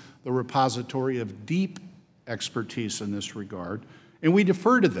is the repository of deep expertise in this regard. And we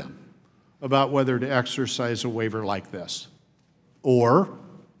defer to them about whether to exercise a waiver like this. Or,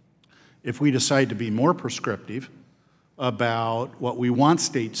 if we decide to be more prescriptive about what we want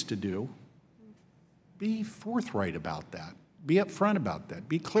states to do, be forthright about that. Be upfront about that.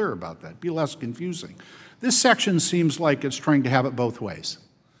 Be clear about that. Be less confusing. This section seems like it's trying to have it both ways,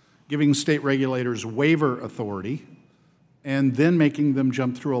 giving state regulators waiver authority and then making them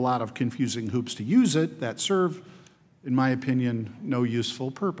jump through a lot of confusing hoops to use it that serve, in my opinion, no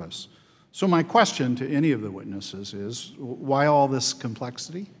useful purpose. So my question to any of the witnesses is, why all this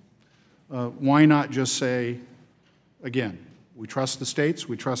complexity? Why not just say, again, we trust the states,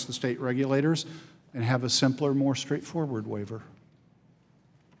 we trust the state regulators, and have a simpler, more straightforward waiver?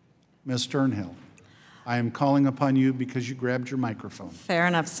 Ms. Sternhill, I am calling upon you because you grabbed your microphone. Fair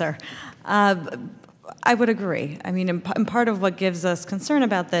enough, sir. I would agree. I mean, and part of what gives us concern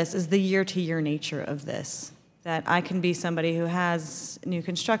about this is the year-to-year nature of this. That I can be somebody who has new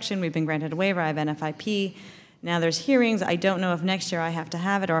construction, we've been granted a waiver, I have NFIP, now there's hearings, I don't know if next year I have to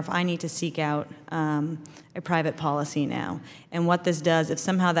have it or if I need to seek out a private policy now. And what this does, if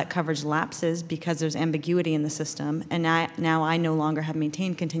somehow that coverage lapses because there's ambiguity in the system, and now I no longer have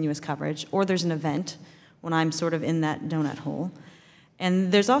maintained continuous coverage, or there's an event when I'm sort of in that donut hole.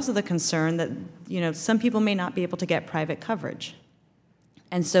 And there's also the concern that, you know, some people may not be able to get private coverage.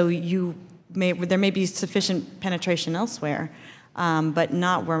 And so there may be sufficient penetration elsewhere, but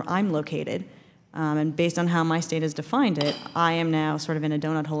not where I'm located. And based on how my state has defined it, I am now sort of in a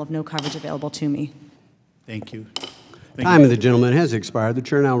donut hole of no coverage available to me. Thank you. Time of the gentleman has expired. The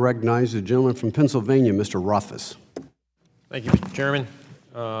chair now recognizes the gentleman from Pennsylvania, Mr. Ruffus. Thank you, Mr. Chairman.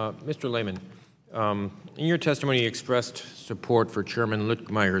 Mr. Lehman, in your testimony you expressed support for Chairman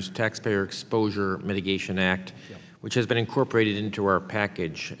Lutkmeyer's Taxpayer Exposure Mitigation Act, which has been incorporated into our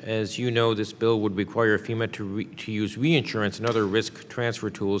package. As you know, this bill would require FEMA to use reinsurance and other risk transfer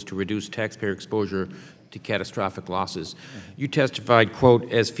tools to reduce taxpayer exposure to catastrophic losses. You testified,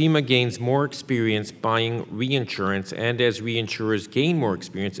 quote, as FEMA gains more experience buying reinsurance and as reinsurers gain more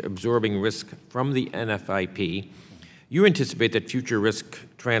experience absorbing risk from the NFIP, you anticipate that future risk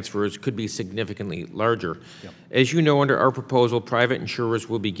transfers could be significantly larger. Yep. As you know, under our proposal, private insurers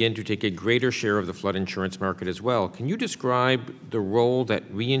will begin to take a greater share of the flood insurance market as well. Can you describe the role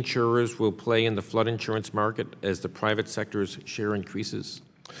that reinsurers will play in the flood insurance market as the private sector's share increases?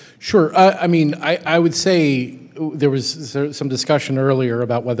 Sure. I mean, I would say there was some discussion earlier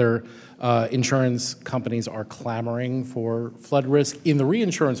about whether insurance companies are clamoring for flood risk. In the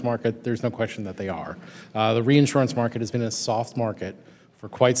reinsurance market, there's no question that they are. The reinsurance market has been a soft market for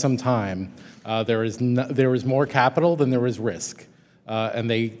quite some time. There is more capital than there is risk, and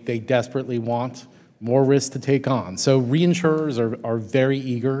they desperately want more risk to take on. So reinsurers are very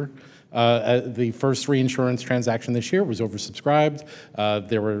eager. The first reinsurance transaction this year was oversubscribed.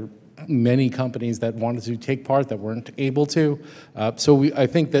 There were many companies that wanted to take part that weren't able to. So I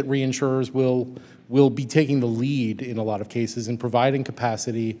think that reinsurers will be taking the lead in a lot of cases in providing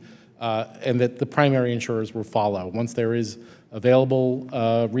capacity, and that the primary insurers will follow. Once there is available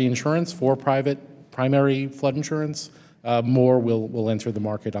reinsurance for primary flood insurance, more will enter the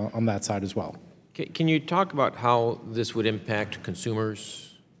market on that side as well. Can you talk about how this would impact consumers?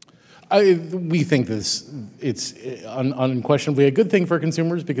 We think it's unquestionably a good thing for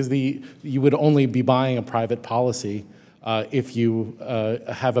consumers because you would only be buying a private policy if you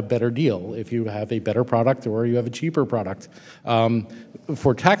have a better deal, if you have a better product or you have a cheaper product.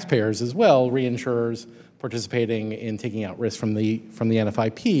 For taxpayers as well, reinsurers participating in taking out risk from the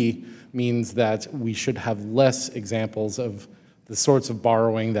NFIP means that we should have less examples of the sorts of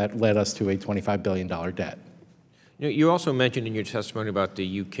borrowing that led us to a $25 billion debt. You also mentioned in your testimony about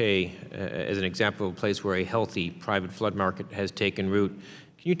the UK as an example of a place where a healthy private flood market has taken root.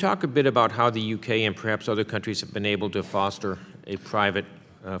 Can you talk a bit about how the UK and perhaps other countries have been able to foster a private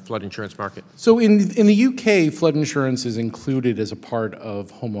flood insurance market? So in the UK, flood insurance is included as a part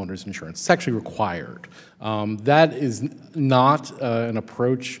of homeowners insurance. It's actually required. That is not an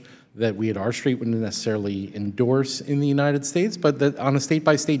approach that we at R Street would necessarily endorse in the United States, but that on a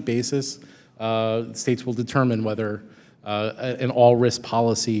state-by-state basis, states will determine whether an all-risk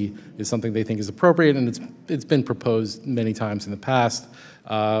policy is something they think is appropriate, and it's been proposed many times in the past.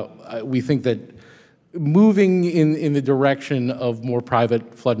 We think that moving in the direction of more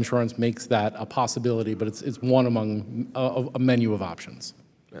private flood insurance makes that a possibility, but it's one among a menu of options.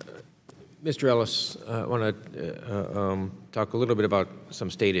 Mr. Ellis, I want to talk a little bit about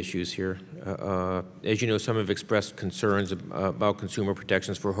some state issues here. As you know, some have expressed concerns about consumer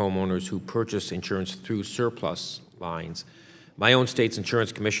protections for homeowners who purchase insurance through surplus lines. My own state's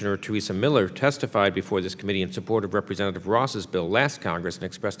insurance commissioner, Teresa Miller, testified before this committee in support of Representative Ross's bill last Congress and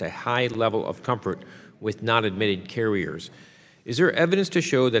expressed a high level of comfort with non-admitted carriers. Is there evidence to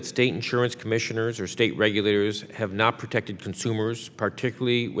show that state insurance commissioners or state regulators have not protected consumers,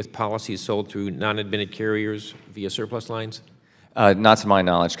 particularly with policies sold through non-admitted carriers via surplus lines? Not to my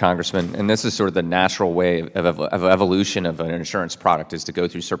knowledge, Congressman, and this is sort of the natural way of evolution of an insurance product is to go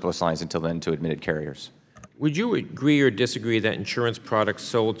through surplus lines until then to admitted carriers. Would you agree or disagree that insurance products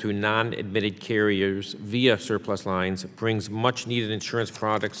sold to non-admitted carriers via surplus lines brings much-needed insurance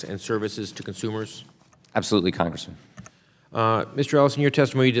products and services to consumers? Absolutely, Congressman. Mr. Ellis, in your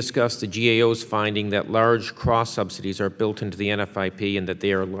testimony, you discussed the GAO's finding that large cross-subsidies are built into the NFIP and that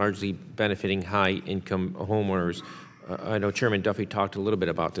they are largely benefiting high-income homeowners. I know Chairman Duffy talked a little bit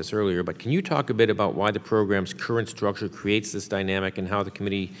about this earlier, but can you talk a bit about why the program's current structure creates this dynamic and how the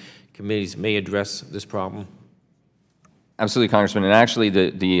committees may address this problem? Absolutely, Congressman. And actually,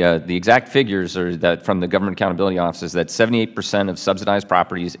 the exact figures are that from the Government Accountability Office is that 78% of subsidized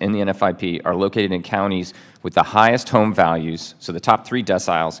properties in the NFIP are located in counties with the highest home values, so the top 3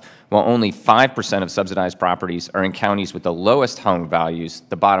 deciles, while only 5% of subsidized properties are in counties with the lowest home values,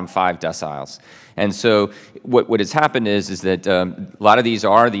 the bottom 5 deciles. And so what has happened is that a lot of these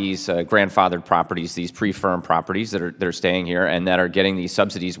are grandfathered properties, these pre-firm properties that are staying here and that are getting these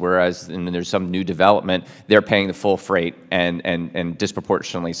subsidies, whereas when there's some new development, they're paying the full freight and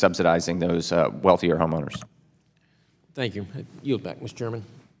disproportionately subsidizing those wealthier homeowners. Thank you. I yield back, Mr. Chairman.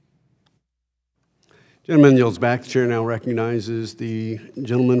 Gentleman yields back. The chair now recognizes the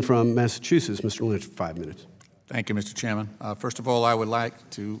gentleman from Massachusetts, Mr. Lynch, for 5 minutes. Thank you, Mr. Chairman. First of all, I would like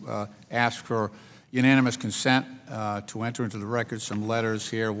to ask for unanimous consent to enter into the record some letters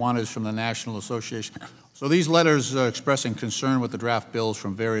here. One is from the National Association. So these letters expressing concern with the draft bills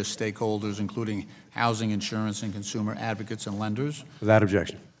from various stakeholders, including housing, insurance, and consumer advocates and lenders. Without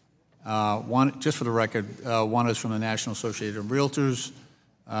objection. One, just for the record, one is from the National Association of Realtors,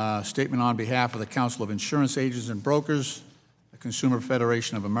 statement on behalf of the Council of Insurance Agents and Brokers, the Consumer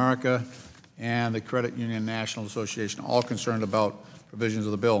Federation of America, and the Credit Union National Association, all concerned about provisions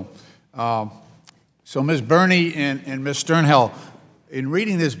of the bill. So Ms. Burney and Ms. Sternhell, in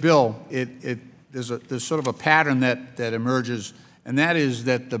reading this bill, there's sort of a pattern that emerges, and that is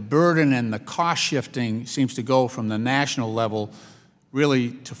that the burden and the cost shifting seems to go from the national level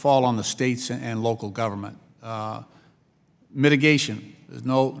really to fall on the states and local government. Mitigation, there's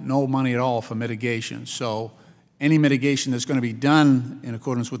no money at all for mitigation. So any mitigation that's going to be done in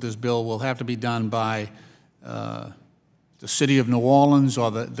accordance with this bill will have to be done by the city of New Orleans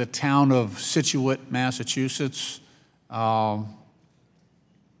or the town of Scituate, Massachusetts.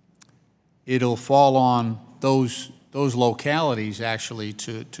 It'll fall on those localities actually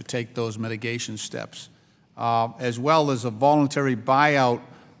to take those mitigation steps, as well as a voluntary buyout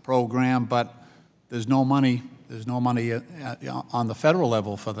program, but there's no money on the federal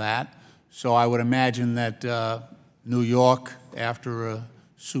level for that. So I would imagine that New York, after a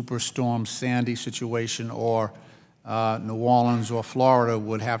Superstorm Sandy situation, or New Orleans or Florida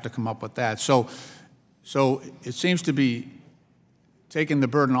would have to come up with that. So it seems to be taking the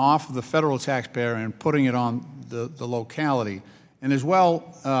burden off of the federal taxpayer and putting it on the locality. And as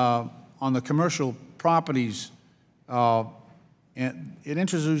well, on the commercial properties, and it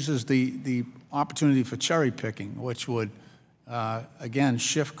introduces the opportunity for cherry picking, which would, again,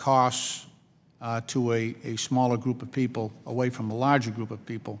 shift costs to a smaller group of people away from a larger group of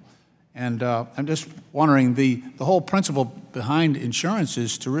people. And I'm just wondering, the whole principle behind insurance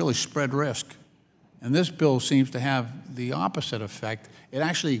is to really spread risk. And this bill seems to have the opposite effect. It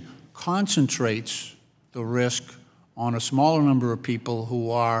actually concentrates the risk on a smaller number of people who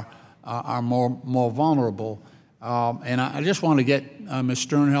are more vulnerable. And I just want to get Ms.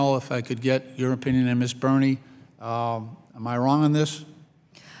 Sternhell, if I could get your opinion, and Ms. Burney. Am I wrong on this?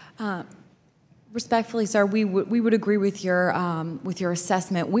 Respectfully, sir, we would agree with your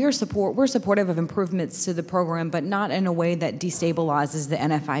assessment. We're supportive of improvements to the program, but not in a way that destabilizes the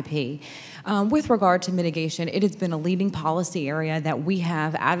NFIP. With regard to mitigation, it has been a leading policy area that we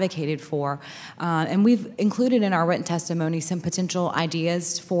have advocated for, and we've included in our written testimony some potential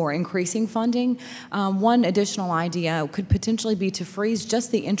ideas for increasing funding. One additional idea could potentially be to freeze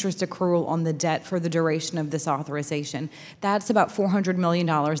just the interest accrual on the debt for the duration of this authorization. That's about $400 million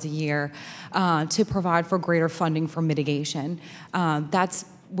a year to provide for greater funding for mitigation.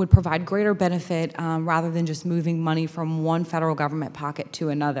 Would provide greater benefit rather than just moving money from one federal government pocket to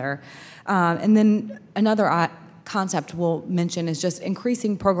another. And then another concept we'll mention is just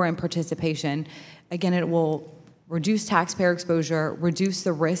increasing program participation. Again, it will reduce taxpayer exposure, reduce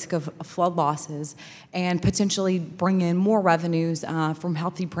the risk of flood losses, and potentially bring in more revenues from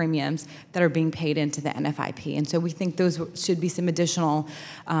healthy premiums that are being paid into the NFIP. And so we think those should be some additional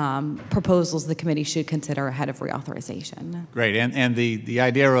proposals the committee should consider ahead of reauthorization. Great, and the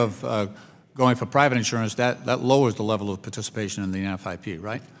idea of going for private insurance, that lowers the level of participation in the NFIP,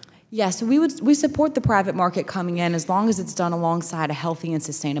 right? Yes, we support the private market coming in as long as it's done alongside a healthy and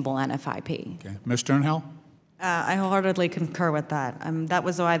sustainable NFIP. Okay. Ms. Sternhell? I wholeheartedly concur with that. That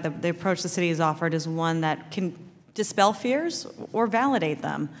was why the approach the city has offered is one that can dispel fears or validate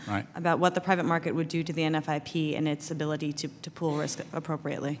them about what the private market would do to the NFIP and its ability to pool risk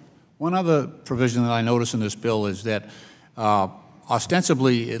appropriately. One other provision that I notice in this bill is that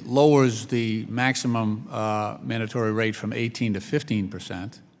ostensibly it lowers the maximum mandatory rate from 18 to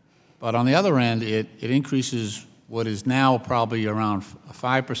 15%, but on the other end it increases what is now probably around a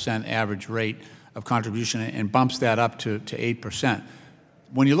 5% average rate of contribution and bumps that up to 8%.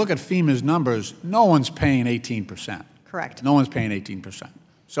 When you look at FEMA's numbers, no one's paying 18%. Correct. No one's paying 18%.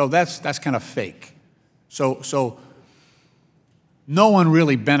 So that's kind of fake. So no one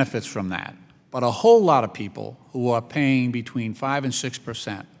really benefits from that. But a whole lot of people who are paying between 5 and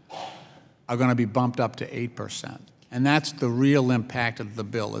 6% are going to be bumped up to 8%. And that's the real impact of the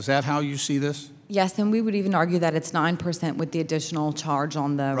bill. Is that how you see this? Yes, and we would even argue that it's 9% with the additional charge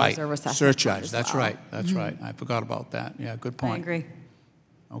on the reserve assessment. Surcharge, that's right, that's right. I forgot about that. Yeah, good point. I agree.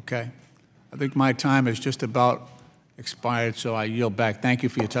 Okay. I think my time has just about expired, so I yield back. Thank you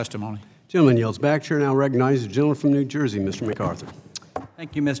for your testimony. Gentleman yields back. Chair now recognizes the gentleman from New Jersey, Mr. MacArthur.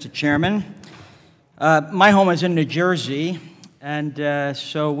 Thank you, Mr. Chairman. My home is in New Jersey, and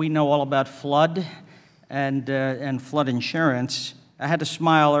so we know all about flood and flood insurance. I had to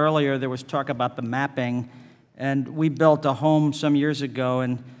smile earlier. There was talk about the mapping, and we built a home some years ago,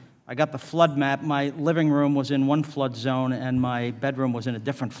 and I got the flood map. My living room was in one flood zone, and my bedroom was in a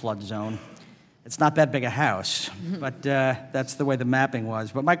different flood zone. It's not that big a house, but that's the way the mapping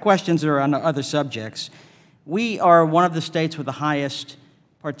was. But my questions are on other subjects. We are one of the states with the highest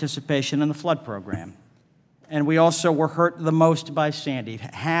participation in the flood program. And we also were hurt the most by Sandy.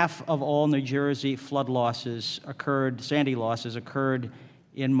 Half of all New Jersey flood losses occurred, Sandy losses occurred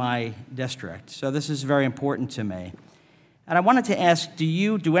in my district. So this is very important to me. And I wanted to ask,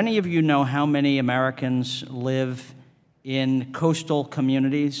 do any of you know how many Americans live in coastal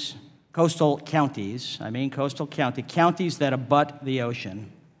communities, coastal counties, counties that abut the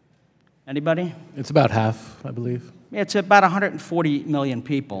ocean? Anybody? It's about half, I believe. It's about 140 million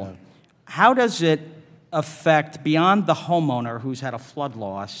people. Yeah. How does it affect, beyond the homeowner who's had a flood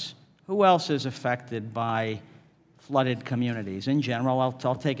loss, who else is affected by flooded communities? In general,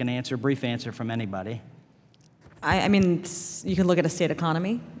 I'll take an answer, brief answer from anybody. I mean, you can look at a state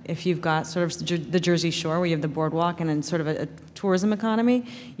economy. If you've got sort of the Jersey Shore, where you have the boardwalk, and then sort of a tourism economy,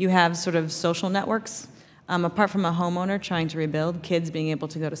 you have sort of social networks. Apart from a homeowner trying to rebuild, kids being able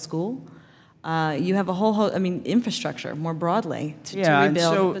to go to school, you have a whole infrastructure more broadly to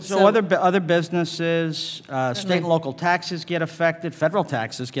rebuild. So other businesses, state and local taxes get affected, federal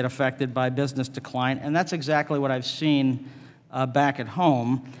taxes get affected by business decline, and that's exactly what I've seen back at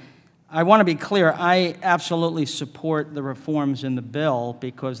home. I want to be clear, I absolutely support the reforms in the bill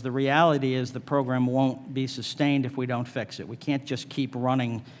because the reality is the program won't be sustained if we don't fix it. We can't just keep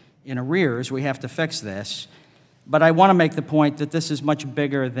running in arrears. We have to fix this. But I want to make the point that this is much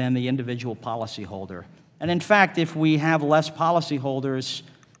bigger than the individual policyholder. And in fact, if we have less policyholders,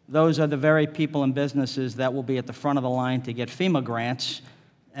 those are the very people and businesses that will be at the front of the line to get FEMA grants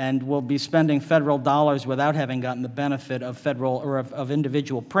and will be spending federal dollars without having gotten the benefit of federal or of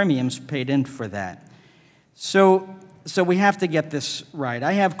individual premiums paid in for that. So we have to get this right.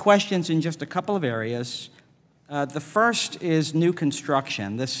 I have questions in just a couple of areas. The first is new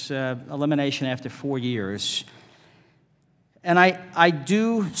construction, this elimination after 4 years. And I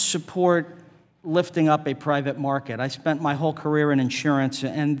do support lifting up a private market. I spent my whole career in insurance,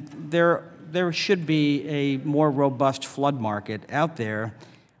 and there should be a more robust flood market out there.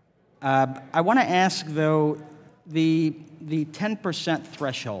 I want to ask, though, the 10%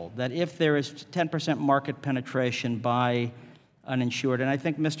 threshold, that if there is 10% market penetration by uninsured, and I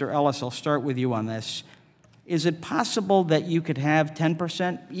think, Mr. Ellis, I'll start with you on this, is it possible that you could have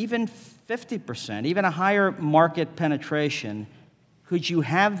 10%, even 50%, even a higher market penetration? Could you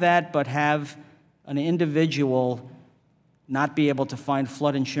have that but have an individual not be able to find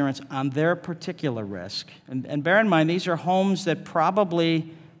flood insurance on their particular risk? And bear in mind, these are homes that probably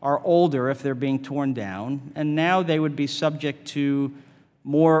are older if they're being torn down, and now they would be subject to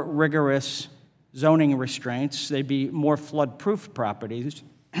more rigorous zoning restraints. They'd be more flood-proof properties,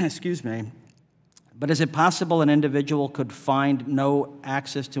 excuse me. But is it possible an individual could find no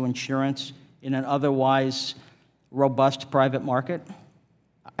access to insurance in an otherwise robust private market?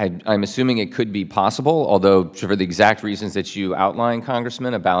 I'm assuming it could be possible, although for the exact reasons that you outlined,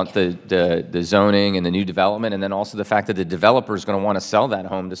 Congressman, about the zoning and the new development, and then also the fact that the developer is going to want to sell that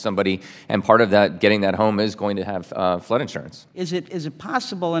home to somebody, and part of that, getting that home, is going to have flood insurance. Is it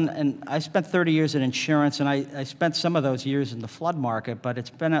possible, and I spent 30 years in insurance, and I spent some of those years in the flood market, but it's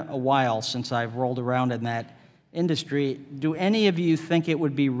been a while since I've rolled around in that industry. Do any of you think it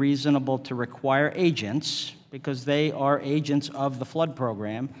would be reasonable to require agents, because they are agents of the flood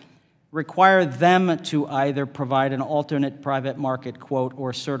program, require them to either provide an alternate private market quote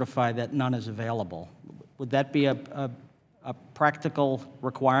or certify that none is available? Would that be a practical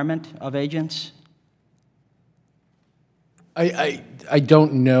requirement of agents? I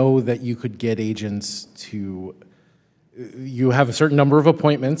don't know that you could get agents to. You have a certain number of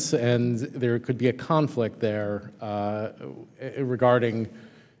appointments, and there could be a conflict there regarding,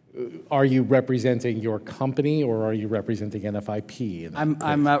 are you representing your company or are you representing NFIP?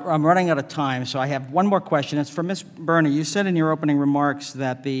 I'm running out of time, so I have one more question. It's for Ms. Burney. You said in your opening remarks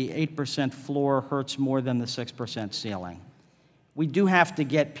that the 8% floor hurts more than the 6% ceiling. We do have to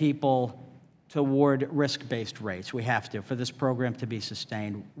get people toward risk-based rates. We have to, for this program to be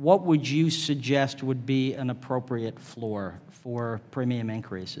sustained. What would you suggest would be an appropriate floor for premium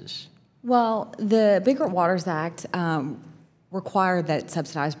increases? Well, the Bigger Waters Act required that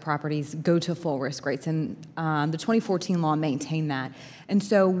subsidized properties go to full risk rates, and the 2014 law maintained that. And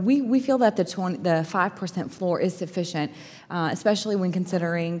so we feel that the 5% floor is sufficient, especially when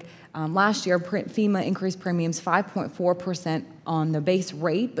considering last year FEMA increased premiums 5.4% on the base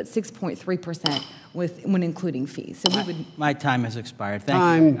rate, but 6.3% when including fees. So we would. My time has expired.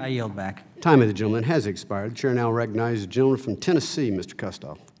 Thank you. I yield back. Time of the gentleman has expired. The chair now recognizes the gentleman from Tennessee, Mr.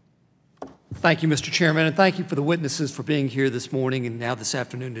 Kustoff. Thank you, Mr. Chairman, and thank you for the witnesses for being here this morning and now this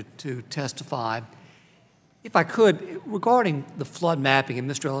afternoon to testify. If I could, regarding the flood mapping,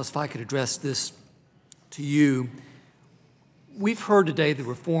 and Mr. Ellis, if I could address this to you, we've heard today the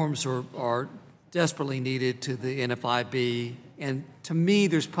reforms are desperately needed to the NFIB, and to me,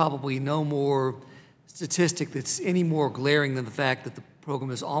 there's probably no more statistic that's any more glaring than the fact that the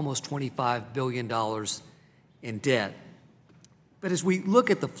program is almost $25 billion in debt. But as we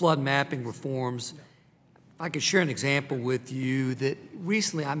look at the flood mapping reforms, if I could share an example with you that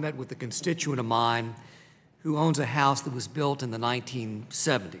recently I met with a constituent of mine who owns a house that was built in the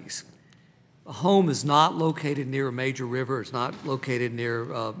 1970s. The home is not located near a major river. It's not located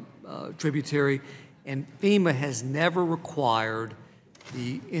near a tributary. And FEMA has never required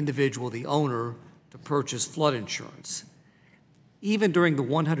the individual, the owner, to purchase flood insurance. Even during the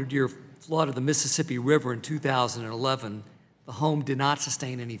 100-year flood of the Mississippi River in 2011, the home did not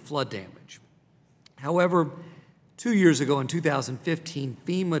sustain any flood damage. However, 2 years ago in 2015,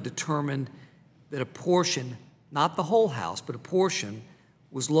 FEMA determined that a portion, not the whole house, but a portion,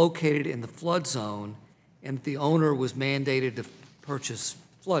 was located in the flood zone, and the owner was mandated to purchase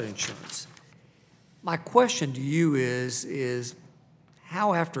flood insurance. My question to you is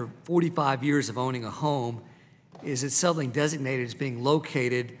how, after 45 years of owning a home, is it suddenly designated as being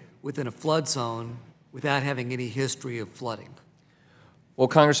located within a flood zone without having any history of flooding? Well,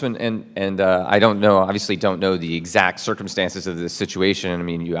 Congressman, and I obviously don't know the exact circumstances of this situation. I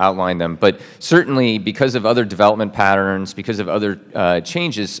mean, you outlined them, but certainly because of other development patterns, because of other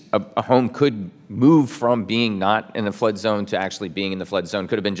changes, a home could move from being not in the flood zone to actually being in the flood zone.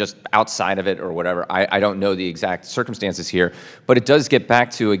 Could have been just outside of it or whatever. I don't know the exact circumstances here, but it does get back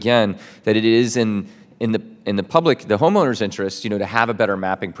to, again, that it is in the public, the homeowner's interest, to have a better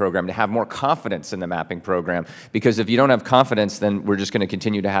mapping program, to have more confidence in the mapping program. Because if you don't have confidence, then we're just going to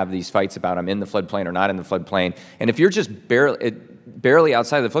continue to have these fights about I'm in the floodplain or not in the floodplain. And if you're just barely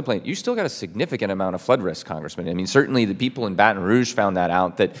outside of the floodplain, you still got a significant amount of flood risk, Congressman. I mean, certainly the people in Baton Rouge found that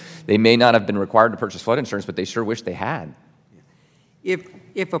out, that they may not have been required to purchase flood insurance, but they sure wish they had.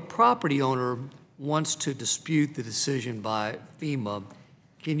 If a property owner wants to dispute the decision by FEMA,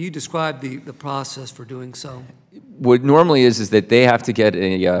 can you describe the process for doing so? What normally is that they have to get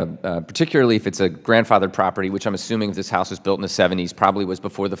particularly if it's a grandfathered property, which I'm assuming if this house was built in the 70s, probably was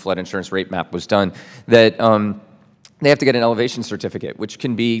before the flood insurance rate map was done, that they have to get an elevation certificate, which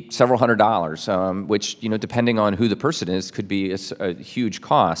can be several $100s, which, depending on who the person is, could be a huge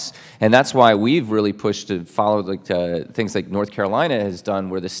cost. And that's why we've really pushed to follow things like North Carolina has done,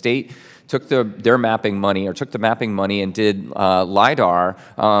 where the state took their mapping money, or took the mapping money and did LIDAR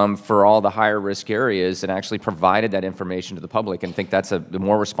for all the higher risk areas and actually provided that information to the public, and think that's the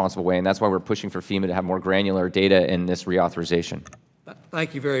more responsible way, and that's why we're pushing for FEMA to have more granular data in this reauthorization.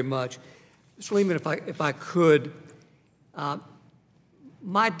 Thank you very much. Mr. Lehman, if I could,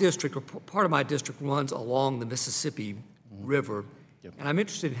 my district, or part of my district, runs along the Mississippi River, Yep. And I'm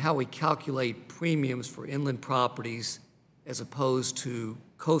interested in how we calculate premiums for inland properties as opposed to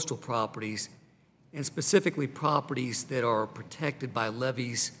coastal properties, and specifically properties that are protected by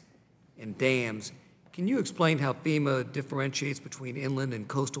levees and dams. Can you explain how FEMA differentiates between inland and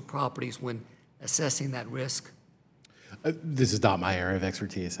coastal properties when assessing that risk? This is not my area of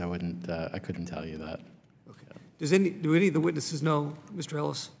expertise. I couldn't tell you that. Okay. Do any of the witnesses know, Mr.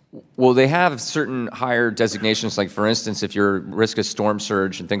 Ellis? Well, they have certain higher designations, like for instance, if you're risk of storm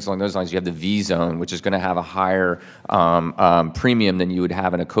surge and things along those lines, you have the V zone, which is going to have a higher premium than you would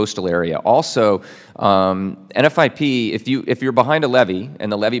have in a coastal area. Also, NFIP, if you're behind a levee and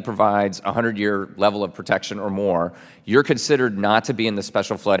the levee provides a 100-year level of protection or more, you're considered not to be in the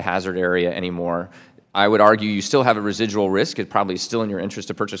special flood hazard area anymore. I would argue you still have a residual risk. It probably is still in your interest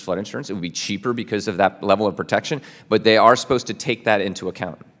to purchase flood insurance. It would be cheaper because of that level of protection, but they are supposed to take that into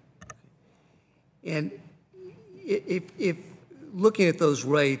account. And if looking at those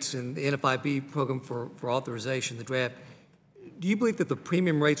rates and the NFIP program for authorization, the draft, do you believe that the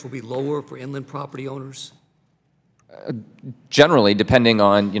premium rates will be lower for inland property owners? Generally, depending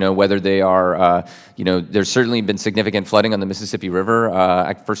on whether they are, there's certainly been significant flooding on the Mississippi River.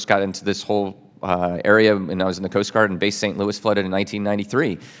 I first got into this whole area when I was in the Coast Guard, and Base St. Louis flooded in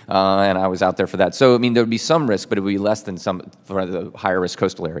 1993, and I was out there for that. So, I mean, there would be some risk, but it would be less than some for the higher risk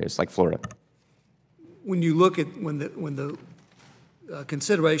coastal areas like Florida. When you look at when the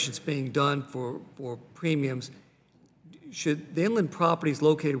considerations being done for premiums, should the inland properties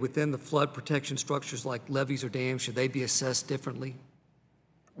located within the flood protection structures like levees or dams, should they be assessed differently?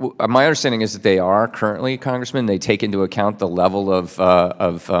 Well, my understanding is that they are currently, Congressman. They take into account the level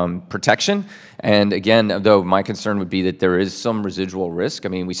of protection. And again, though, my concern would be that there is some residual risk. I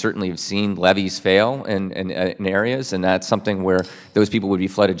mean, we certainly have seen levees fail in areas, and that's something where those people would be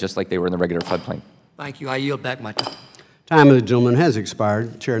flooded just like they were in the regular floodplain. Thank you. I yield back my time. Time of the gentleman has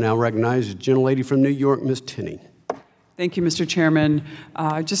expired. The chair now recognizes the gentlelady from New York, Ms. Tenney. Thank you, Mr. Chairman.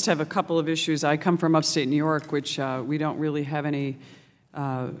 I just have a couple of issues. I come from upstate New York, which we don't really have any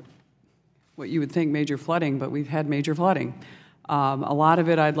what you would think major flooding, but we've had major flooding. A lot of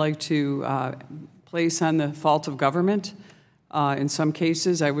it I'd like to place on the fault of government. In some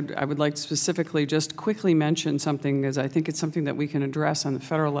cases, I would like to specifically just quickly mention something, as I think it's something that we can address on the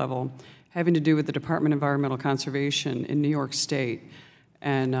federal level, having to do with the Department of Environmental Conservation in New York State.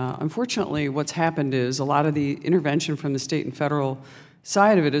 And unfortunately, what's happened is a lot of the intervention from the state and federal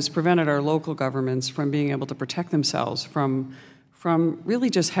side of it has prevented our local governments from being able to protect themselves from really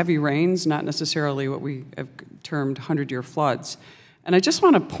just heavy rains, not necessarily what we have termed 100-year floods. And I just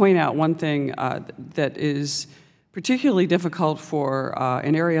want to point out one thing that is particularly difficult for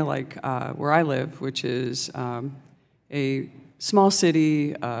an area like where I live, which is a small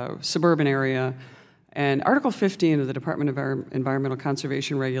city, suburban area. And Article 15 of the Department of Environmental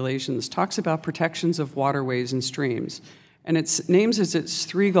Conservation Regulations talks about protections of waterways and streams. And it names as its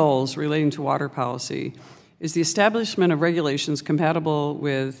 3 goals relating to water policy is the establishment of regulations compatible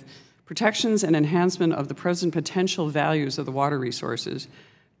with protections and enhancement of the present potential values of the water resources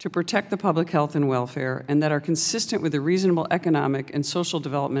to protect the public health and welfare, and that are consistent with the reasonable economic and social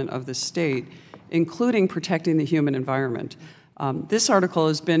development of the state, including protecting the human environment. This article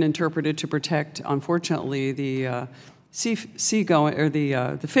has been interpreted to protect, unfortunately, the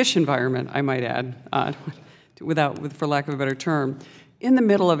the fish environment, I might add, for lack of a better term, in the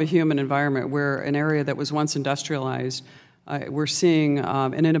middle of a human environment where an area that was once industrialized, we're seeing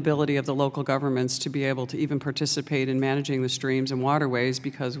an inability of the local governments to be able to even participate in managing the streams and waterways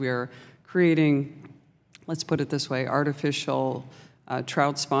because we are creating, let's put it this way, artificial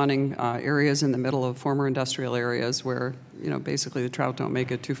trout spawning areas in the middle of former industrial areas where, basically the trout don't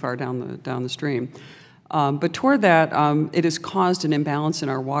make it too far down the stream. But toward that, it has caused an imbalance in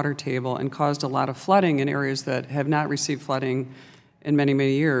our water table and caused a lot of flooding in areas that have not received flooding in many,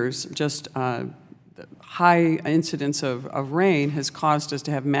 many years. Just high incidence of rain has caused us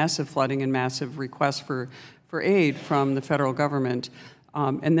to have massive flooding and massive requests for aid from the federal government.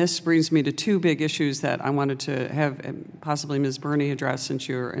 And this brings me to 2 big issues that I wanted to have possibly Ms. Burney address since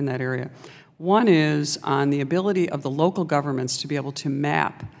you're in that area. One is on the ability of the local governments to be able to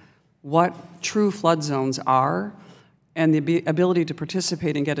map what true flood zones are and the ability to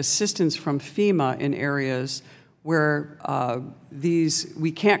participate and get assistance from FEMA in areas where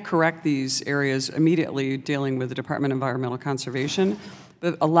we can't correct these areas immediately dealing with the Department of Environmental Conservation,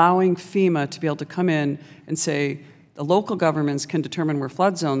 but allowing FEMA to be able to come in and say, the local governments can determine where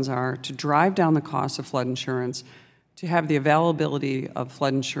flood zones are to drive down the cost of flood insurance, to have the availability of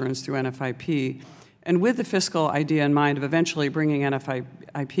flood insurance through NFIP, and with the fiscal idea in mind of eventually bringing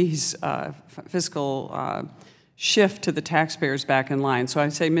NFIP's fiscal shift to the taxpayers back in line. So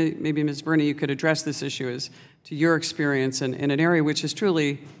I'd say maybe Ms. Burney, you could address this issue as to your experience in an area which is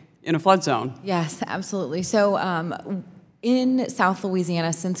truly in a flood zone. Yes, absolutely. So in South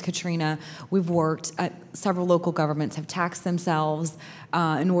Louisiana, since Katrina, we've worked, several local governments have taxed themselves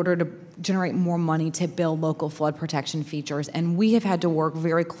in order to generate more money to build local flood protection features. And we have had to work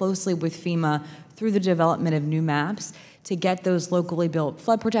very closely with FEMA through the development of new maps to get those locally built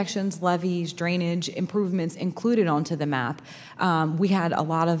flood protections, levees, drainage improvements included onto the map. We had a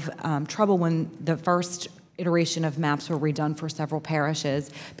lot of trouble when the first iteration of maps were redone for several parishes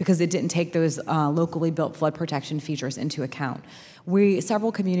because it didn't take those locally built flood protection features into account.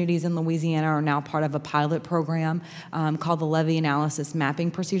 Several communities in Louisiana are now part of a pilot program called the Levee Analysis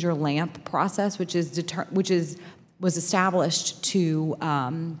Mapping Procedure LAMP process, which was established to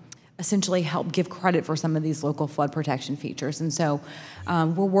essentially help give credit for some of these local flood protection features. And so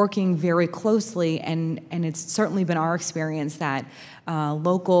we're working very closely, and it's certainly been our experience that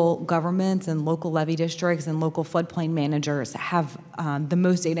local governments and local levee districts and local floodplain managers have the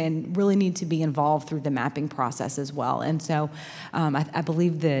most data and really need to be involved through the mapping process as well. And so I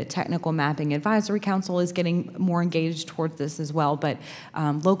believe the Technical Mapping Advisory Council is getting more engaged towards this as well, but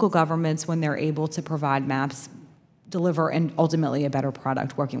local governments, when they're able to provide maps, deliver and ultimately a better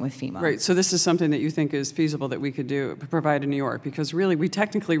product working with FEMA. Right, so this is something that you think is feasible that we could do, provide in New York, because really, we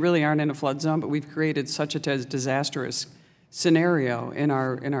technically really aren't in a flood zone, but we've created such a disastrous scenario in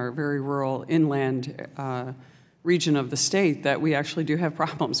our very rural inland region of the state that we actually do have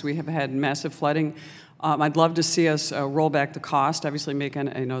problems. We have had massive flooding. I'd love to see us roll back the cost, obviously make the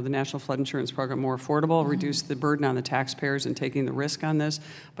National Flood Insurance Program more affordable, reduce the burden on the taxpayers in taking the risk on this.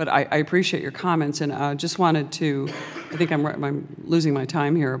 But I appreciate your comments, and just wanted to, I think I'm losing my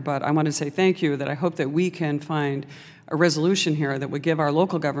time here, but I wanted to say thank you, that I hope that we can find a resolution here that would give our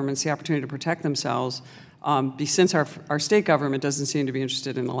local governments the opportunity to protect themselves, since our state government doesn't seem to be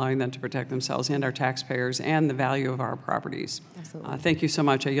interested in allowing them to protect themselves and our taxpayers and the value of our properties. Absolutely. Thank you so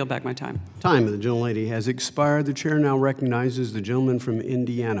much. I yield back my time. Time of the gentlelady has expired. The chair now recognizes the gentleman from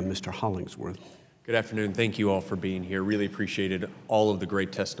Indiana, Mr. Hollingsworth. Good afternoon. Thank you all for being here. Really appreciated all of the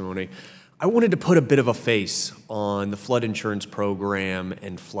great testimony. I wanted to put a bit of a face on the flood insurance program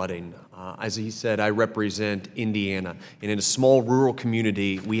and flooding. As he said, I represent Indiana, and in a small rural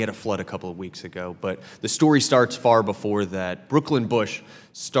community, we had a flood a couple of weeks ago, but the story starts far before that. Brooklyn Bush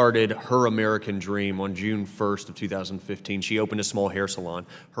started her American dream on June 1st of 2015. She opened a small hair salon.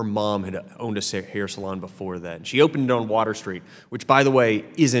 Her mom had owned a hair salon before that. She opened it on Water Street, which, by the way,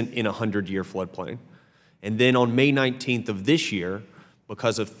 isn't in a 100-year floodplain. And then on May 19th of this year,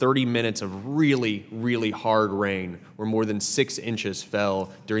 because of 30 minutes of really, really hard rain, where more than 6 inches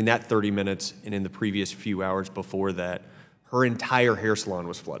fell during that 30 minutes and in the previous few hours before that, her entire hair salon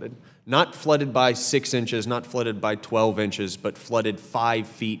was flooded. Not flooded by 6 inches, not flooded by 12 inches, but flooded 5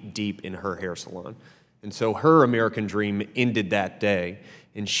 feet deep in her hair salon. And so her American dream ended that day,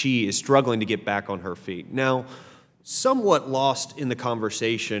 and she is struggling to get back on her feet. Now, somewhat lost in the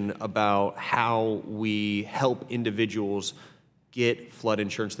conversation about how we help individuals get flood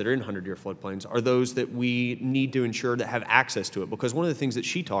insurance that are in 100-year floodplains are those that we need to ensure that have access to it. Because one of the things that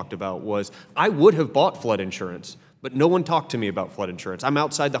she talked about was, I would have bought flood insurance, but no one talked to me about flood insurance. I'm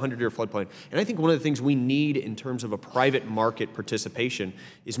outside the 100-year floodplain. And I think one of the things we need in terms of a private market participation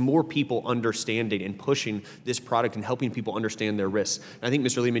is more people understanding and pushing this product and helping people understand their risks. And I think,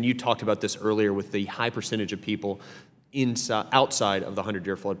 Mr. Lehman, you talked about this earlier with the high percentage of people outside of the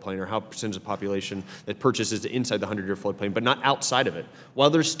 100-year floodplain, or how percentage of the population that purchases inside the 100-year floodplain, but not outside of it. While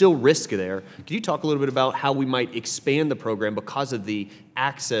there's still risk there, can you talk a little bit about how we might expand the program because of the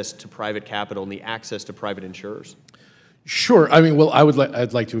access to private capital and the access to private insurers? Sure. I mean, well,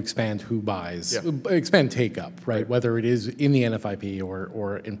 I'd like to expand who buys, expand take-up, right? Whether it is in the NFIP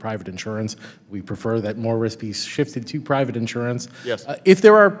or in private insurance. We prefer that more risk be shifted to private insurance. Yes. If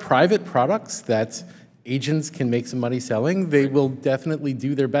there are private products that agents can make some money selling, they will definitely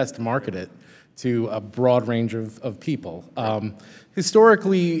do their best to market it to a broad range of people.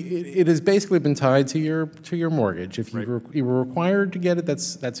 Historically, it has basically been tied to your mortgage. If you were required to get it,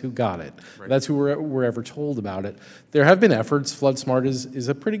 that's who got it. That's who were ever told about it. There have been efforts. FloodSmart is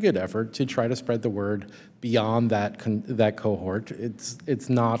a pretty good effort to try to spread the word beyond that cohort. It's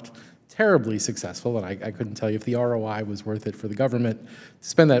not terribly successful, and I couldn't tell you if the ROI was worth it for the government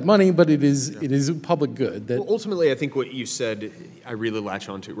spend that money, but it is a public good. That, well, ultimately, I think what you said, I really latch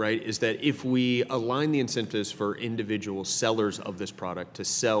onto, right, is that if we align the incentives for individual sellers of this product to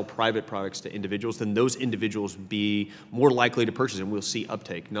sell private products to individuals, then those individuals be more likely to purchase, and we'll see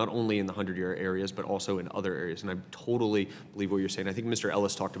uptake, not only in the 100-year areas, but also in other areas. And I totally believe what you're saying. I think Mr.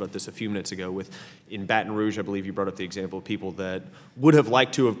 Ellis talked about this a few minutes ago with, in Baton Rouge, I believe you brought up the example of people that would have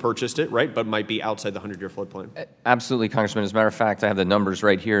liked to have purchased it, right, but might be outside the 100-year floodplain. Absolutely, Congressman. As a matter of fact, I have the numbers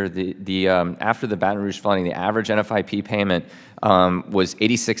right here. After the Baton Rouge flooding, the average NFIP payment was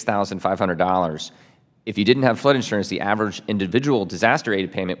 $86,500. If you didn't have flood insurance, the average individual disaster aid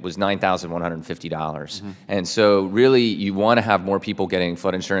payment was $9,150. And so really you want to have more people getting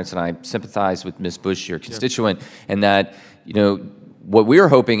flood insurance, and I sympathize with Ms. Bush, your constituent, and that, you know, what we're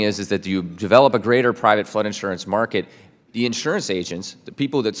hoping is that you develop a greater private flood insurance market. The insurance agents, the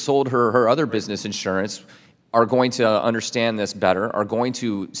people that sold her other business insurance, are going to understand this better, are going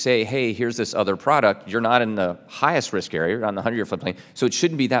to say, hey, here's this other product. You're not in the highest risk area, you're on the 100-year floodplain, so it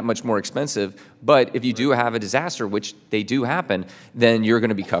shouldn't be that much more expensive. But if you do have a disaster, which they do happen, then you're going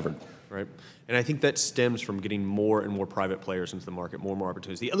to be covered. Right. And I think that stems from getting more and more private players into the market, more and more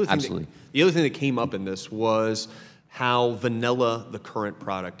opportunities. The other thing that came up in this was how vanilla the current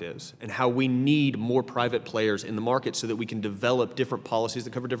product is and how we need more private players in the market so that we can develop different policies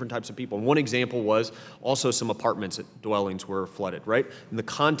that cover different types of people. And one example was also some apartments dwellings were flooded, right? And the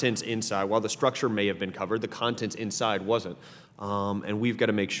contents inside, while the structure may have been covered, the contents inside wasn't. And we've got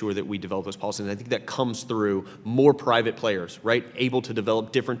to make sure that we develop those policies. And I think that comes through more private players, right? Able to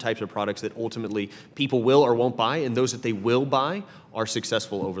develop different types of products that ultimately people will or won't buy, and those that they will buy are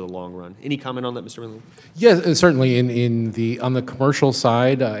successful over the long run. Any comment on that, Mr. Midland? Yes, certainly. On the commercial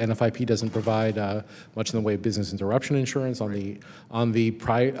side, NFIP doesn't provide much in the way of business interruption insurance. On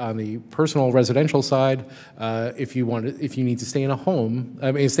the personal residential side, if you need to stay in a home,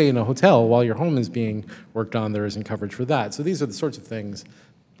 stay in a hotel while your home is being worked on, there isn't coverage for that. So these are the sorts of things,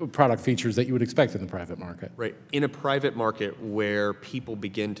 product features that you would expect in the private market. Right. In a private market where people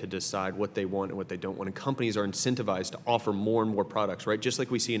begin to decide what they want and what they don't want, and companies are incentivized to offer more and more products, right? Just like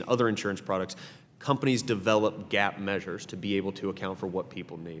we see in other insurance products, companies develop gap measures to be able to account for what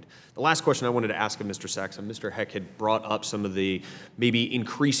people need. The last question I wanted to ask of Mr. Sachs, and Mr. Heck had brought up some of the maybe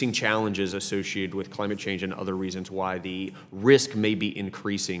increasing challenges associated with climate change and other reasons why the risk may be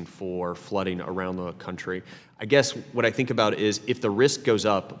increasing for flooding around the country. I guess what I think about is if the risk goes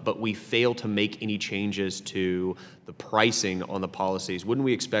up, but we fail to make any changes to the pricing on the policies, wouldn't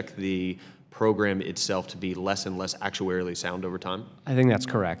we expect the program itself to be less and less actuarially sound over time? I think that's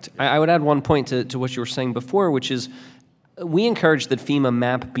correct. I would add one point to what you were saying before, which is we encourage that FEMA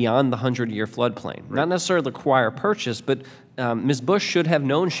map beyond the 100-year floodplain. Right. Not necessarily require purchase, but Ms. Bush should have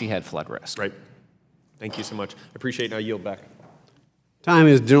known she had flood risk. Right. Thank you so much. I appreciate it. Now yield back. Time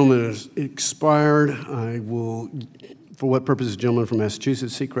is, gentlemen, has expired. I will, for what purpose, gentleman from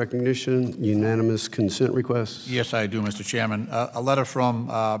Massachusetts, seek recognition, unanimous consent request? Yes, I do, Mr. Chairman. A letter from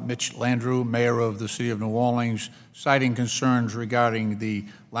Mitch Landrieu, Mayor of the City of New Orleans, citing concerns regarding the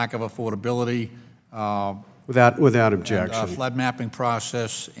lack of affordability. Without objection. Flood mapping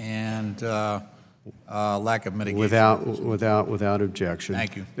process and lack of mitigation. Without objection.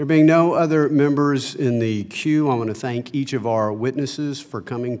 Thank you. There being no other members in the queue, I want to thank each of our witnesses for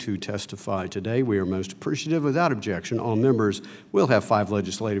coming to testify today. We are most appreciative. Without objection, all members will have 5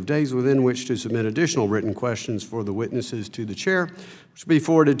 legislative days within which to submit additional written questions for the witnesses to the chair, which will be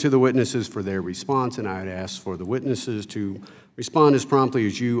forwarded to the witnesses for their response, and I would ask for the witnesses to respond as promptly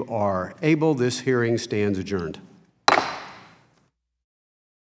as you are able. This hearing stands adjourned.